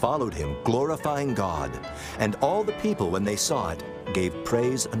sight, and followed him, glorifying God. And all the people, when they saw it, gave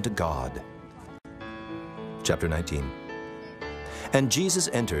praise unto God. Chapter 19. And Jesus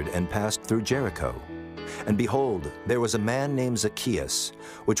entered and passed through Jericho. And behold, there was a man named Zacchaeus,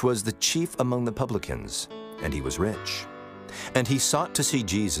 which was the chief among the publicans, and he was rich. And he sought to see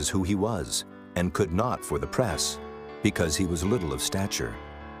Jesus who he was, and could not for the press, because he was little of stature.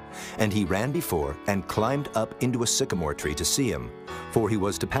 And he ran before, and climbed up into a sycamore tree to see him, for he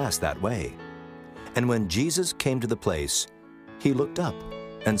was to pass that way. And when Jesus came to the place, he looked up,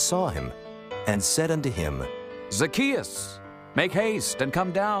 and saw him, and said unto him, Zacchaeus, make haste, and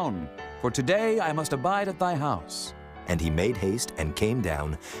come down, for today I must abide at thy house. And he made haste, and came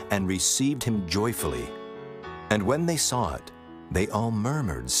down, and received him joyfully. And when they saw it, they all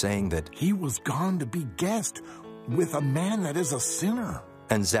murmured, saying that he was gone to be guest with a man that is a sinner.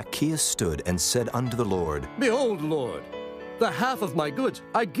 And Zacchaeus stood and said unto the Lord, Behold, Lord, the half of my goods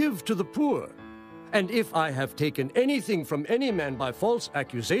I give to the poor. And if I have taken anything from any man by false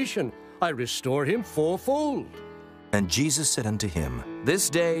accusation, I restore him fourfold. And Jesus said unto him, This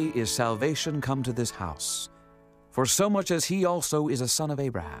day is salvation come to this house, for so much as he also is a son of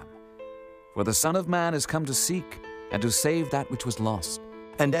Abraham. For the Son of Man is come to seek and to save that which was lost.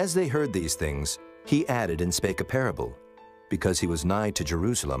 And as they heard these things, he added and spake a parable, because he was nigh to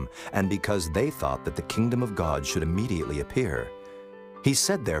Jerusalem, and because they thought that the kingdom of God should immediately appear. He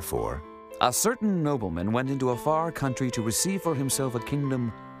said therefore, A certain nobleman went into a far country to receive for himself a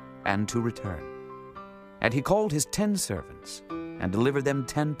kingdom, and to return. And he called his 10 servants, and delivered them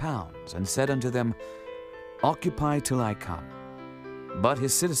 10 pounds, and said unto them, Occupy till I come. But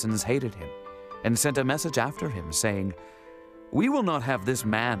his citizens hated him, and sent a message after him, saying, We will not have this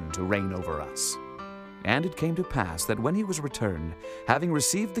man to reign over us. And it came to pass that when he was returned, having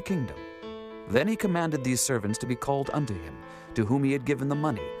received the kingdom, then he commanded these servants to be called unto him, to whom he had given the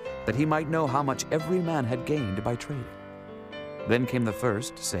money, that he might know how much every man had gained by trading. Then came the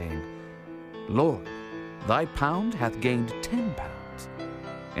first, saying, Lord, thy pound hath gained 10 pounds.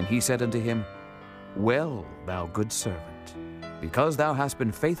 And he said unto him, Well, thou good servant, because thou hast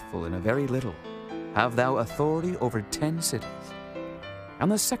been faithful in a very little, have thou authority over 10 cities.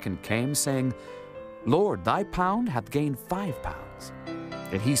 And the second came, saying, Lord, thy pound hath gained 5 pounds.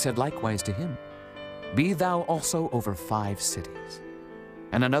 And he said likewise to him, Be thou also over 5 cities.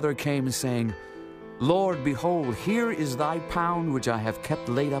 And another came, saying, Lord, behold, here is thy pound which I have kept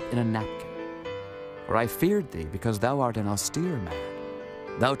laid up in a napkin. For I feared thee, because thou art an austere man.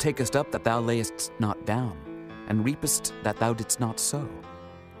 Thou takest up that thou layest not down, and reapest that thou didst not sow.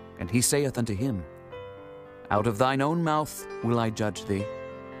 And he saith unto him, Out of thine own mouth will I judge thee,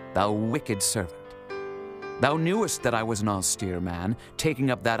 thou wicked servant. Thou knewest that I was an austere man, taking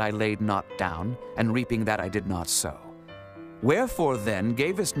up that I laid not down, and reaping that I did not sow. Wherefore then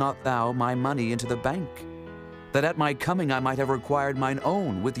gavest not thou my money into the bank, that at my coming I might have required mine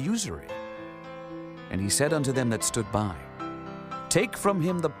own with usury? And he said unto them that stood by, Take from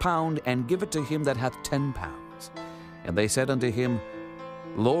him the pound, and give it to him that hath 10 pounds. And they said unto him,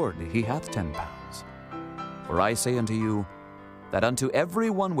 Lord, he hath 10 pounds. For I say unto you, that unto every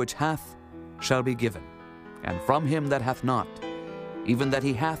one which hath shall be given, and from him that hath not, even that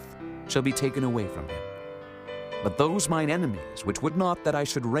he hath shall be taken away from him. But those mine enemies, which would not that I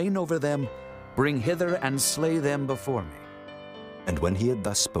should reign over them, bring hither and slay them before me. And when he had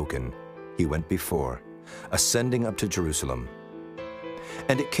thus spoken, he went before, ascending up to Jerusalem.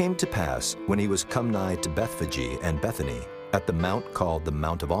 And it came to pass, when he was come nigh to Bethphage and Bethany, at the mount called the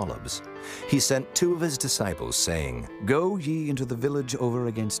Mount of Olives, he sent 2 of his disciples, saying, Go ye into the village over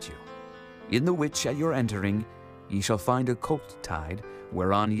against you, in the which at your entering ye shall find a colt tied,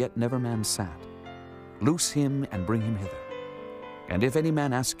 whereon yet never man sat. Loose him, and bring him hither. And if any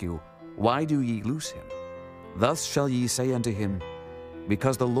man ask you, Why do ye loose him? Thus shall ye say unto him,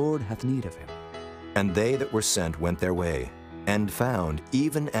 Because the Lord hath need of him. And they that were sent went their way, and found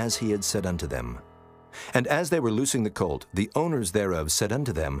even as he had said unto them. And as they were loosing the colt, the owners thereof said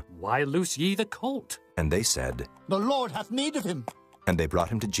unto them, Why loose ye the colt? And they said, The Lord hath need of him. And they brought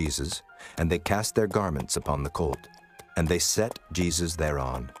him to Jesus, and they cast their garments upon the colt, and they set Jesus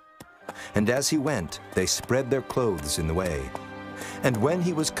thereon. And as he went, they spread their clothes in the way. And when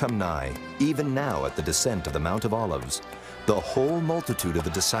he was come nigh, even now at the descent of the Mount of Olives, the whole multitude of the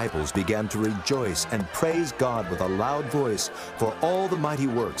disciples began to rejoice and praise God with a loud voice for all the mighty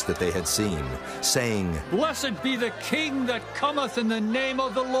works that they had seen, saying, Blessed be the King that cometh in the name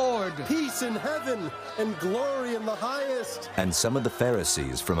of the Lord. Peace in heaven, and glory in the highest. And some of the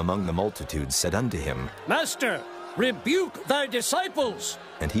Pharisees from among the multitude said unto him, Master, rebuke thy disciples.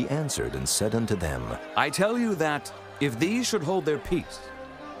 And he answered and said unto them, I tell you that, if these should hold their peace,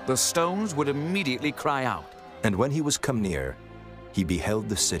 the stones would immediately cry out. And when he was come near, he beheld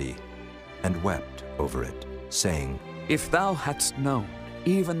the city, and wept over it, saying, If thou hadst known,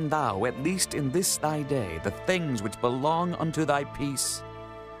 even thou, at least in this thy day, the things which belong unto thy peace,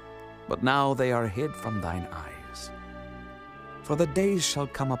 but now they are hid from thine eyes. For the days shall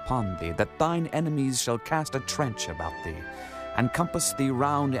come upon thee, that thine enemies shall cast a trench about thee, and compass thee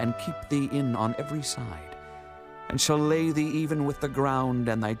round, and keep thee in on every side, and shall lay thee even with the ground,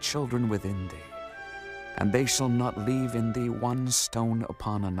 and thy children within thee. And they shall not leave in thee one stone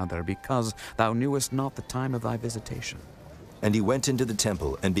upon another, because thou knewest not the time of thy visitation. And he went into the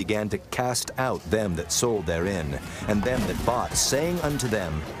temple, and began to cast out them that sold therein, and them that bought, saying unto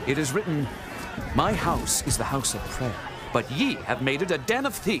them, It is written, My house is the house of prayer, but ye have made it a den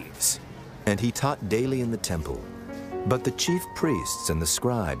of thieves. And he taught daily in the temple. But the chief priests and the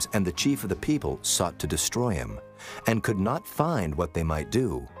scribes and the chief of the people sought to destroy him, and could not find what they might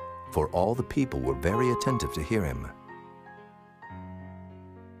do, for all the people were very attentive to hear him.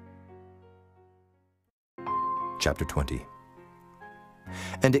 Chapter 20.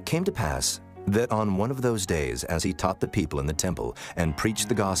 And it came to pass that on one of those days, as he taught the people in the temple and preached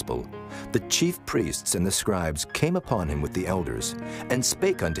the gospel, the chief priests and the scribes came upon him with the elders, and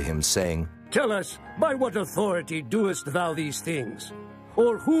spake unto him, saying, Tell us, by what authority doest thou these things?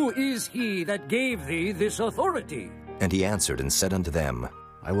 Or who is he that gave thee this authority? And he answered and said unto them,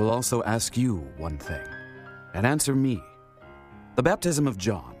 I will also ask you one thing, and answer me. The baptism of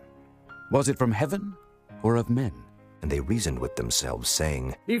John, was it from heaven or of men? And they reasoned with themselves,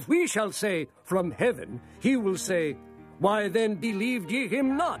 saying, If we shall say, From heaven, he will say, Why then believed ye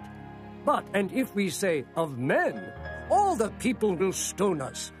him not? But, and if we say, Of men, all the people will stone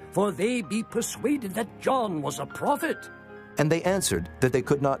us, for they be persuaded that John was a prophet. And they answered that they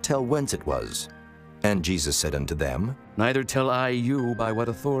could not tell whence it was. And Jesus said unto them, Neither tell I you by what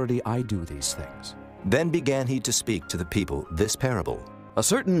authority I do these things. Then began he to speak to the people this parable. A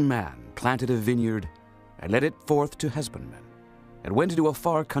certain man planted a vineyard, and led it forth to husbandmen. and went into a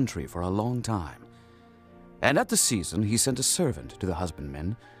far country for a long time. And at the season he sent a servant to the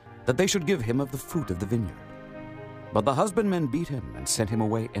husbandmen, that they should give him of the fruit of the vineyard. But the husbandmen beat him and sent him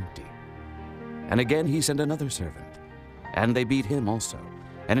away empty. And again he sent another servant, and they beat him also,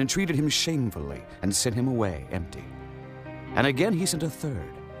 and entreated him shamefully, and sent him away empty. And again he sent a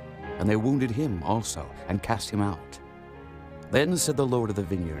third, and they wounded him also, and cast him out. Then said the Lord of the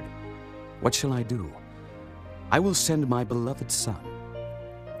vineyard, What shall I do? I will send my beloved son.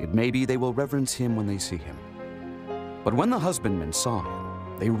 It may be they will reverence him when they see him. But when the husbandmen saw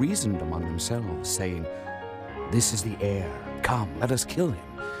him, they reasoned among themselves, saying, This is the heir. Come, let us kill him,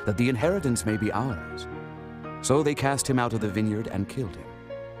 that the inheritance may be ours. So they cast him out of the vineyard and killed him.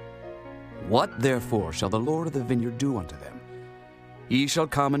 What therefore shall the Lord of the vineyard do unto them? He shall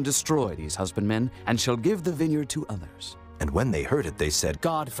come and destroy these husbandmen, and shall give the vineyard to others. And when they heard it, they said,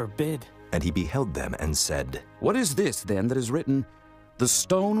 God forbid. And he beheld them and said, What is this then that is written, The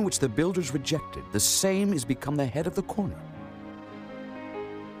stone which the builders rejected, the same is become the head of the corner.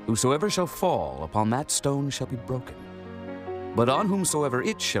 Whosoever shall fall upon that stone shall be broken. But on whomsoever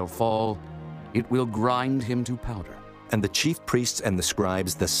it shall fall, it will grind him to powder. And the chief priests and the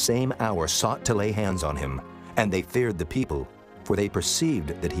scribes the same hour sought to lay hands on him. And they feared the people, for they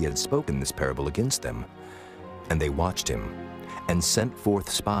perceived that he had spoken this parable against them. And they watched him, and sent forth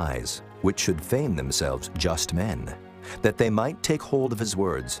spies, which should feign themselves just men, that they might take hold of his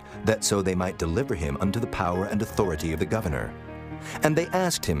words, that so they might deliver him unto the power and authority of the governor. And they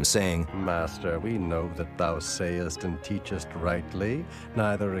asked him, saying, Master, we know that thou sayest and teachest rightly,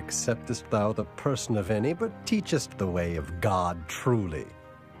 neither acceptest thou the person of any, but teachest the way of God truly.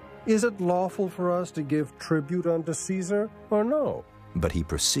 Is it lawful for us to give tribute unto Caesar, or no? But he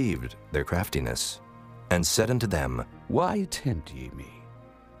perceived their craftiness, and said unto them, Why tempt ye me?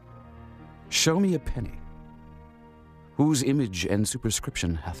 Show me a penny. Whose image and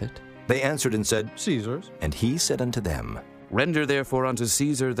superscription hath it? They answered and said, Caesar's. And he said unto them, Render therefore unto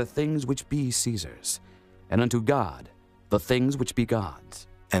Caesar the things which be Caesar's, and unto God the things which be God's.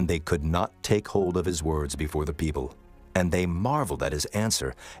 And they could not take hold of his words before the people, and they marveled at his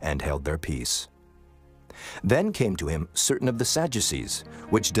answer, and held their peace. Then came to him certain of the Sadducees,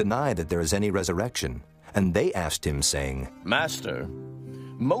 which deny that there is any resurrection. And they asked him, saying, Master,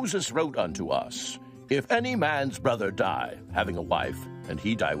 Moses wrote unto us, If any man's brother die, having a wife, and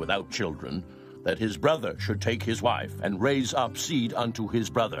he die without children, that his brother should take his wife, and raise up seed unto his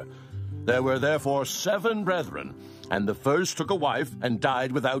brother. There were therefore 7 brethren, and the first took a wife, and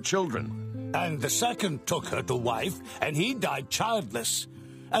died without children. And the second took her to wife, and he died childless.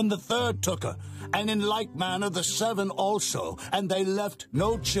 And the third took her, and in like manner the 7 also, and they left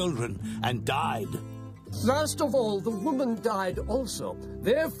no children, and died. Last of all, the woman died also.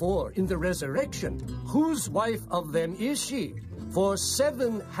 Therefore, in the resurrection, whose wife of them is she? For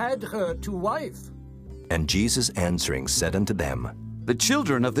 7 had her to wife. And Jesus answering said unto them, The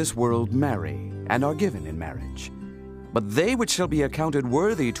children of this world marry, and are given in marriage. But they which shall be accounted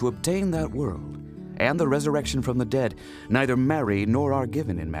worthy to obtain that world, and the resurrection from the dead, neither marry nor are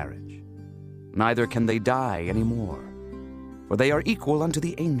given in marriage. Neither can they die any more. For they are equal unto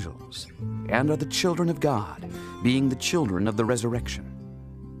the angels, and are the children of God, being the children of the resurrection.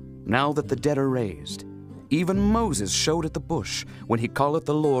 Now that the dead are raised, even Moses showed at the bush, when he calleth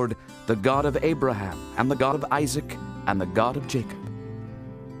the Lord, the God of Abraham, and the God of Isaac, and the God of Jacob.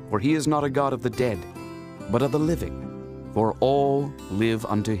 For he is not a God of the dead, but of the living, for all live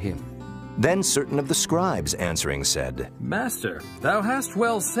unto him. Then certain of the scribes answering said, Master, thou hast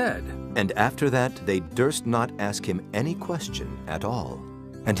well said. And after that they durst not ask him any question at all.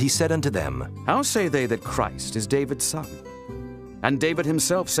 And he said unto them, How say they that Christ is David's son? And David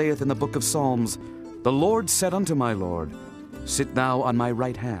himself saith in the book of Psalms, The Lord said unto my Lord, Sit thou on my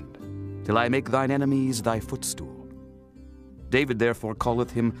right hand, till I make thine enemies thy footstool. David therefore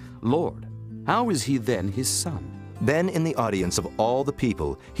calleth him Lord. How is he then his son? Then in the audience of all the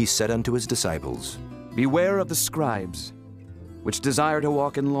people he said unto his disciples, Beware of the scribes, which desire to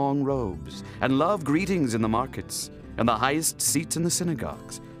walk in long robes, and love greetings in the markets, and the highest seats in the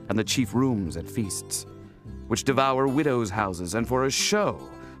synagogues, and the chief rooms at feasts, which devour widows' houses, and for a show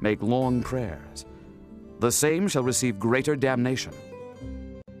make long prayers. The same shall receive greater damnation.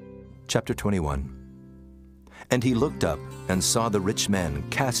 Chapter 21. And he looked up, and saw the rich men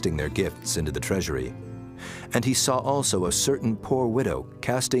casting their gifts into the treasury. And he saw also a certain poor widow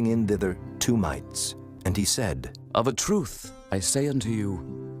casting in thither 2 mites. And he said, Of a truth I say unto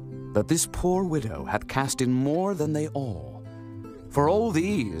you, that this poor widow hath cast in more than they all. For all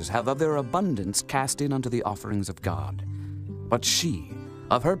these have of their abundance cast in unto the offerings of God. But she,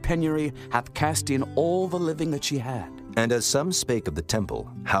 of her penury, hath cast in all the living that she had, And as some spake of the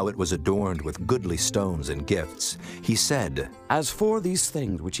temple, how it was adorned with goodly stones and gifts, he said, As for these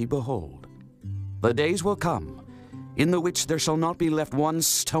things which ye behold, the days will come, in the which there shall not be left one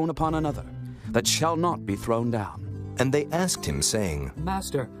stone upon another, that shall not be thrown down. And they asked him, saying,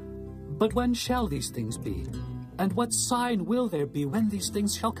 Master, but when shall these things be? And what sign will there be when these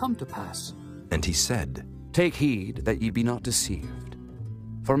things shall come to pass? And he said, Take heed that ye be not deceived.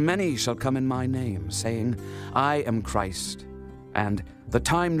 For many shall come in my name, saying, I am Christ, and the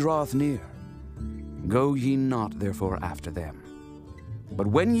time draweth near. Go ye not therefore after them. But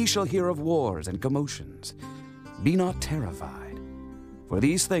when ye shall hear of wars and commotions, be not terrified, for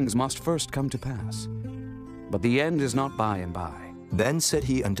these things must first come to pass. But the end is not by and by. Then said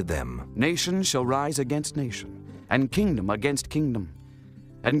he unto them, Nation shall rise against nation, and kingdom against kingdom.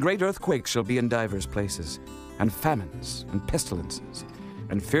 And great earthquakes shall be in divers places, and famines, and pestilences,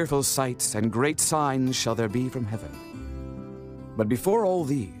 and fearful sights, and great signs shall there be from heaven. But before all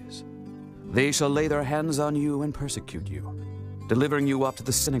these, they shall lay their hands on you and persecute you, delivering you up to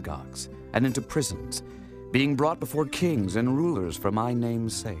the synagogues and into prisons, being brought before kings and rulers for my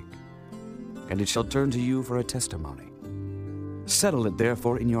name's sake. And it shall turn to you for a testimony. Settle it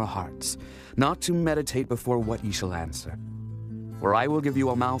therefore in your hearts, not to meditate before what ye shall answer. For I will give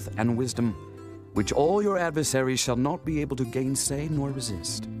you a mouth and wisdom, which all your adversaries shall not be able to gainsay nor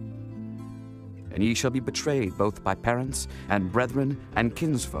resist. And ye shall be betrayed both by parents and brethren and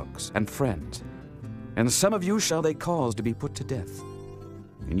kinsfolks and friends. And some of you shall they cause to be put to death.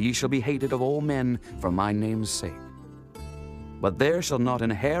 And ye shall be hated of all men for my name's sake. But there shall not an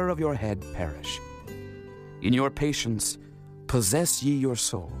hair of your head perish. In your patience possess ye your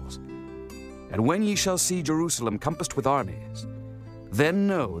souls. And when ye shall see Jerusalem compassed with armies, then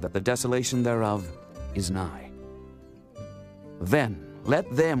know that the desolation thereof is nigh. Then let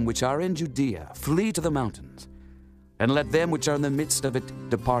them which are in Judea flee to the mountains, and let them which are in the midst of it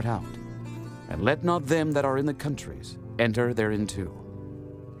depart out, and let not them that are in the countries enter thereinto.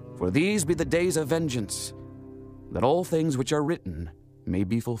 For these be the days of vengeance, that all things which are written may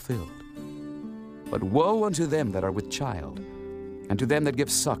be fulfilled. But woe unto them that are with child, and to them that give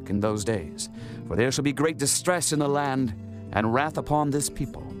suck in those days, for there shall be great distress in the land, and wrath upon this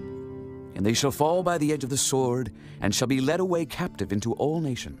people. And they shall fall by the edge of the sword, and shall be led away captive into all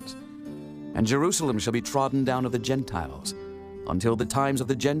nations. And Jerusalem shall be trodden down of the Gentiles, until the times of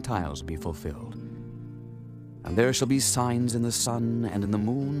the Gentiles be fulfilled. And there shall be signs in the sun, and in the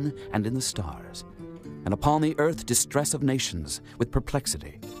moon, and in the stars, and upon the earth distress of nations, with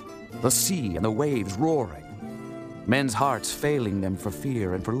perplexity, the sea and the waves roaring, men's hearts failing them for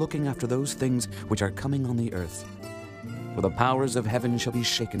fear, and for looking after those things which are coming on the earth. For the powers of heaven shall be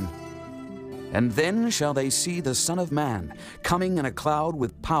shaken. And then shall they see the Son of Man coming in a cloud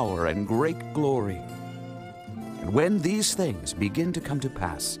with power and great glory. And when these things begin to come to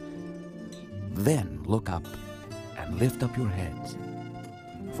pass, then look up and lift up your heads,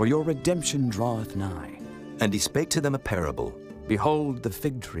 for your redemption draweth nigh. And he spake to them a parable. Behold the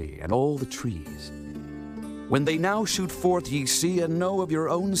fig tree and all the trees. When they now shoot forth, ye see and know of your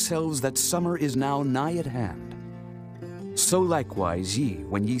own selves that summer is now nigh at hand. So likewise ye,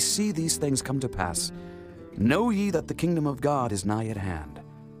 when ye see these things come to pass, know ye that the kingdom of God is nigh at hand.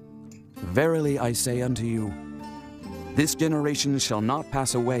 Verily I say unto you, this generation shall not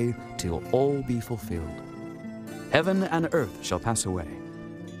pass away till all be fulfilled. Heaven and earth shall pass away,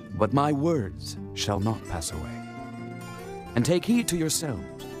 but my words shall not pass away. And take heed to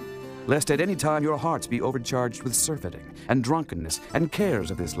yourselves, lest at any time your hearts be overcharged with surfeiting and drunkenness and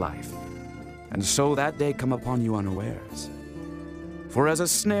cares of this life, and so that day come upon you unawares. For as a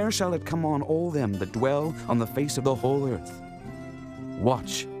snare shall it come on all them that dwell on the face of the whole earth.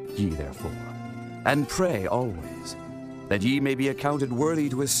 Watch ye therefore, and pray always, that ye may be accounted worthy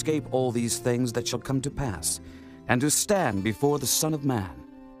to escape all these things that shall come to pass, and to stand before the Son of Man.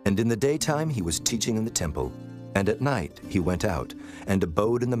 And in the daytime he was teaching in the temple, and at night he went out, and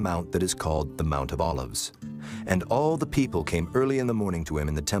abode in the mount that is called the Mount of Olives. And all the people came early in the morning to him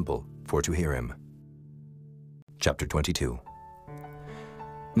in the temple, for to hear him. Chapter 22.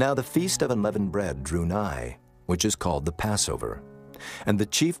 Now the feast of unleavened bread drew nigh, which is called the Passover. And the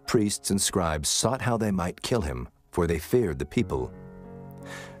chief priests and scribes sought how they might kill him, for they feared the people.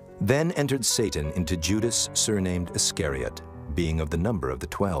 Then entered Satan into Judas, surnamed Iscariot, being of the number of the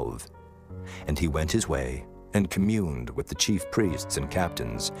 12. And he went his way, and communed with the chief priests and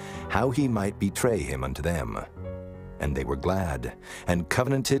captains, how he might betray him unto them. And they were glad, and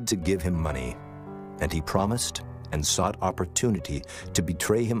covenanted to give him money. And he promised, and sought opportunity to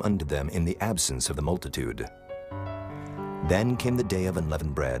betray him unto them in the absence of the multitude. Then came the day of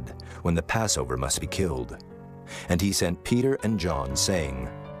unleavened bread, when the Passover must be killed. And he sent Peter and John, saying,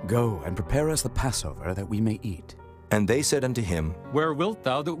 Go and prepare us the Passover, that we may eat. And they said unto him, Where wilt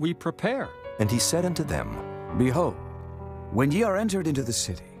thou that we prepare? And he said unto them, Behold, when ye are entered into the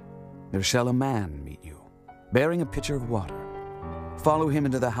city, there shall a man meet you, bearing a pitcher of water. Follow him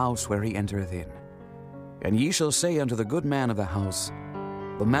into the house where he entereth in. And ye shall say unto the good man of the house,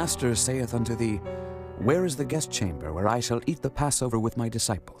 The master saith unto thee, Where is the guest chamber, where I shall eat the Passover with my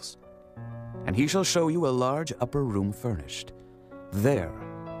disciples? And he shall show you a large upper room furnished. There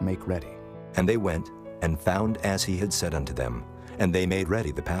make ready. And they went, and found as he had said unto them, and they made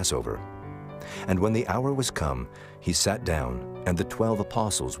ready the Passover. And when the hour was come, he sat down, and the 12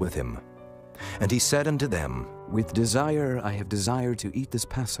 apostles with him. And he said unto them, With desire I have desired to eat this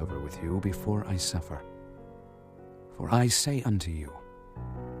Passover with you before I suffer. For I say unto you,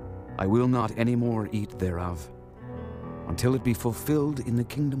 I will not any more eat thereof, until it be fulfilled in the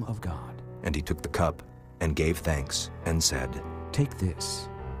kingdom of God. And he took the cup, and gave thanks, and said, Take this,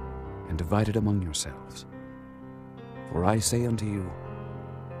 and divide it among yourselves. For I say unto you,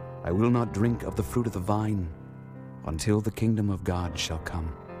 I will not drink of the fruit of the vine, until the kingdom of God shall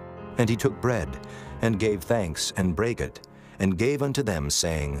come. And he took bread, and gave thanks, and brake it, and gave unto them,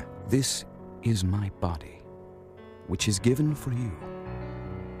 saying, This is my body, which is given for you.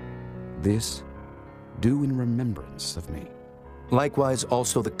 This do in remembrance of me. Likewise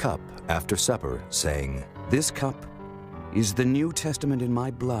also the cup after supper, saying, This cup is the New Testament in my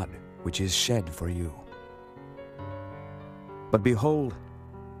blood, which is shed for you. But behold,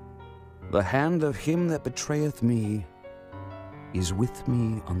 the hand of him that betrayeth me is with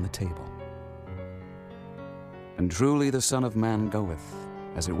me on the table. And truly the Son of Man goeth,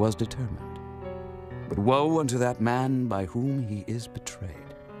 as it was determined. But woe unto that man by whom he is betrayed.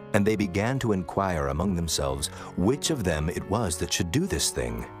 And they began to inquire among themselves which of them it was that should do this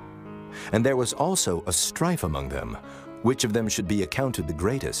thing. And there was also a strife among them, which of them should be accounted the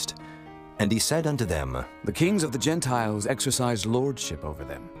greatest. And he said unto them, The kings of the Gentiles exercise lordship over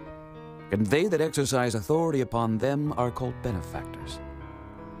them, and they that exercise authority upon them are called benefactors.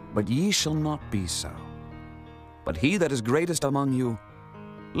 But ye shall not be so. But he that is greatest among you,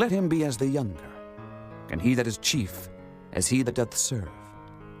 let him be as the younger, and he that is chief as he that doth serve.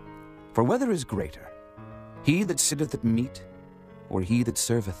 For whether is greater, he that sitteth at meat, or he that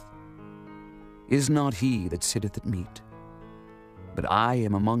serveth? Is not he that sitteth at meat? But I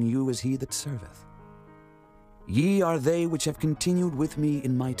am among you as he that serveth. Ye are they which have continued with me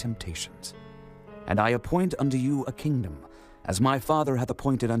in my temptations. And I appoint unto you a kingdom, as my Father hath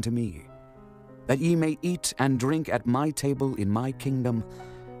appointed unto me, that ye may eat and drink at my table in my kingdom,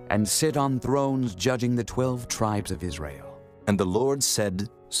 and sit on thrones judging the 12 tribes of Israel. And the Lord said,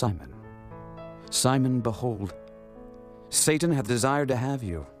 Simon, Simon, behold, Satan hath desired to have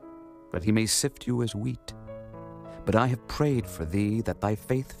you, that he may sift you as wheat. But I have prayed for thee, that thy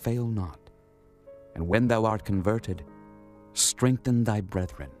faith fail not. And when thou art converted, strengthen thy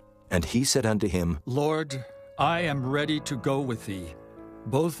brethren. And he said unto him, Lord, I am ready to go with thee,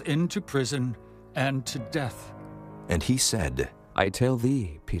 both into prison and to death. And he said, I tell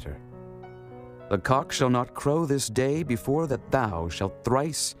thee, Peter, the cock shall not crow this day before that thou shalt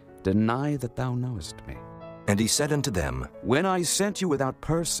thrice deny that thou knowest me. And he said unto them, When I sent you without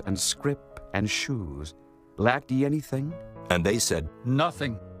purse and scrip and shoes, lacked ye anything? And they said,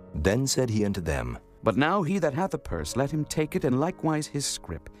 Nothing. Then said he unto them, But now he that hath a purse, let him take it, and likewise his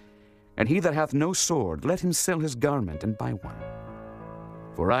scrip. And he that hath no sword, let him sell his garment and buy one.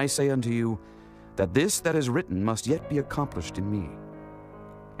 For I say unto you, that this that is written must yet be accomplished in me.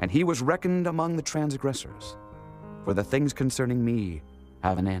 And he was reckoned among the transgressors, for the things concerning me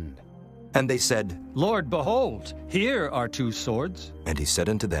have an end. And they said, Lord, behold, here are 2 swords. And he said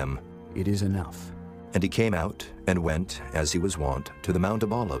unto them, It is enough. And he came out, and went, as he was wont, to the Mount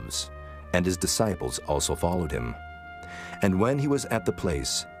of Olives, and his disciples also followed him. And when he was at the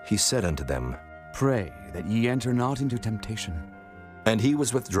place, he said unto them, Pray that ye enter not into temptation. And he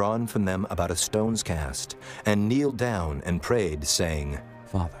was withdrawn from them about a stone's cast, and kneeled down and prayed, saying,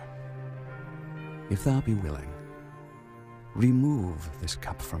 Father, if thou be willing, remove this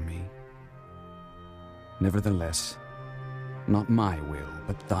cup from me. Nevertheless, not my will,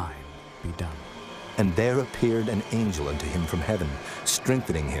 but thine be done. And there appeared an angel unto him from heaven,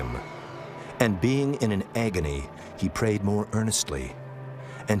 strengthening him. And being in an agony, he prayed more earnestly.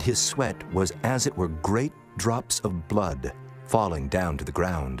 And his sweat was as it were great drops of blood falling down to the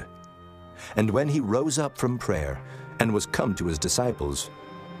ground. And when he rose up from prayer, and was come to his disciples,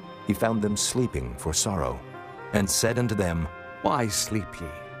 he found them sleeping for sorrow, and said unto them, Why sleep ye?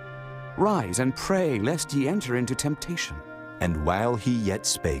 Rise and pray, lest ye enter into temptation. And while he yet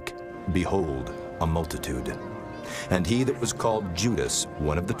spake, behold, a multitude, And he that was called Judas,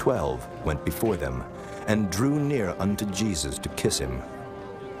 one of the 12, went before them, and drew near unto Jesus to kiss him.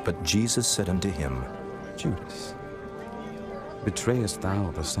 But Jesus said unto him, Judas, betrayest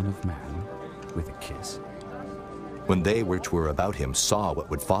thou the Son of Man with a kiss? When they which were about him saw what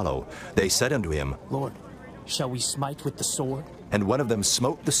would follow, they said unto him, Lord, shall we smite with the sword? And one of them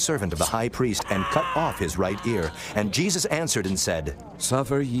smote the servant of the high priest, and cut off his right ear. And Jesus answered and said,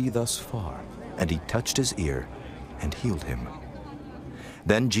 Suffer ye thus far. And he touched his ear, and healed him.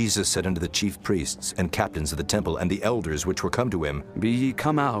 Then Jesus said unto the chief priests, and captains of the temple, and the elders which were come to him, Be ye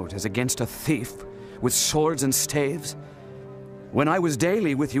come out as against a thief, with swords and staves? When I was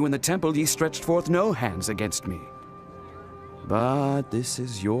daily with you in the temple, ye stretched forth no hands against me. But this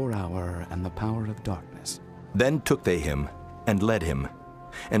is your hour and the power of darkness. Then took they him, and led him,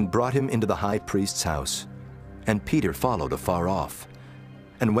 and brought him into the high priest's house. And Peter followed afar off.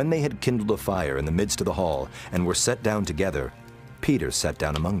 And when they had kindled a fire in the midst of the hall, and were set down together, Peter sat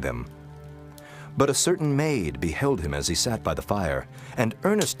down among them. But a certain maid beheld him as he sat by the fire, and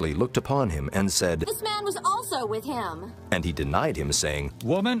earnestly looked upon him, and said, This man was also with him. And he denied him, saying,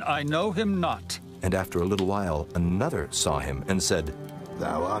 Woman, I know him not. And after a little while another saw him, and said,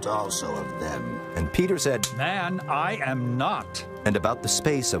 Thou art also of them. And Peter said, Man, I am not. And about the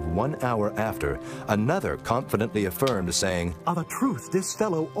space of 1 hour after, another confidently affirmed, saying, Of a truth, this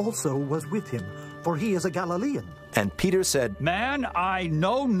fellow also was with him, for he is a Galilean. And Peter said, Man, I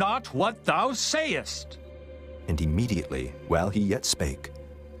know not what thou sayest. And immediately, while he yet spake,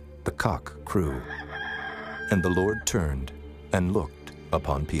 the cock crew. And the Lord turned and looked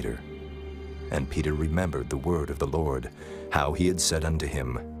upon Peter. And Peter remembered the word of the Lord, how he had said unto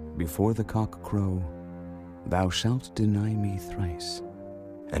him, Before the cock crow, thou shalt deny me thrice.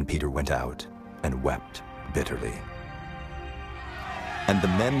 And Peter went out and wept bitterly. And the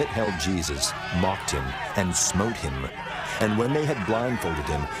men that held Jesus mocked him and smote him. And when they had blindfolded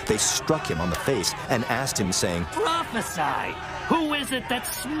him, they struck him on the face and asked him, saying, Prophesy! Who is it that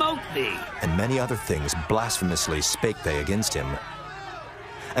smote thee? And many other things blasphemously spake they against him.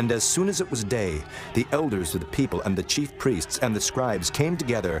 And as soon as it was day, the elders of the people and the chief priests and the scribes came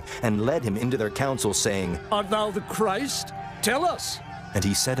together and led him into their council, saying, Art thou the Christ? Tell us. And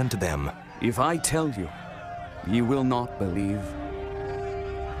he said unto them, If I tell you, ye will not believe.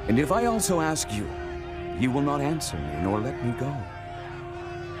 And if I also ask you, ye will not answer me, nor let me go.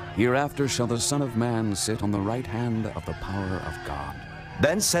 Hereafter shall the Son of Man sit on the right hand of the power of God.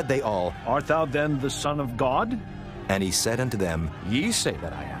 Then said they all, Art thou then the Son of God? And he said unto them, Ye say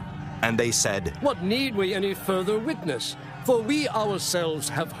that I am. And they said, What need we any further witness? For we ourselves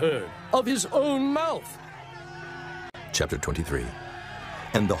have heard of his own mouth. Chapter 23.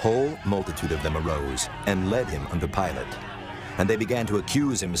 And the whole multitude of them arose, and led him unto Pilate. And they began to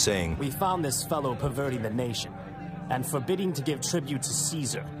accuse him, saying, We found this fellow perverting the nation, and forbidding to give tribute to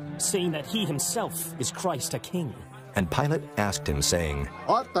Caesar, saying that he himself is Christ a king. And Pilate asked him, saying,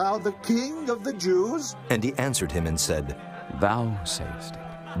 Art thou the king of the Jews? And he answered him and said, Thou sayest it.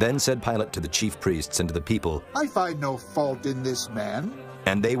 Then said Pilate to the chief priests and to the people, I find no fault in this man.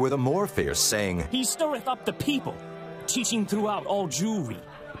 And they were the more fierce, saying, He stirreth up the people, teaching throughout all Jewry,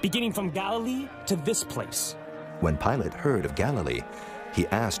 beginning from Galilee to this place. When Pilate heard of Galilee, he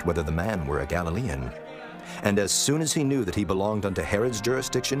asked whether the man were a Galilean. And as soon as he knew that he belonged unto Herod's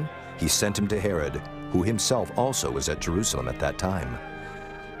jurisdiction, he sent him to Herod, who himself also was at Jerusalem at that time.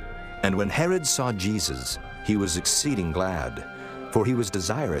 And when Herod saw Jesus, he was exceeding glad, for he was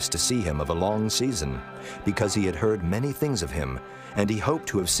desirous to see him of a long season, because he had heard many things of him, and he hoped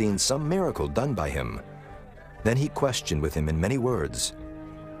to have seen some miracle done by him. Then he questioned with him in many words,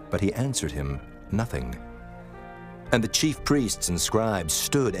 but he answered him nothing. And the chief priests and scribes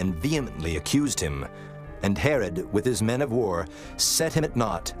stood and vehemently accused him. And Herod, with his men of war, set him at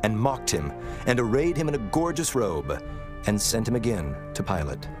naught, and mocked him, and arrayed him in a gorgeous robe, and sent him again to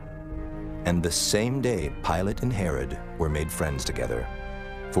Pilate. And the same day Pilate and Herod were made friends together,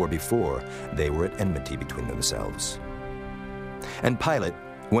 for before they were at enmity between themselves. And Pilate,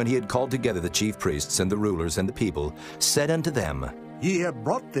 when he had called together the chief priests and the rulers and the people, said unto them, Ye have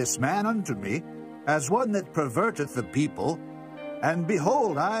brought this man unto me, as one that perverteth the people. And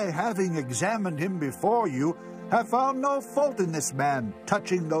behold, I, having examined him before you, have found no fault in this man,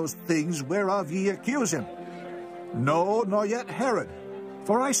 touching those things whereof ye accuse him. No, nor yet Herod,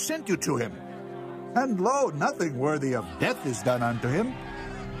 for I sent you to him. And lo, nothing worthy of death is done unto him.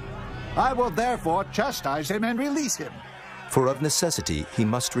 I will therefore chastise him and release him. For of necessity he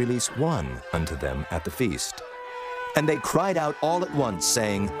must release one unto them at the feast. And they cried out all at once,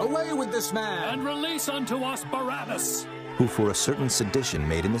 saying, Away with this man! And release unto us Barabbas! Who for a certain sedition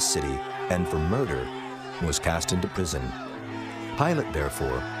made in the city, and for murder, was cast into prison. Pilate,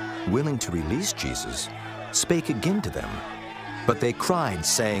 therefore, willing to release Jesus, spake again to them. But they cried,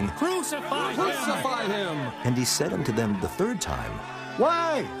 saying, Crucify him! Crucify him! And he said unto them the third time,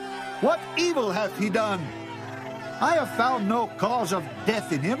 Why? What evil hath he done? I have found no cause of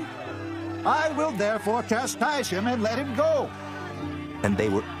death in him. I will therefore chastise him and let him go. And they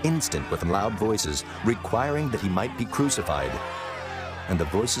were instant with loud voices, requiring that he might be crucified. And the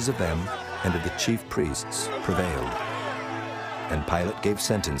voices of them and of the chief priests prevailed. And Pilate gave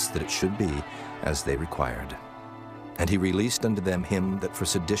sentence that it should be as they required. And he released unto them him that for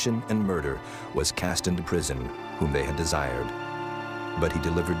sedition and murder was cast into prison, whom they had desired. But he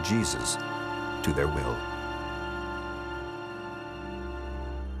delivered Jesus to their will.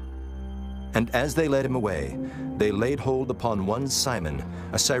 And as they led him away, they laid hold upon one Simon,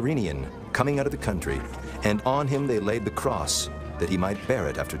 a Cyrenian, coming out of the country, and on him they laid the cross, that he might bear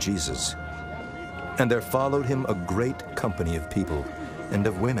it after Jesus. And there followed him a great company of people, and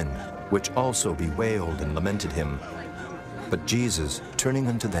of women, which also bewailed and lamented him. But Jesus, turning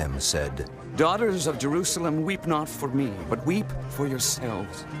unto them, said, Daughters of Jerusalem, weep not for me, but weep for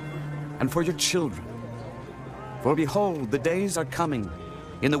yourselves, and for your children. For behold, the days are coming,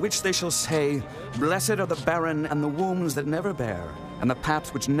 in the which they shall say, Blessed are the barren, and the wombs that never bare, and the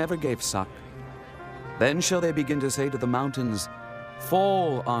paps which never gave suck. Then shall they begin to say to the mountains,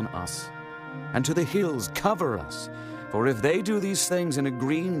 Fall on us, and to the hills, cover us. For if they do these things in a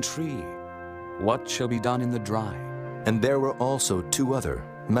green tree, what shall be done in the dry? And there were also two other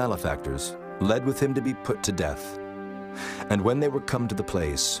malefactors, led with him to be put to death. And when they were come to the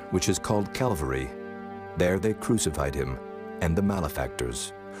place which is called Calvary, there they crucified him, and the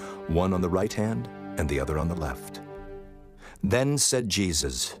malefactors, one on the right hand and the other on the left. Then said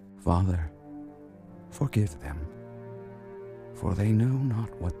Jesus, Father, forgive them, for they know not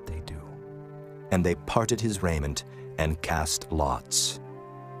what they do. And they parted his raiment, and cast lots.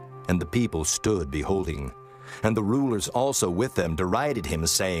 And the people stood beholding, and the rulers also with them derided him,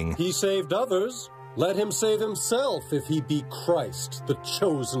 saying, He saved others. Let him save himself, if he be Christ, the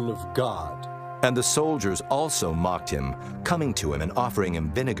chosen of God. And the soldiers also mocked him, coming to him and offering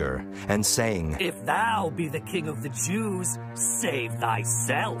him vinegar, and saying, If thou be the king of the Jews, save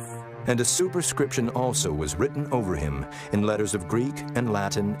thyself. And a superscription also was written over him in letters of Greek and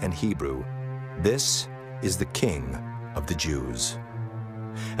Latin and Hebrew, This is the King of the Jews.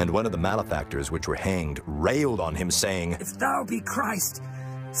 And one of the malefactors which were hanged railed on him, saying, If thou be Christ,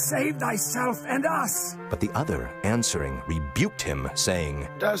 save thyself and us. But the other, answering, rebuked him, saying,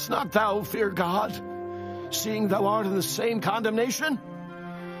 Dost not thou fear God, seeing thou art in the same condemnation?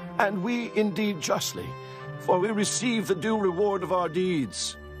 And we indeed justly, for we receive the due reward of our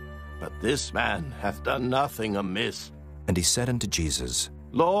deeds. But this man hath done nothing amiss. And he said unto Jesus,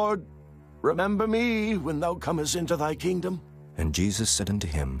 Lord, remember me when thou comest into thy kingdom. And Jesus said unto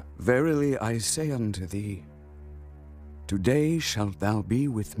him, Verily I say unto thee, Today shalt thou be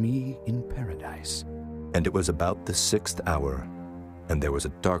with me in paradise. And it was about the 6th hour, and there was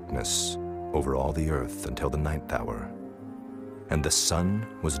a darkness over all the earth until the 9th hour. And the sun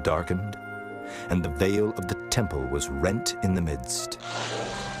was darkened, and the veil of the temple was rent in the midst.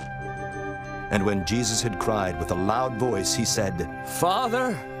 And when Jesus had cried with a loud voice, he said,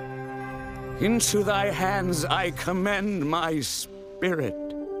 Father, into thy hands I commend my spirit.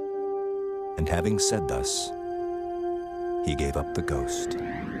 And having said thus, he gave up the ghost.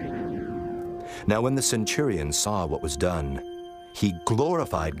 Now when the centurion saw what was done, he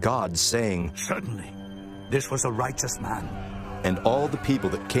glorified God, saying, Certainly, this was a righteous man. And all the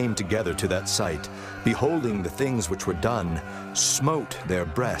people that came together to that sight, beholding the things which were done, smote their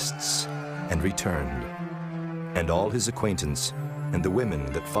breasts and returned. And all his acquaintance and the women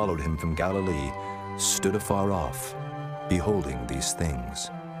that followed him from Galilee stood afar off, beholding these things.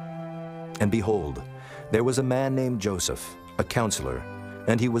 And behold, there was a man named Joseph, a counselor,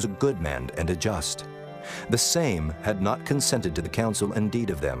 and he was a good man and a just. The same had not consented to the counsel and deed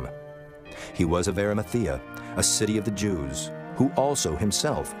of them. He was of Arimathea, a city of the Jews, who also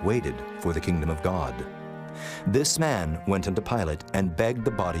himself waited for the kingdom of God. This man went unto Pilate and begged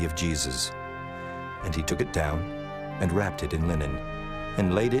the body of Jesus. And he took it down and wrapped it in linen,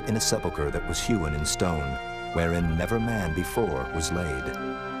 and laid it in a sepulchre that was hewn in stone, wherein never man before was laid.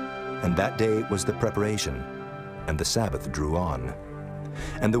 And that day was the preparation, and the Sabbath drew on.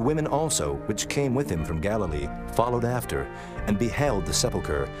 And the women also, which came with him from Galilee, followed after, and beheld the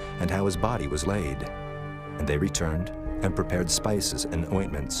sepulchre, and how his body was laid. And they returned, and prepared spices and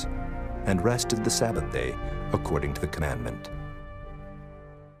ointments, and rested the Sabbath day according to the commandment.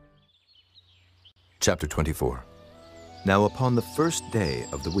 Chapter 24. Now upon the first day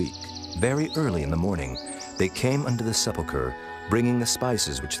of the week, very early in the morning, they came unto the sepulchre, bringing the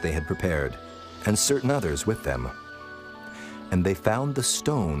spices which they had prepared, and certain others with them. And they found the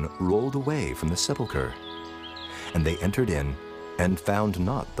stone rolled away from the sepulchre. And they entered in, and found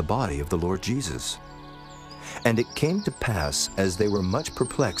not the body of the Lord Jesus. And it came to pass, as they were much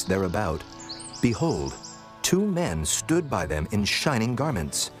perplexed thereabout, behold, 2 men stood by them in shining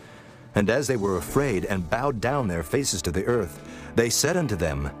garments. And as they were afraid, and bowed down their faces to the earth, they said unto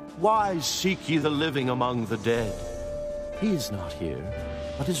them, Why seek ye the living among the dead? He is not here,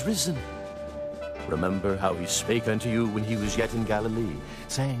 but is risen. Remember how he spake unto you when he was yet in Galilee,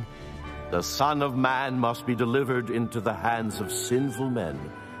 saying, The Son of Man must be delivered into the hands of sinful men,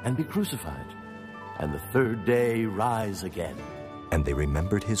 and be crucified, and the 3rd day rise again. And they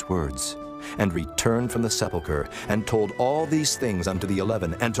remembered his words, and returned from the sepulchre, and told all these things unto the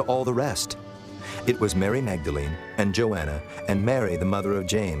 11, and to all the rest. It was Mary Magdalene, and Joanna, and Mary the mother of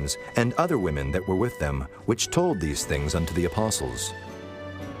James, and other women that were with them, which told these things unto the apostles.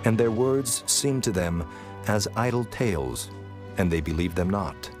 And their words seemed to them as idle tales, and they believed them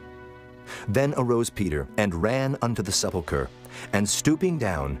not. Then arose Peter, and ran unto the sepulchre, and stooping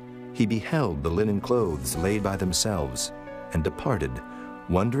down, he beheld the linen clothes laid by themselves, and departed,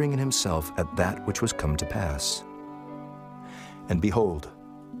 wondering in himself at that which was come to pass. And behold,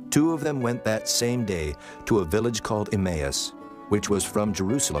 2 of them went that same day to a village called Emmaus, which was from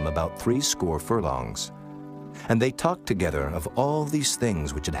Jerusalem about 60 furlongs. And they talked together of all these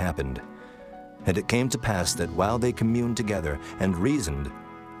things which had happened. And it came to pass that while they communed together and reasoned,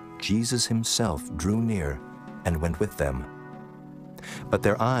 Jesus himself drew near and went with them. But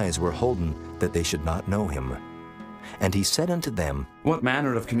their eyes were holden that they should not know him. And he said unto them, What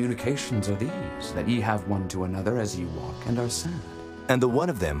manner of communications are these, that ye have one to another as ye walk and are sad? And the one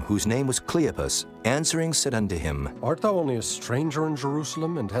of them, whose name was Cleopas, answering said unto him, Art thou only a stranger in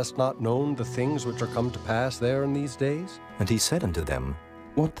Jerusalem, and hast not known the things which are come to pass there in these days? And he said unto them,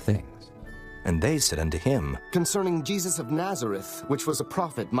 What things? And they said unto him, Concerning Jesus of Nazareth, which was a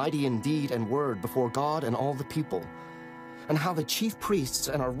prophet, mighty in deed and word before God and all the people, and how the chief priests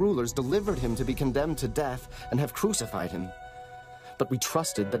and our rulers delivered him to be condemned to death, and have crucified him. But we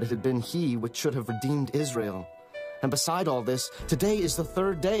trusted that it had been he which should have redeemed Israel. And beside all this, today is the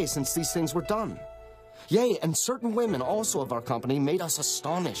 3rd day since these things were done. Yea, and certain women also of our company made us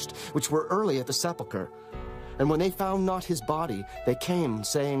astonished, which were early at the sepulchre. And when they found not his body, they came,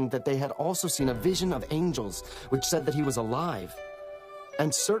 saying that they had also seen a vision of angels, which said that he was alive.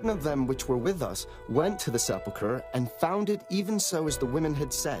 And certain of them which were with us went to the sepulchre, and found it even so as the women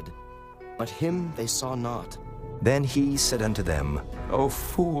had said. But him they saw not. Then he said unto them, O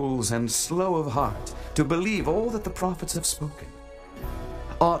fools and slow of heart, to believe all that the prophets have spoken.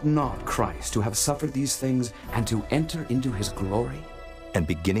 Ought not Christ to have suffered these things, and to enter into his glory? And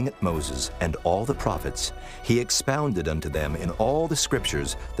beginning at Moses and all the prophets, he expounded unto them in all the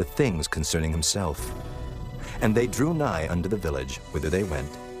scriptures the things concerning himself. And they drew nigh unto the village whither they went,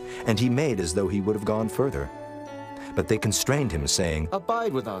 and he made as though he would have gone further. But they constrained him, saying,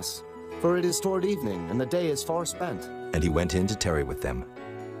 Abide with us, for it is toward evening, and the day is far spent. And he went in to tarry with them.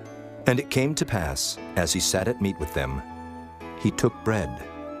 And it came to pass, as he sat at meat with them, he took bread,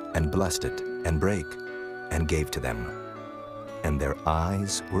 and blessed it, and brake, and gave to them. And their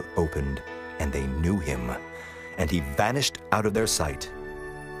eyes were opened, and they knew him. And he vanished out of their sight.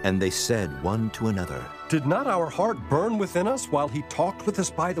 And they said one to another, Did not our heart burn within us while he talked with us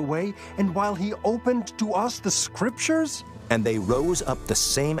by the way, and while he opened to us the Scriptures? And they rose up the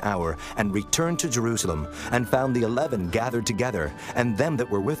same hour, and returned to Jerusalem, and found the 11 gathered together, and them that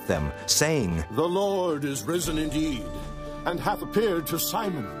were with them, saying, The Lord is risen indeed, and hath appeared to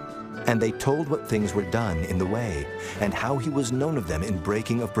Simon. And they told what things were done in the way, and how he was known of them in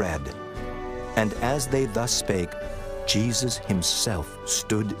breaking of bread. And as they thus spake, Jesus himself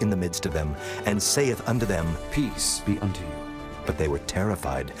stood in the midst of them, and saith unto them, Peace be unto you. But they were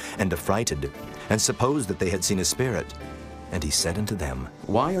terrified and affrighted, and supposed that they had seen a spirit. And he said unto them,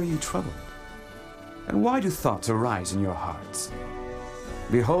 Why are you troubled? And why do thoughts arise in your hearts?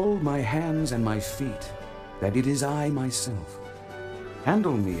 Behold my hands and my feet, that it is I myself.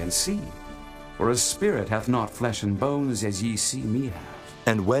 Handle me and see, for a spirit hath not flesh and bones, as ye see me have.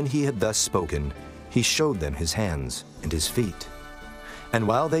 And when he had thus spoken, he showed them his hands and his feet. And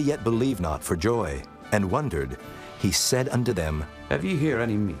while they yet believed not for joy, and wondered, he said unto them, Have ye here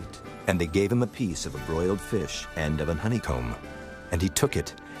any meat? And they gave him a piece of a broiled fish and of an honeycomb. And he took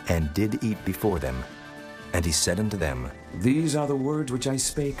it, and did eat before them. And he said unto them, These are the words which I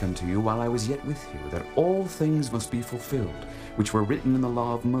spake unto you while I was yet with you, that all things must be fulfilled, which were written in the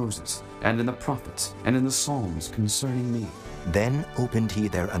law of Moses, and in the prophets, and in the Psalms concerning me. Then opened he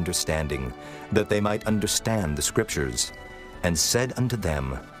their understanding, that they might understand the Scriptures, and said unto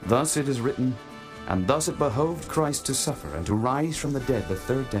them, Thus it is written, and thus it behoved Christ to suffer, and to rise from the dead the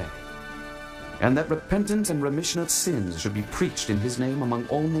third day, and that repentance and remission of sins should be preached in his name among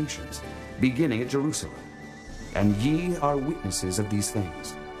all nations, beginning at Jerusalem. And ye are witnesses of these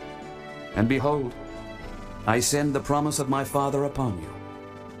things. And behold, I send the promise of my Father upon you.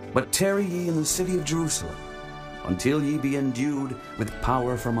 But tarry ye in the city of Jerusalem, until ye be endued with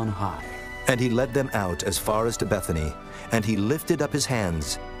power from on high. And he led them out as far as to Bethany, and he lifted up his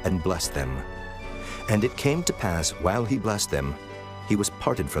hands and blessed them. And it came to pass, while he blessed them, he was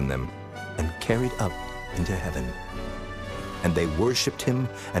parted from them, and carried up into heaven. And they worshipped him,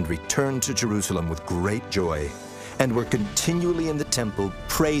 and returned to Jerusalem with great joy, and were continually in the temple,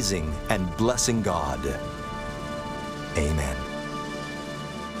 praising and blessing God. Amen.